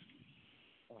him, was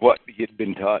what he had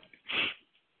been taught.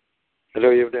 I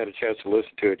know you haven't had a chance to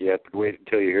listen to it yet, but wait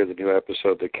until you hear the new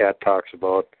episode that Kat talks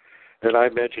about. And I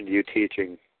mentioned you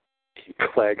teaching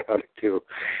Glagg how to do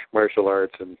martial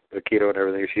arts and Aikido and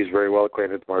everything. She's very well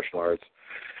acquainted with martial arts.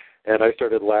 And I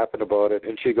started laughing about it,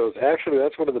 and she goes, actually,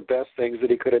 that's one of the best things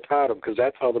that he could have taught him, because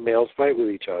that's how the males fight with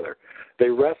each other. They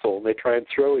wrestle, and they try and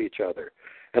throw each other.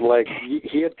 And, like,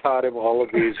 he had taught him all of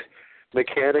these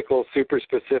mechanical, super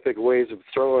specific ways of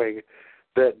throwing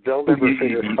that they'll never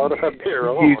figure out on their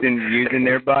own. Using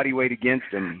their body weight against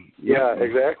them. Yeah,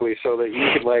 exactly. So that you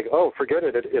can, like, oh, forget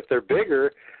it. If they're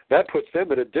bigger, that puts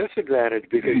them at a disadvantage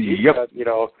because you've got, you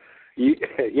know,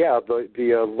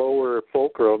 the lower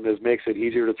fulcrum makes it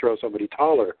easier to throw somebody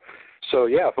taller. So,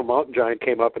 yeah, if a mountain giant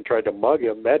came up and tried to mug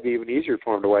him, that'd be even easier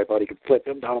for him to wipe out. He could flip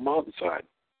him down a mountainside.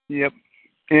 Yep.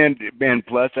 And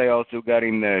plus, I also got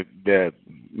him the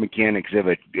mechanics of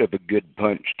a good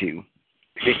punch, too.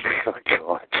 Oh,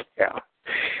 God, yeah.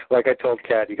 Like I told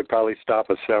Kat, you could probably stop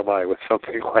a semi with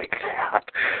something like that.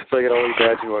 So I can only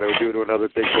imagine what I would do to another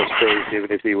Bigfoot's face,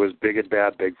 even if he was big and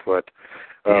bad Bigfoot.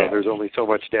 There's only so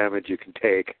much damage you can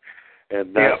take,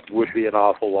 and that would be an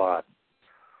awful lot.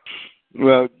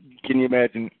 Well, can you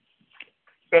imagine?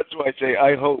 That's why I say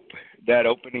I hope that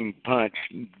opening punch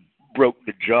broke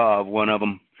the jaw of one of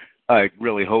them. I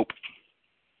really hope.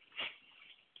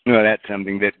 No, that's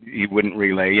something that he wouldn't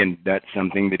relay, and that's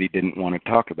something that he didn't want to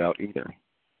talk about either.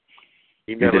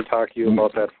 He never talked to you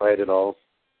about that fight at all?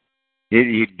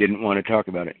 He didn't want to talk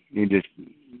about it.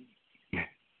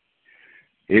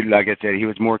 Like I said, he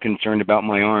was more concerned about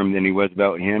my arm than he was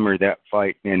about him or that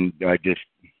fight, and it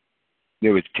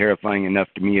was terrifying enough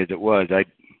to me as it was.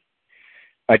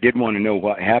 I did want to know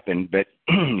what happened, but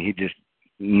he just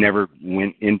never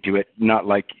went into it. Not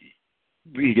like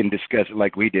we can discuss it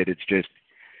like we did. It's just,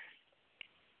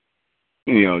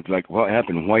 you know, it's like, what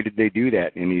happened? Why did they do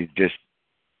that? And he just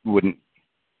wouldn't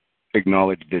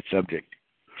acknowledge the subject.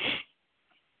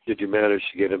 Did you manage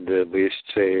to get him to at least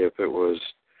say if it was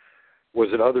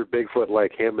it other Bigfoot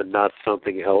like him and not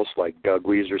something else like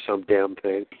Gugwees or some damn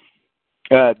thing?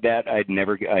 That I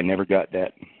never got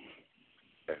that.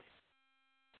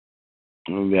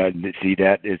 Okay. See,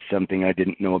 that is something I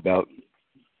didn't know about.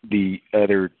 The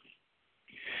other,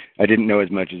 I didn't know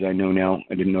as much as I know now.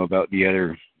 I didn't know about the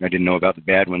other. I didn't know about the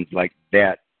bad ones like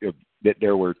that. That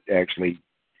there were actually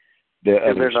the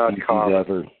and other they're not species common. of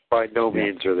her. By no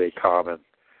means are they common.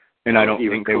 And I don't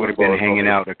think they would have been hanging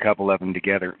out, a couple of them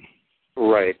together.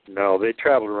 Right. No, they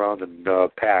traveled around in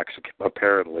packs,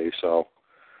 apparently. So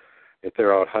if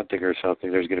they're out hunting or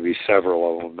something, there's going to be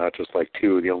several of them, not just like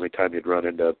two. The only time you'd run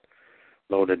into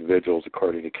lone individuals,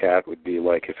 according to Kat, would be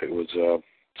like if it was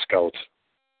scouts.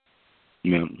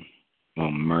 Yeah. Oh,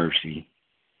 mercy.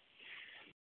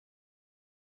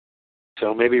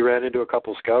 So maybe he ran into a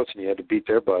couple scouts and he had to beat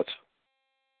their butts.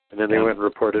 And then they went and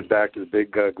reported back to the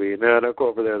big Gugly. No, don't go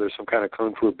over there. There's some kind of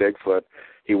kung fu Bigfoot.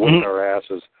 He whooped our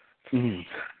asses. Mm-hmm.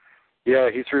 Yeah,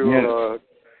 he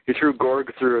threw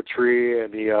Gorg through a tree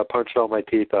and he punched all my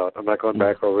teeth out. I'm not going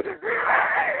back over there.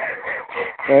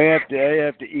 I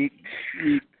have to eat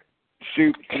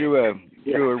soup through a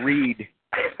reed.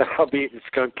 I'll be eating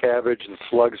skunk cabbage and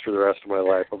slugs for the rest of my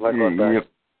life. I'm not going back. Yep.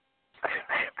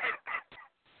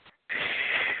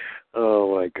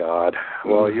 Oh, my God.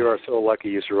 Well, you are so lucky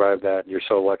you survived that, and you're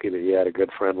so lucky that you had a good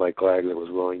friend like Glagg that was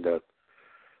willing to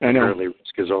apparently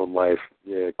risk his own life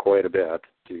quite a bit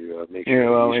to make sure. Yeah,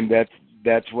 well, and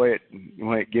that's why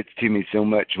it gets to me so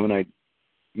much when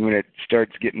it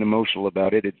starts getting emotional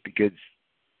about it. It's because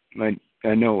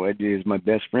I know Eddie is my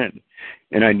best friend,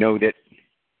 and I know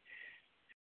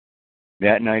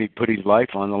that night he put his life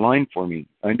on the line for me.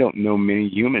 I don't know many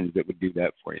humans that would do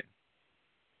that for you.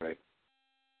 Right.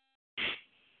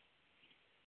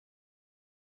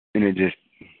 And it just,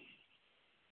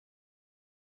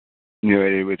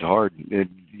 it was hard.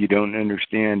 You don't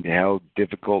understand how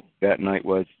difficult that night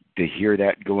was to hear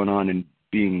that going on and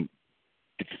being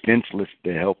defenseless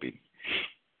to help him.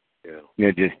 Yeah.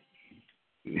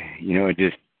 It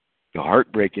just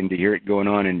heartbreaking to hear it going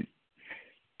on and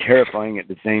terrifying at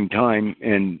the same time.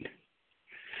 And,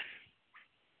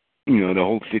 the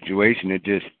whole situation,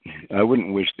 I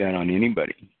wouldn't wish that on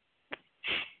anybody.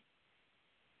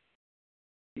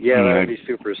 Yeah, that would be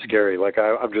super scary. Like,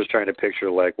 I'm just trying to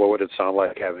picture, like, what would it sound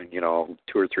like having, 2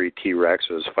 or 3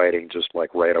 T-Rexes fighting just,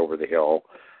 like, right over the hill,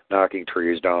 knocking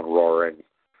trees down, roaring.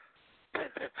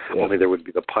 Yeah. Only there would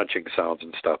be the punching sounds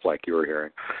and stuff like you were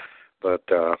hearing. But,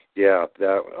 oh,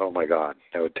 my God,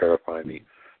 that would terrify me.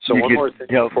 So one more thing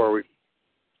before we...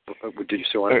 Did you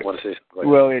still want to say something?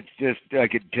 Well, it's just, I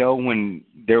could tell when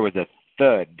there was a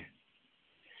thud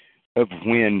of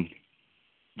when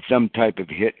some type of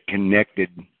hit connected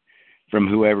from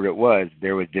whoever it was.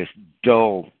 There was this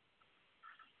dull,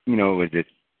 it was this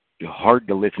hard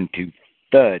to listen to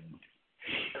thud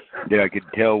that I could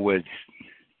tell was,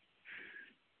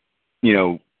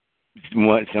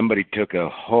 somebody took a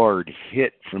hard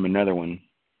hit from another one.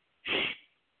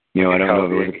 I don't know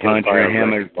if it was a punch or a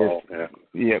hammer.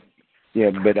 Yeah,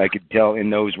 but I could tell,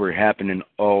 and those were happening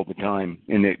all the time,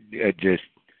 and it just,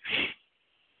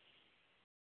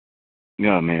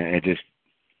 man,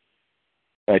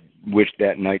 I wish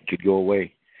that night could go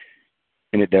away,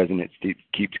 and it doesn't. It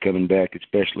keeps coming back,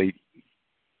 especially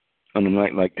on a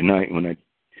night like tonight when I've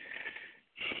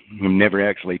never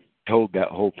actually told that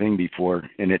whole thing before,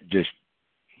 and it's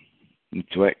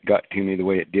what got to me the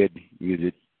way it did, because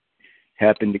it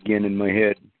happened again in my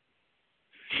head.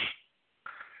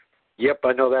 Yep,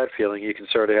 I know that feeling. You can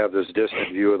sort of have this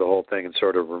distant view of the whole thing and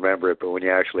sort of remember it, but when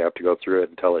you actually have to go through it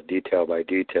and tell it detail by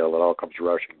detail, it all comes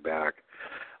rushing back,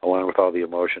 along with all the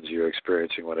emotions you're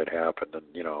experiencing when it happened. And,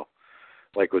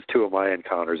 like with two of my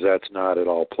encounters, that's not at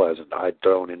all pleasant. I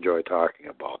don't enjoy talking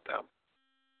about them.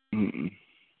 Mm-mm.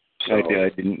 So, I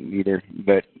didn't either,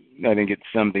 but I think it's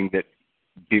something that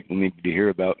people need to hear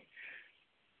about.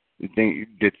 To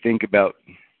think about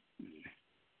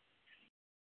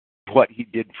what he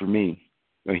did for me,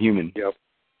 a human.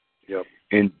 Yep.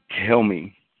 And tell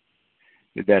me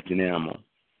that that's an animal.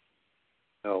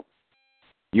 No.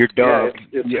 Your dog.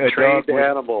 Yeah, it's a trained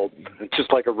animal. It's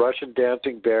just like a Russian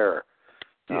dancing bear.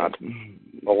 Not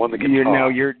one that can talk. Now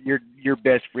your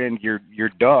best friend, your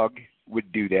dog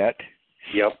would do that.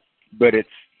 Yep. But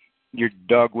your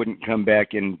dog wouldn't come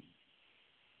back and,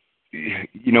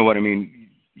 you know what I mean?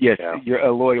 Yes, You're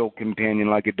a loyal companion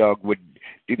like a dog would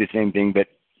do the same thing, but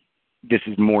this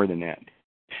is more than that.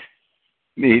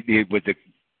 It was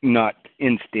not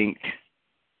instinct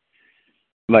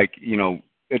like,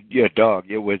 a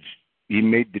dog. It was, he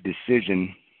made the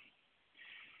decision,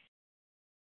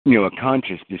 a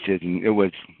conscious decision. It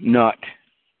was not,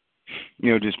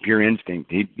 just pure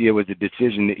instinct. It was a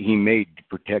decision that he made to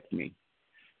protect me.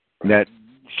 That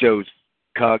shows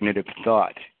cognitive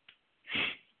thought.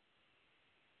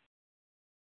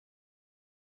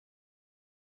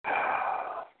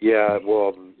 Yeah,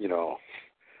 well,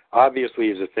 obviously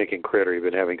he's a thinking critter. You've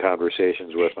been having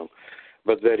conversations with him.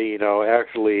 But that he,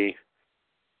 actually,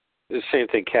 the same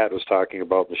thing Kat was talking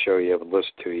about in the show you haven't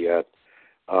listened to yet,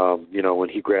 when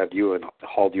he grabbed you and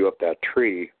hauled you up that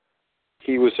tree,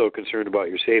 he was so concerned about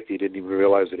your safety, he didn't even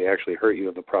realize that he actually hurt you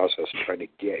in the process of trying to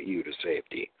get you to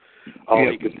safety. All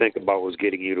he could think about was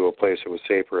getting you to a place that was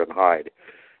safer and hide.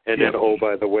 And then, oh,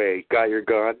 by the way, got your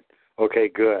gun? Okay,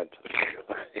 good.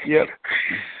 Yep.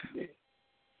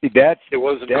 It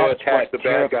wasn't go attack the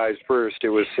bad guys first. It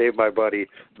was save my buddy,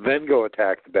 then go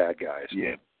attack the bad guys.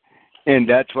 Yeah. And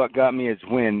that's what got me is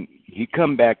when he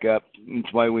come back up.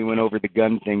 That's why we went over the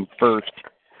gun thing first.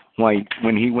 When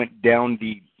he went down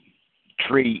the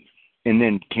tree and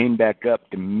then came back up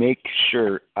to make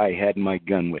sure I had my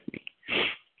gun with me.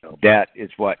 That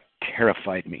is what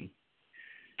terrified me.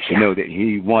 To know that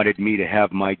he wanted me to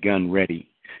have my gun ready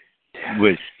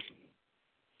was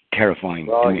terrifying.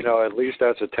 Well, at least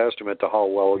that's a testament to how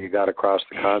well you got across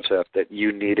the concept that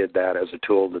you needed that as a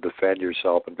tool to defend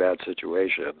yourself in bad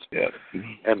situations. Yeah.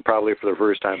 And probably for the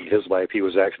first time in his life, he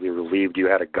was actually relieved you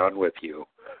had a gun with you.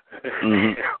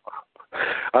 Mm-hmm.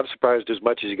 I'm surprised as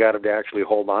much as you got him to actually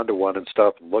hold on to one and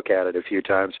stuff and look at it a few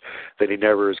times that he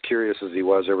never, as curious as he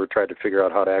was, ever tried to figure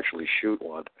out how to actually shoot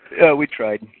one. We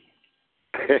tried.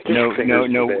 No.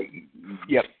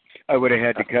 Yep. I would have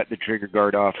had to cut the trigger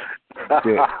guard off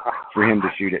for him to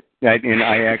shoot it. And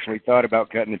I actually thought about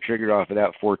cutting the trigger off of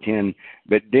that 410,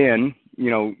 but then,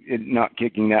 it not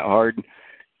kicking that hard,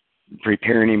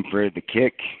 preparing him for the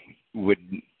kick would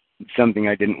something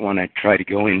I didn't want to try to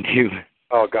go into.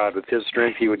 Oh, God, with his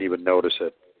strength, he wouldn't even notice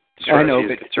it. I know,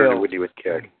 but still, he wouldn't even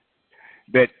kick.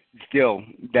 But still,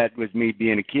 that was me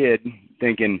being a kid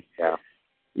thinking,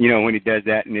 when he does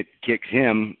that and it kicks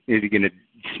him, is he going to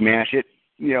smash it?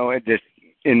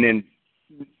 And then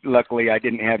luckily I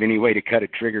didn't have any way to cut a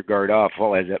trigger guard off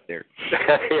while I was up there.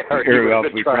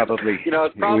 It's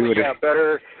probably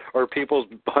better, or people's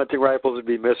hunting rifles would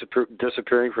be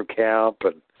disappearing from camp,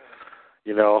 and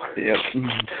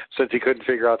since he couldn't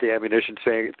figure out the ammunition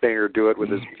thing or do it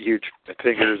with his huge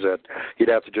fingers, and he'd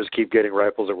have to just keep getting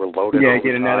rifles that were loaded. Yeah,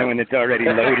 get another one that's already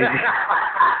loaded.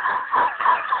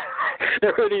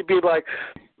 And he'd be like,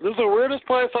 "This is the weirdest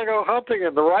place I go hunting,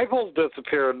 and the rifles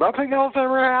disappear, and nothing else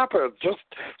ever happens. Just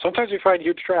sometimes you find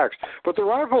huge tracks, but the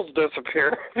rifles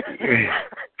disappear."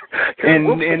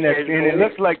 and it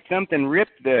looks like something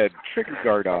ripped the trigger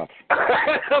guard off.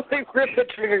 Something ripped the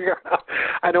trigger guard off.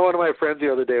 I know one of my friends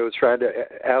the other day was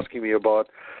asking me about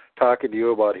talking to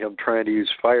you about him trying to use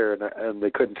fire, and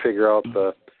they couldn't figure out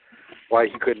why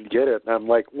he couldn't get it. And I'm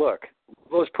like, look,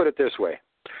 let's put it this way.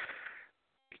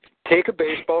 Take a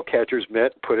baseball catcher's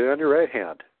mitt, put it on your right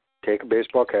hand. Take a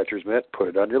baseball catcher's mitt, put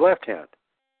it on your left hand.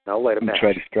 Now light a match.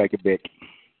 Try to strike a bit.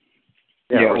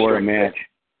 Yeah, or a match.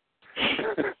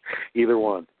 Either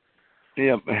one.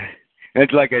 Yeah.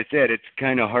 It's like I said, it's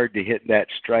kind of hard to hit that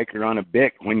striker on a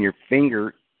bic when your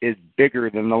finger is bigger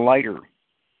than the lighter.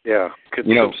 Yeah,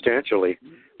 substantially.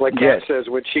 Like Kat says,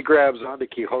 when she grabs onto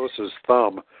Quijosa's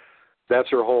thumb, that's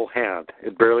her whole hand.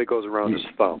 It barely goes around his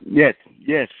thumb. Yes,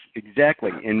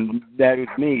 exactly. And that was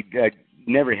me. I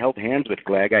never held hands with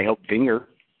Glagg. I held finger.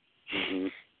 Mm-hmm.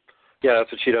 Yeah,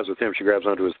 that's what she does with him. She grabs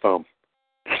onto his thumb.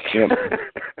 Yep.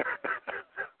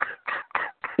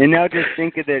 And now just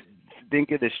think of the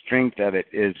strength of it.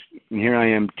 Is here I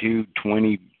am,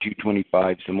 220,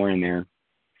 225, somewhere in there,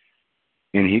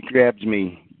 and he grabs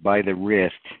me by the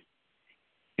wrist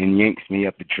and yanks me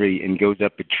up a tree and goes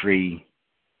up a tree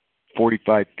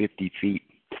 45, 50 feet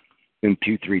in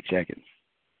 2-3 seconds.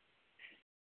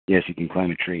 Yes, he can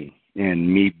climb a tree.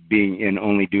 And me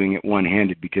only doing it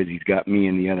one-handed because he's got me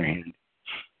in the other hand.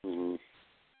 Mm-hmm.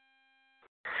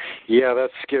 Yeah,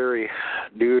 that's scary.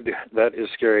 Dude, that is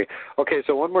scary. Okay,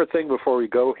 so one more thing before we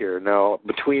go here. Now,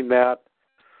 between that,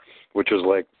 which was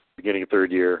like beginning of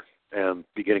third year, and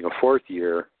beginning of fourth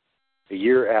year, a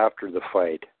year after the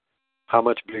fight, how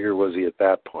much bigger was he at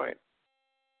that point?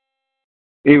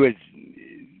 He was,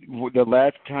 the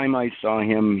last time I saw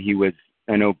him, he was,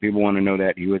 I know people want to know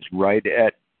that, he was right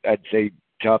at, I'd say,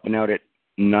 topping out at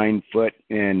 9 foot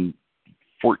and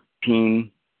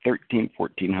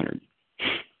 1400.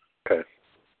 Okay.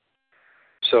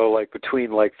 So, like,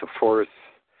 between, like,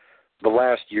 the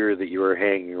last year that you were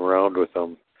hanging around with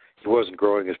him, he wasn't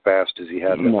growing as fast as he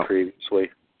had been previously?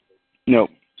 No.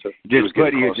 So he was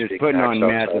just putting on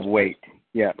massive weight.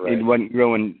 Yeah, right. He wasn't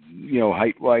growing,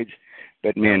 height-wise,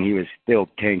 but, man, he was still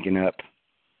tanking up.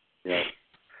 Yeah.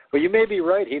 Well, you may be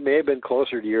right. He may have been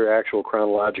closer to your actual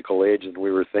chronological age than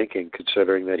we were thinking,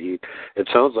 considering that it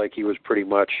sounds like he was pretty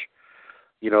much,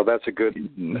 that's a good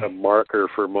marker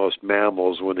for most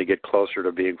mammals. When they get closer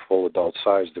to being full adult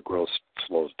size, the growth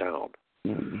slows down.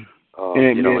 Mm-hmm.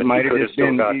 It might have just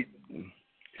been...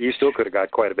 He still could have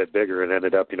got quite a bit bigger and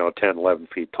ended up, 10, 11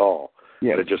 feet tall.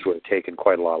 Yeah. But it just would have taken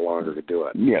quite a lot longer to do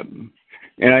it. Yeah.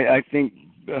 And I think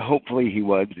hopefully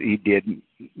he did,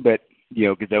 but,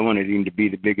 because I wanted him to be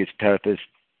the biggest, toughest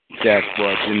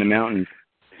Sasquatch in the mountains.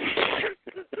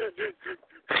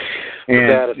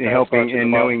 And helping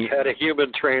and knowing... Had a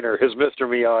human trainer. His Mr.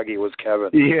 Miyagi was Kevin.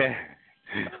 Yeah.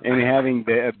 And having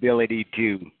the ability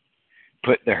to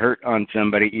put the hurt on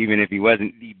somebody, even if he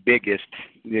wasn't the biggest,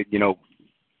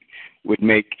 would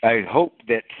make... I hope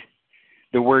that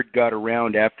the word got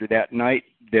around after that night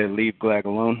to leave Glagg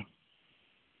alone.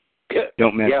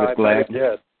 Don't mess with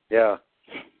Glagg. Yeah.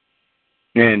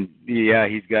 And,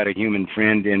 he's got a human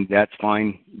friend, and that's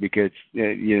fine, because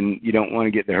you don't want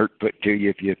to get the hurt put to you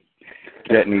if you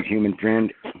threaten his human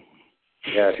friend.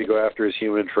 Yeah, if you go after his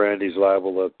human friend, he's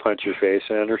liable to punch your face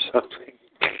in or something.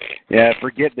 Yeah,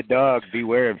 forget the dog.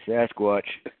 Beware of Sasquatch.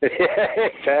 Yeah,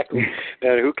 exactly.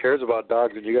 And who cares about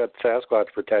dogs when you got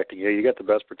Sasquatch protecting you? You got the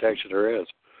best protection there is.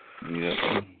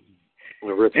 Yeah.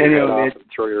 We'll rip your head off and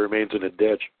throw your remains in a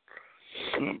ditch.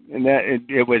 And that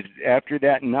it was after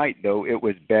that night, though, it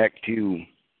was back to,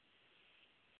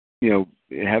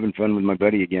 having fun with my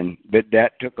buddy again. But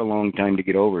that took a long time to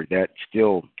get over. That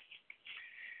still...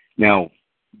 Now,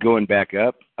 going back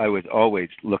up, I was always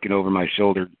looking over my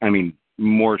shoulder. I mean,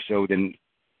 more so than...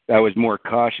 I was more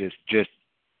cautious just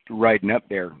riding up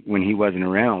there when he wasn't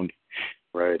around.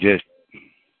 Right. Just...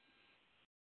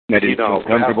 I didn't feel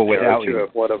comfortable without him.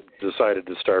 If one of them decided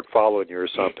to start following you or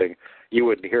something, you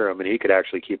wouldn't hear him, and he could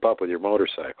actually keep up with your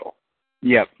motorcycle.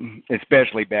 Yep,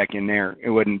 especially back in there. It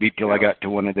wouldn't be till I got to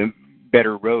one of the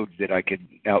better roads that I could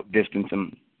outdistance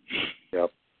him.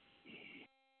 Yep.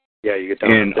 Yeah, you get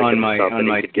down and on my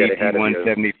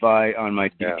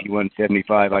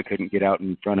DT-175, I couldn't get out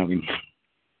in front of him.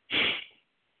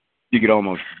 You could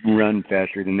almost run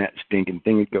faster than that stinking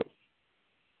thing would go.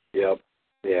 Yep.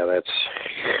 Yeah, that's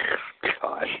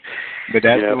God. But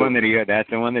that's the one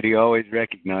that he always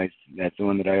recognized. That's the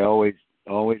one that I always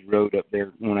rode up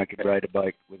there when I could ride a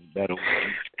bike with that old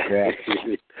crap.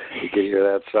 You can hear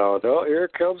that sound. Oh, here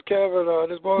comes Kevin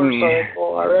on his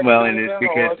motorcycle. Well, and it's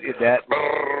because that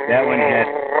one had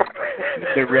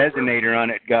the resonator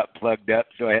on it got plugged up,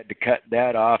 so I had to cut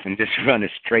that off and just run a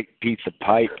straight piece of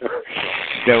pipe.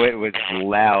 So it was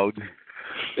loud.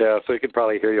 Yeah, so you could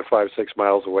probably hear you 5-6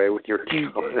 miles away when you're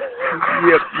going.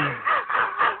 Yep.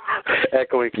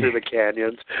 Echoing through the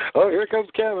canyons. Oh, here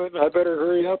comes Kevin. I better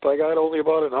hurry up. I got only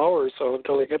about an hour or so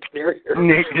until he gets near here.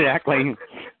 Exactly.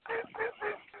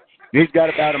 He's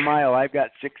got about a mile. I've got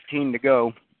 16 to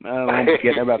go. We'll be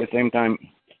getting about the same time.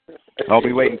 I'll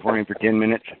be waiting for him for 10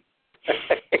 minutes.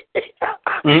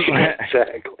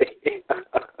 Exactly.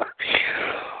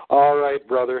 All right,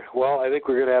 brother. Well, I think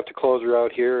we're going to have to close her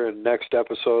out here, and next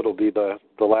episode will be the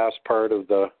last part of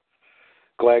the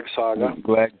Glagg saga.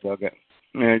 Glagg saga.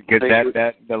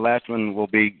 Because the last one will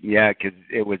be, because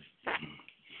it was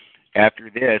after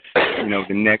this,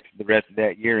 the rest of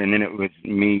that year, and then it was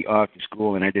me off to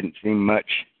school, and I didn't see much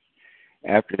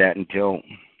after that until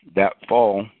that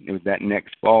fall. It was that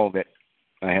next fall that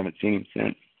I haven't seen him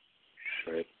since.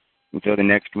 Right. Until the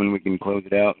next one, we can close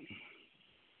it out.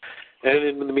 And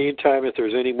in the meantime, if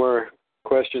there's any more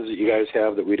questions that you guys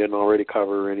have that we didn't already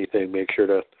cover or anything, make sure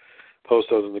to post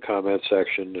those in the comment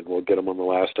section, and we'll get them on the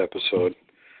last episode.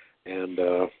 And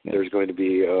there's going to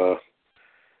be an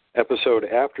episode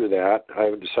after that. I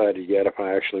haven't decided yet if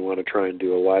I actually want to try and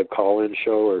do a live call-in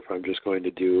show or if I'm just going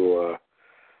to do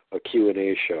a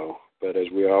Q&A show. But as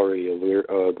we already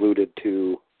alluded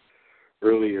to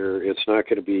earlier, it's not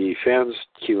going to be fans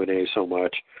Q&A so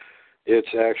much.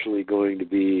 It's actually going to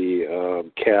be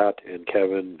Kat and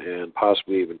Kevin and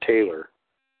possibly even Taylor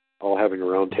all having a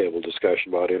roundtable discussion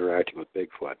about interacting with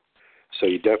Bigfoot. So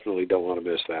you definitely don't want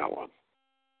to miss that one.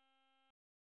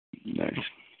 Nice.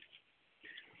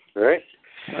 All right.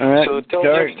 All right. So until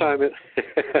next time,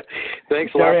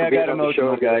 thanks a lot for being on the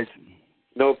show, guys.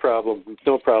 No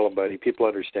problem, buddy. People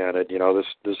understand it.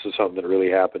 This is something that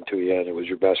really happened to you, and it was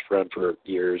your best friend for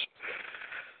years.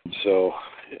 So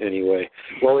anyway,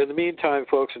 well, in the meantime,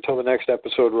 folks, until the next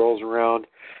episode rolls around,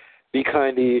 be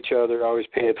kind to each other. Always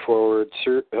pay it forward.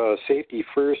 Safety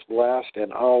first, last,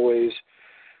 and always.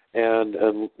 And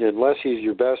unless he's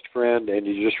your best friend and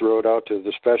you just rode out to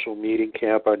the special meeting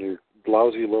camp on your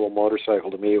lousy little motorcycle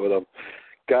to meet with him,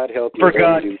 God help you. For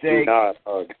God's sake. Do not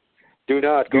hug. Do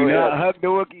not hug the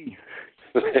Wookiee.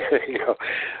 There you go.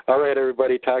 All right,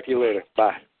 everybody. Talk to you later.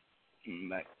 Bye.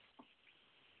 Bye.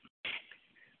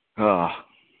 Oh.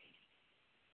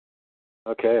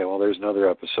 Okay, well, there's another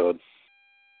episode.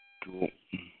 Cool.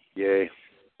 Yay.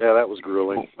 Yeah, that was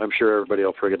grueling. I'm sure everybody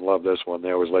will friggin' love this one.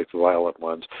 They always like the violent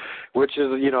ones, which is,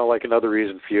 like another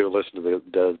reason for you to listen to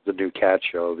the new Cat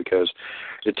show, because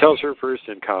it tells her first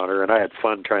encounter, and I had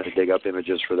fun trying to dig up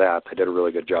images for that. They did a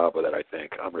really good job with it, I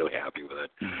think. I'm really happy with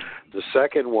it. The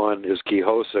second one is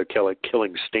Kihosa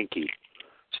killing Stinky.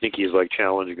 Stinky is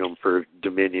challenging him for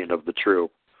dominion of the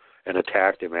troop and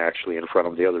attacked him actually in front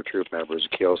of the other troop members.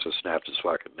 Kihosa snapped his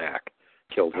fucking neck,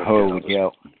 killed him. Oh, yeah.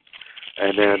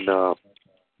 And then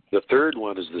the third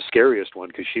one is the scariest one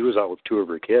because she was out with two of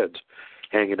her kids,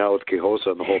 hanging out with Kihosa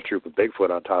and the whole troop of Bigfoot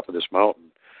on top of this mountain.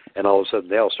 And all of a sudden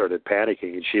they all started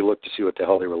panicking, and she looked to see what the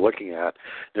hell they were looking at.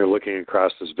 They're looking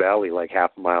across this valley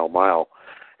half a mile.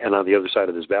 And on the other side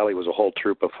of this valley was a whole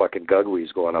troop of fucking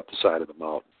gugwees going up the side of the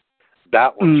mountain.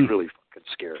 That one's really fucking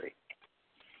scary.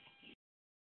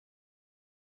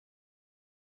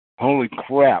 Holy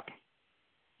crap.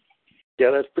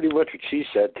 Yeah, that's pretty much what she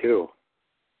said, too.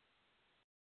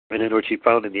 And then what she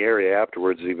found in the area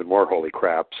afterwards is even more holy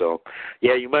crap. So,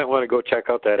 yeah, you might want to go check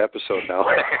out that episode now.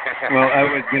 Well, I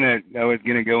was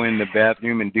gonna go in the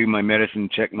bathroom and do my medicine,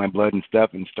 check my blood and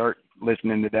stuff, and start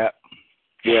listening to that.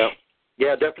 Yeah,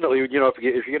 definitely. If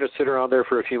you're gonna sit around there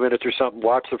for a few minutes or something,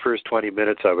 watch the first 20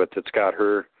 minutes of it. That's got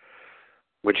her.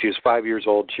 When she was 5 years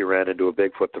old, she ran into a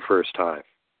Bigfoot the first time.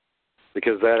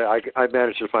 Because I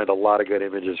managed to find a lot of good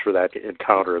images for that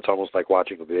encounter. It's almost like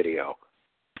watching a video.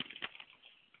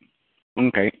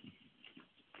 Okay.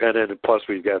 And then plus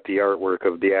we've got the artwork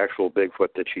of the actual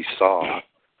Bigfoot that she saw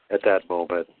at that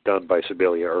moment, done by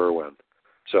Sibylla Irwin.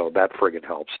 So that friggin'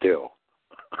 helps too.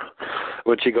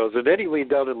 When she goes, and then he leaned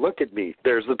down and looked at me.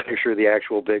 There's the picture of the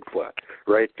actual Bigfoot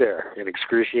right there in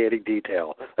excruciating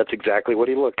detail. That's exactly what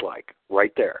he looked like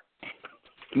right there.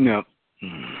 No,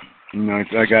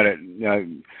 I got it. I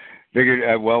figured,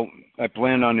 I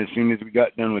planned on as soon as we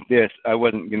got done with this, I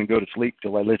wasn't going to go to sleep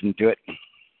till I listened to it.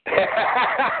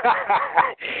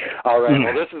 All right.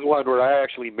 Well, this is one where I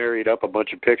actually married up a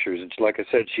bunch of pictures, and like I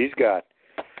said, she's got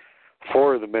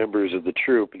 4 of the members of the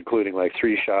troop, including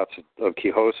 3 shots of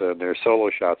Kihosa, and they're solo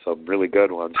shots of them, really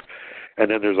good ones. And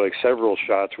then there's several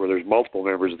shots where there's multiple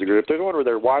members of the group. There's one where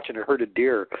they're watching a herd of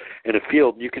deer in a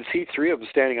field, and you can see 3 of them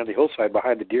standing on the hillside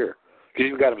behind the deer because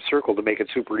you've got them circled to make it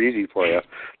super easy for you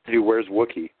to do Where's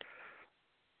Wookiee.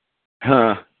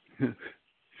 Huh.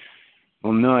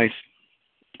 Well, nice.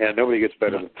 Yeah, nobody gets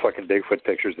better than fucking Bigfoot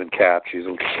pictures than Kat. She's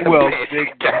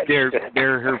they're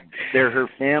her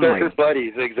family. They're her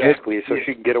buddies, exactly. So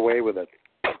she can get away with it.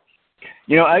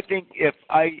 I think if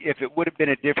it would have been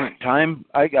a different time,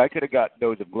 I could have got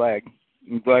those of Glagg.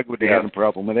 Glagg would have had a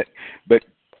problem with it. But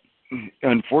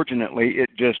unfortunately, it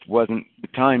just wasn't the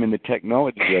time and the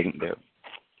technology wasn't there.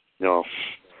 No.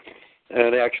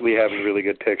 And actually having really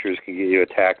good pictures can get you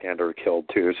attacked and or killed,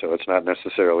 too, so it's not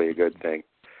necessarily a good thing.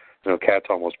 You know, Kat's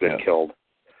almost been killed.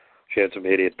 She had some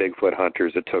idiot Bigfoot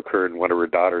hunters that took her and one of her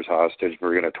daughters hostage and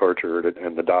were going to torture her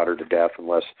and the daughter to death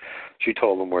unless she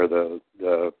told them where the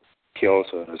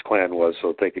Kiosa and his clan was so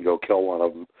that they could go kill one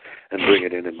of them and bring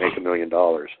it in and make $1 million.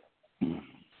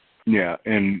 Yeah,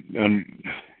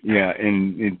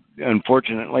 and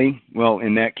unfortunately, well,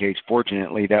 in that case,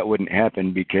 fortunately, that wouldn't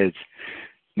happen because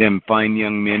them fine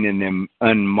young men in them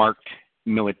unmarked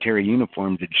military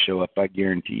uniforms would show up, I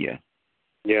guarantee you.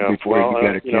 Yeah,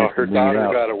 her daughter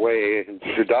got away.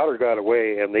 Her daughter got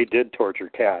away, and they did torture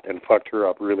Kat and fucked her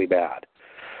up really bad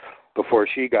before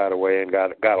she got away and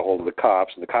got a hold of the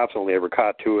cops. And the cops only ever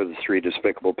caught 2 of the 3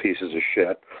 despicable pieces of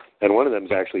shit, and one of them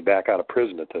is actually back out of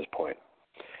prison at this point.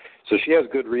 So she has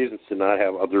good reasons to not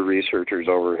have other researchers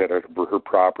over her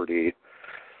property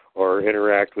or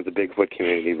interact with the Bigfoot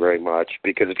community very much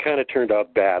because it kind of turned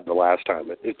out bad the last time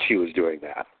that she was doing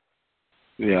that.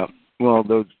 Yeah, well,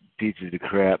 those pieces of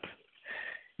crap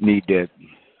need to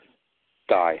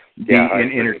die. Be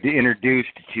introduced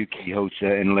to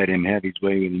Kiosa and let him have his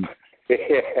way with him.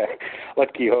 Yeah,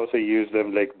 let Kiosa use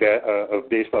them like a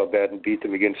baseball bat and beat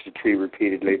them against a tree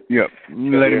repeatedly. Yep,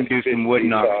 let him do some wood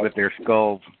knocks with their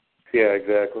skulls. Yeah,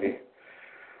 exactly.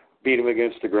 Beat him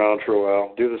against the ground for a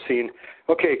while. Do the scene.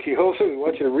 Okay, Kiosa, we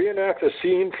want you to reenact a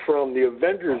scene from the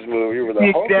Avengers movie where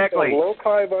the Hulk is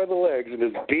low-high by the legs and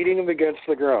is beating him against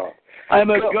the ground. I'm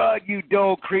a god, you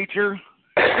dull creature.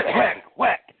 Whack,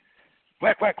 whack.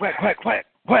 Whack, whack, whack, whack, whack,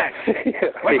 whack.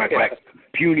 Whack, whack, whack.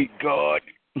 Puny god.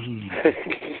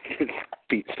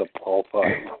 Beats the pulp out.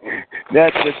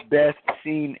 That's the best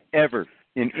scene ever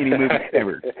in any movie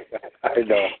ever. I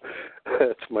know.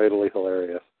 That's mightily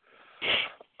hilarious.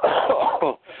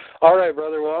 All right,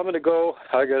 brother. Well, I'm going to go.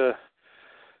 I got to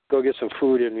go get some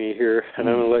food in me here, and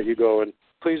I'm going to let you go. And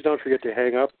please don't forget to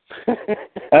hang up.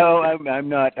 Oh, I'm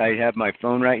not. I have my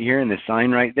phone right here and the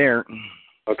sign right there.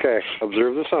 Okay.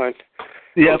 Observe the sign.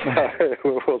 Yep.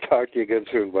 We'll talk to you again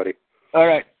soon, buddy. All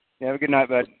right. Have a good night,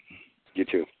 bud. You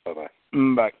too. Bye-bye.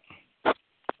 Bye.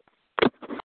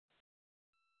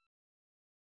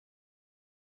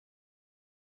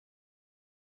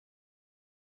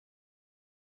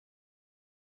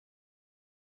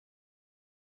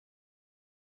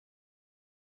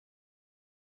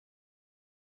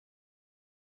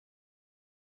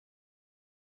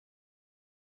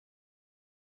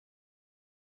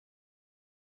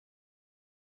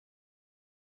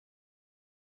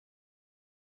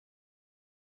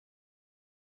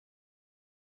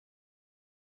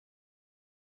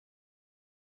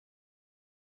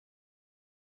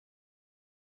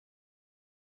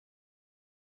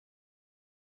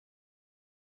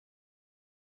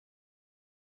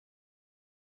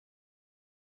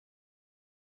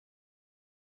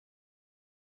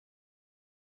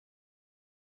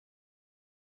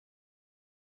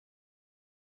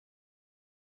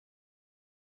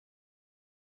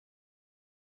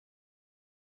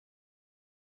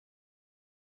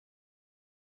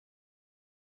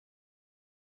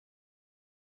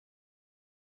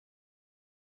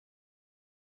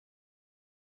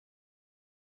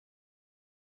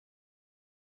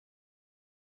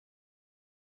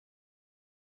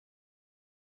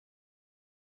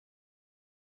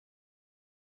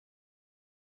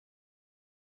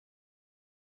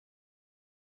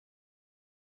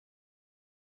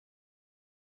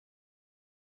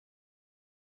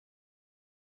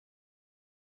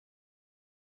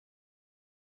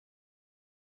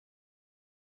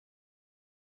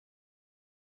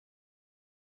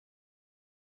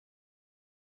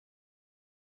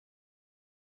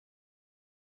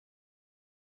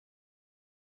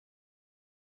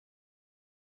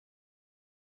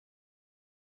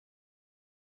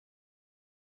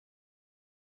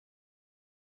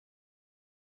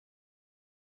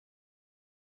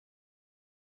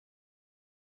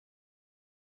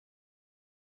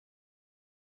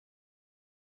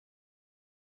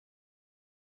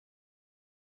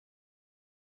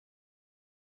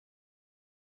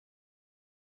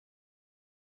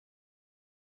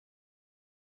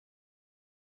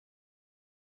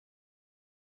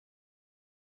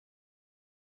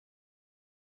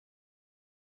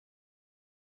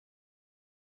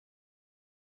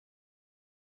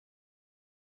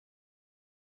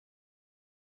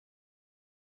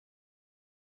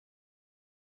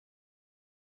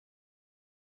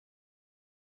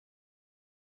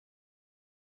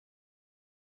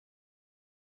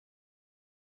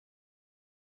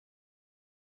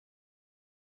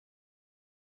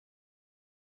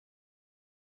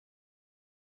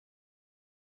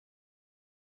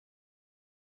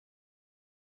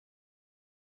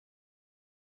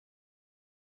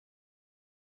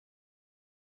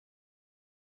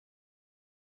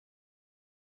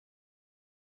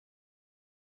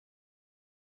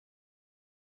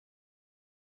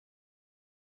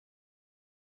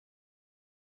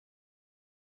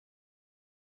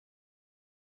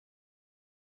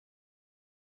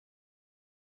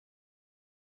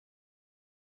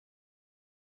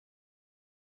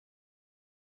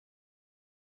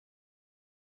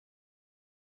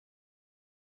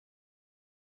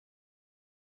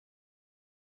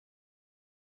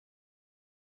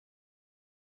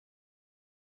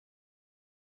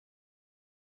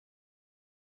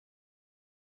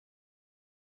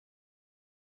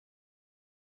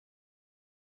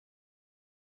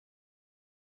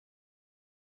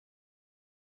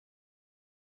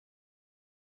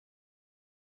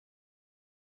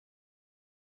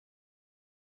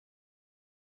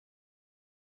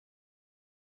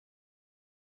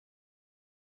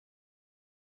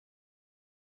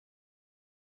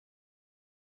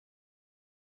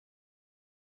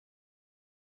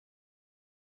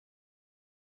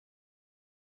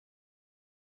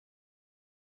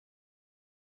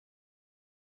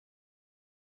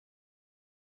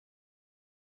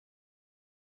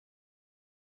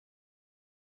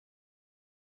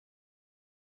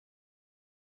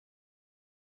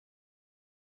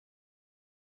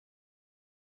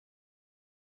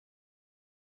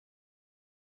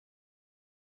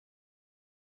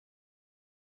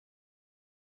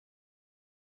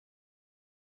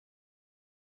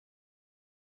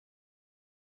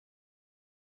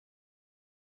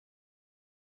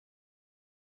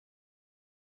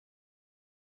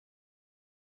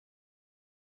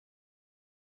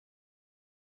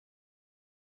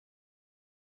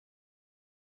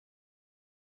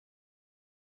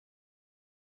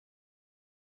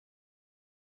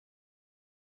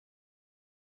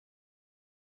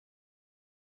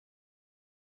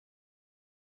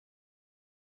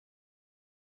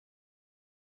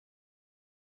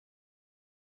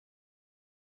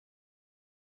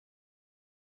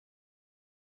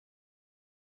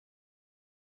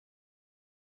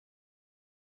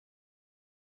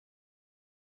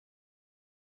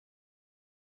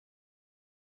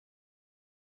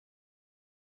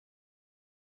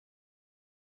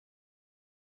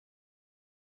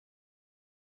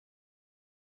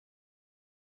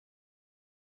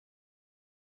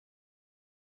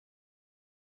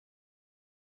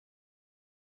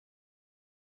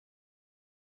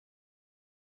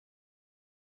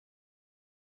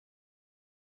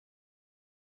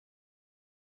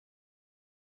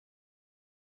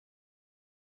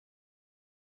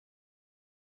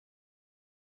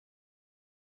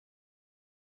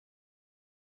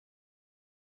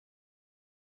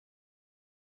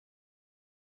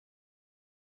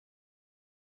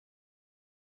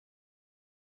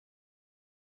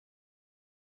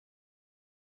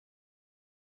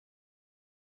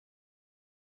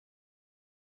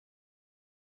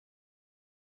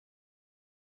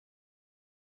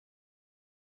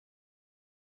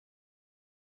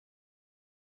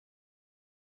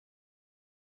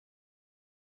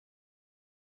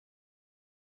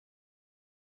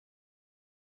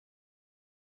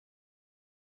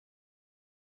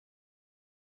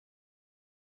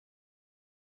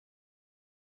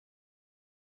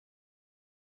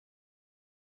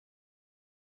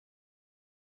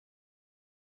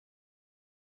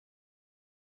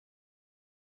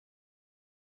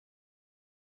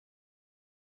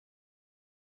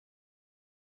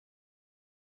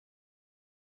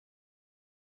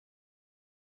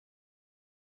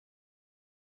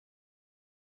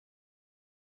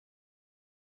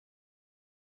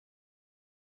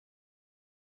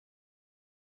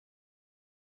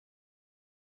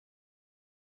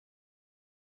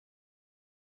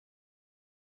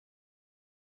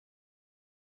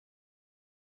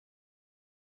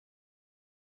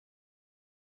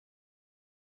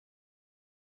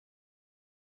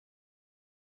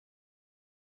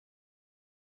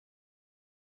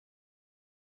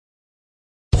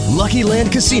 Lucky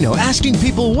Land Casino, asking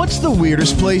people, what's the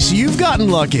weirdest place you've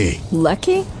gotten lucky?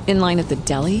 Lucky? In line at the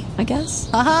deli, I guess?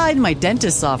 Aha, in my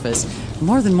dentist's office.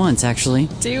 More than once, actually.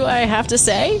 Do I have to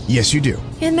say? Yes, you do.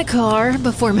 In the car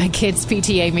before my kids'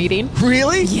 PTA meeting.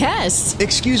 Really? Yes.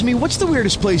 Excuse me, what's the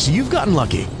weirdest place you've gotten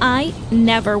lucky? I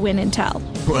never win and tell.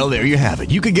 Well, there you have it.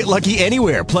 You can get lucky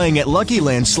anywhere, playing at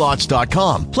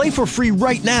LuckyLandSlots.com. Play for free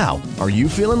right now. Are you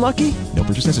feeling lucky? No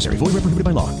purchase necessary. Void where prohibited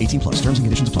by law. 18+. Terms and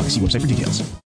conditions apply. See website for details.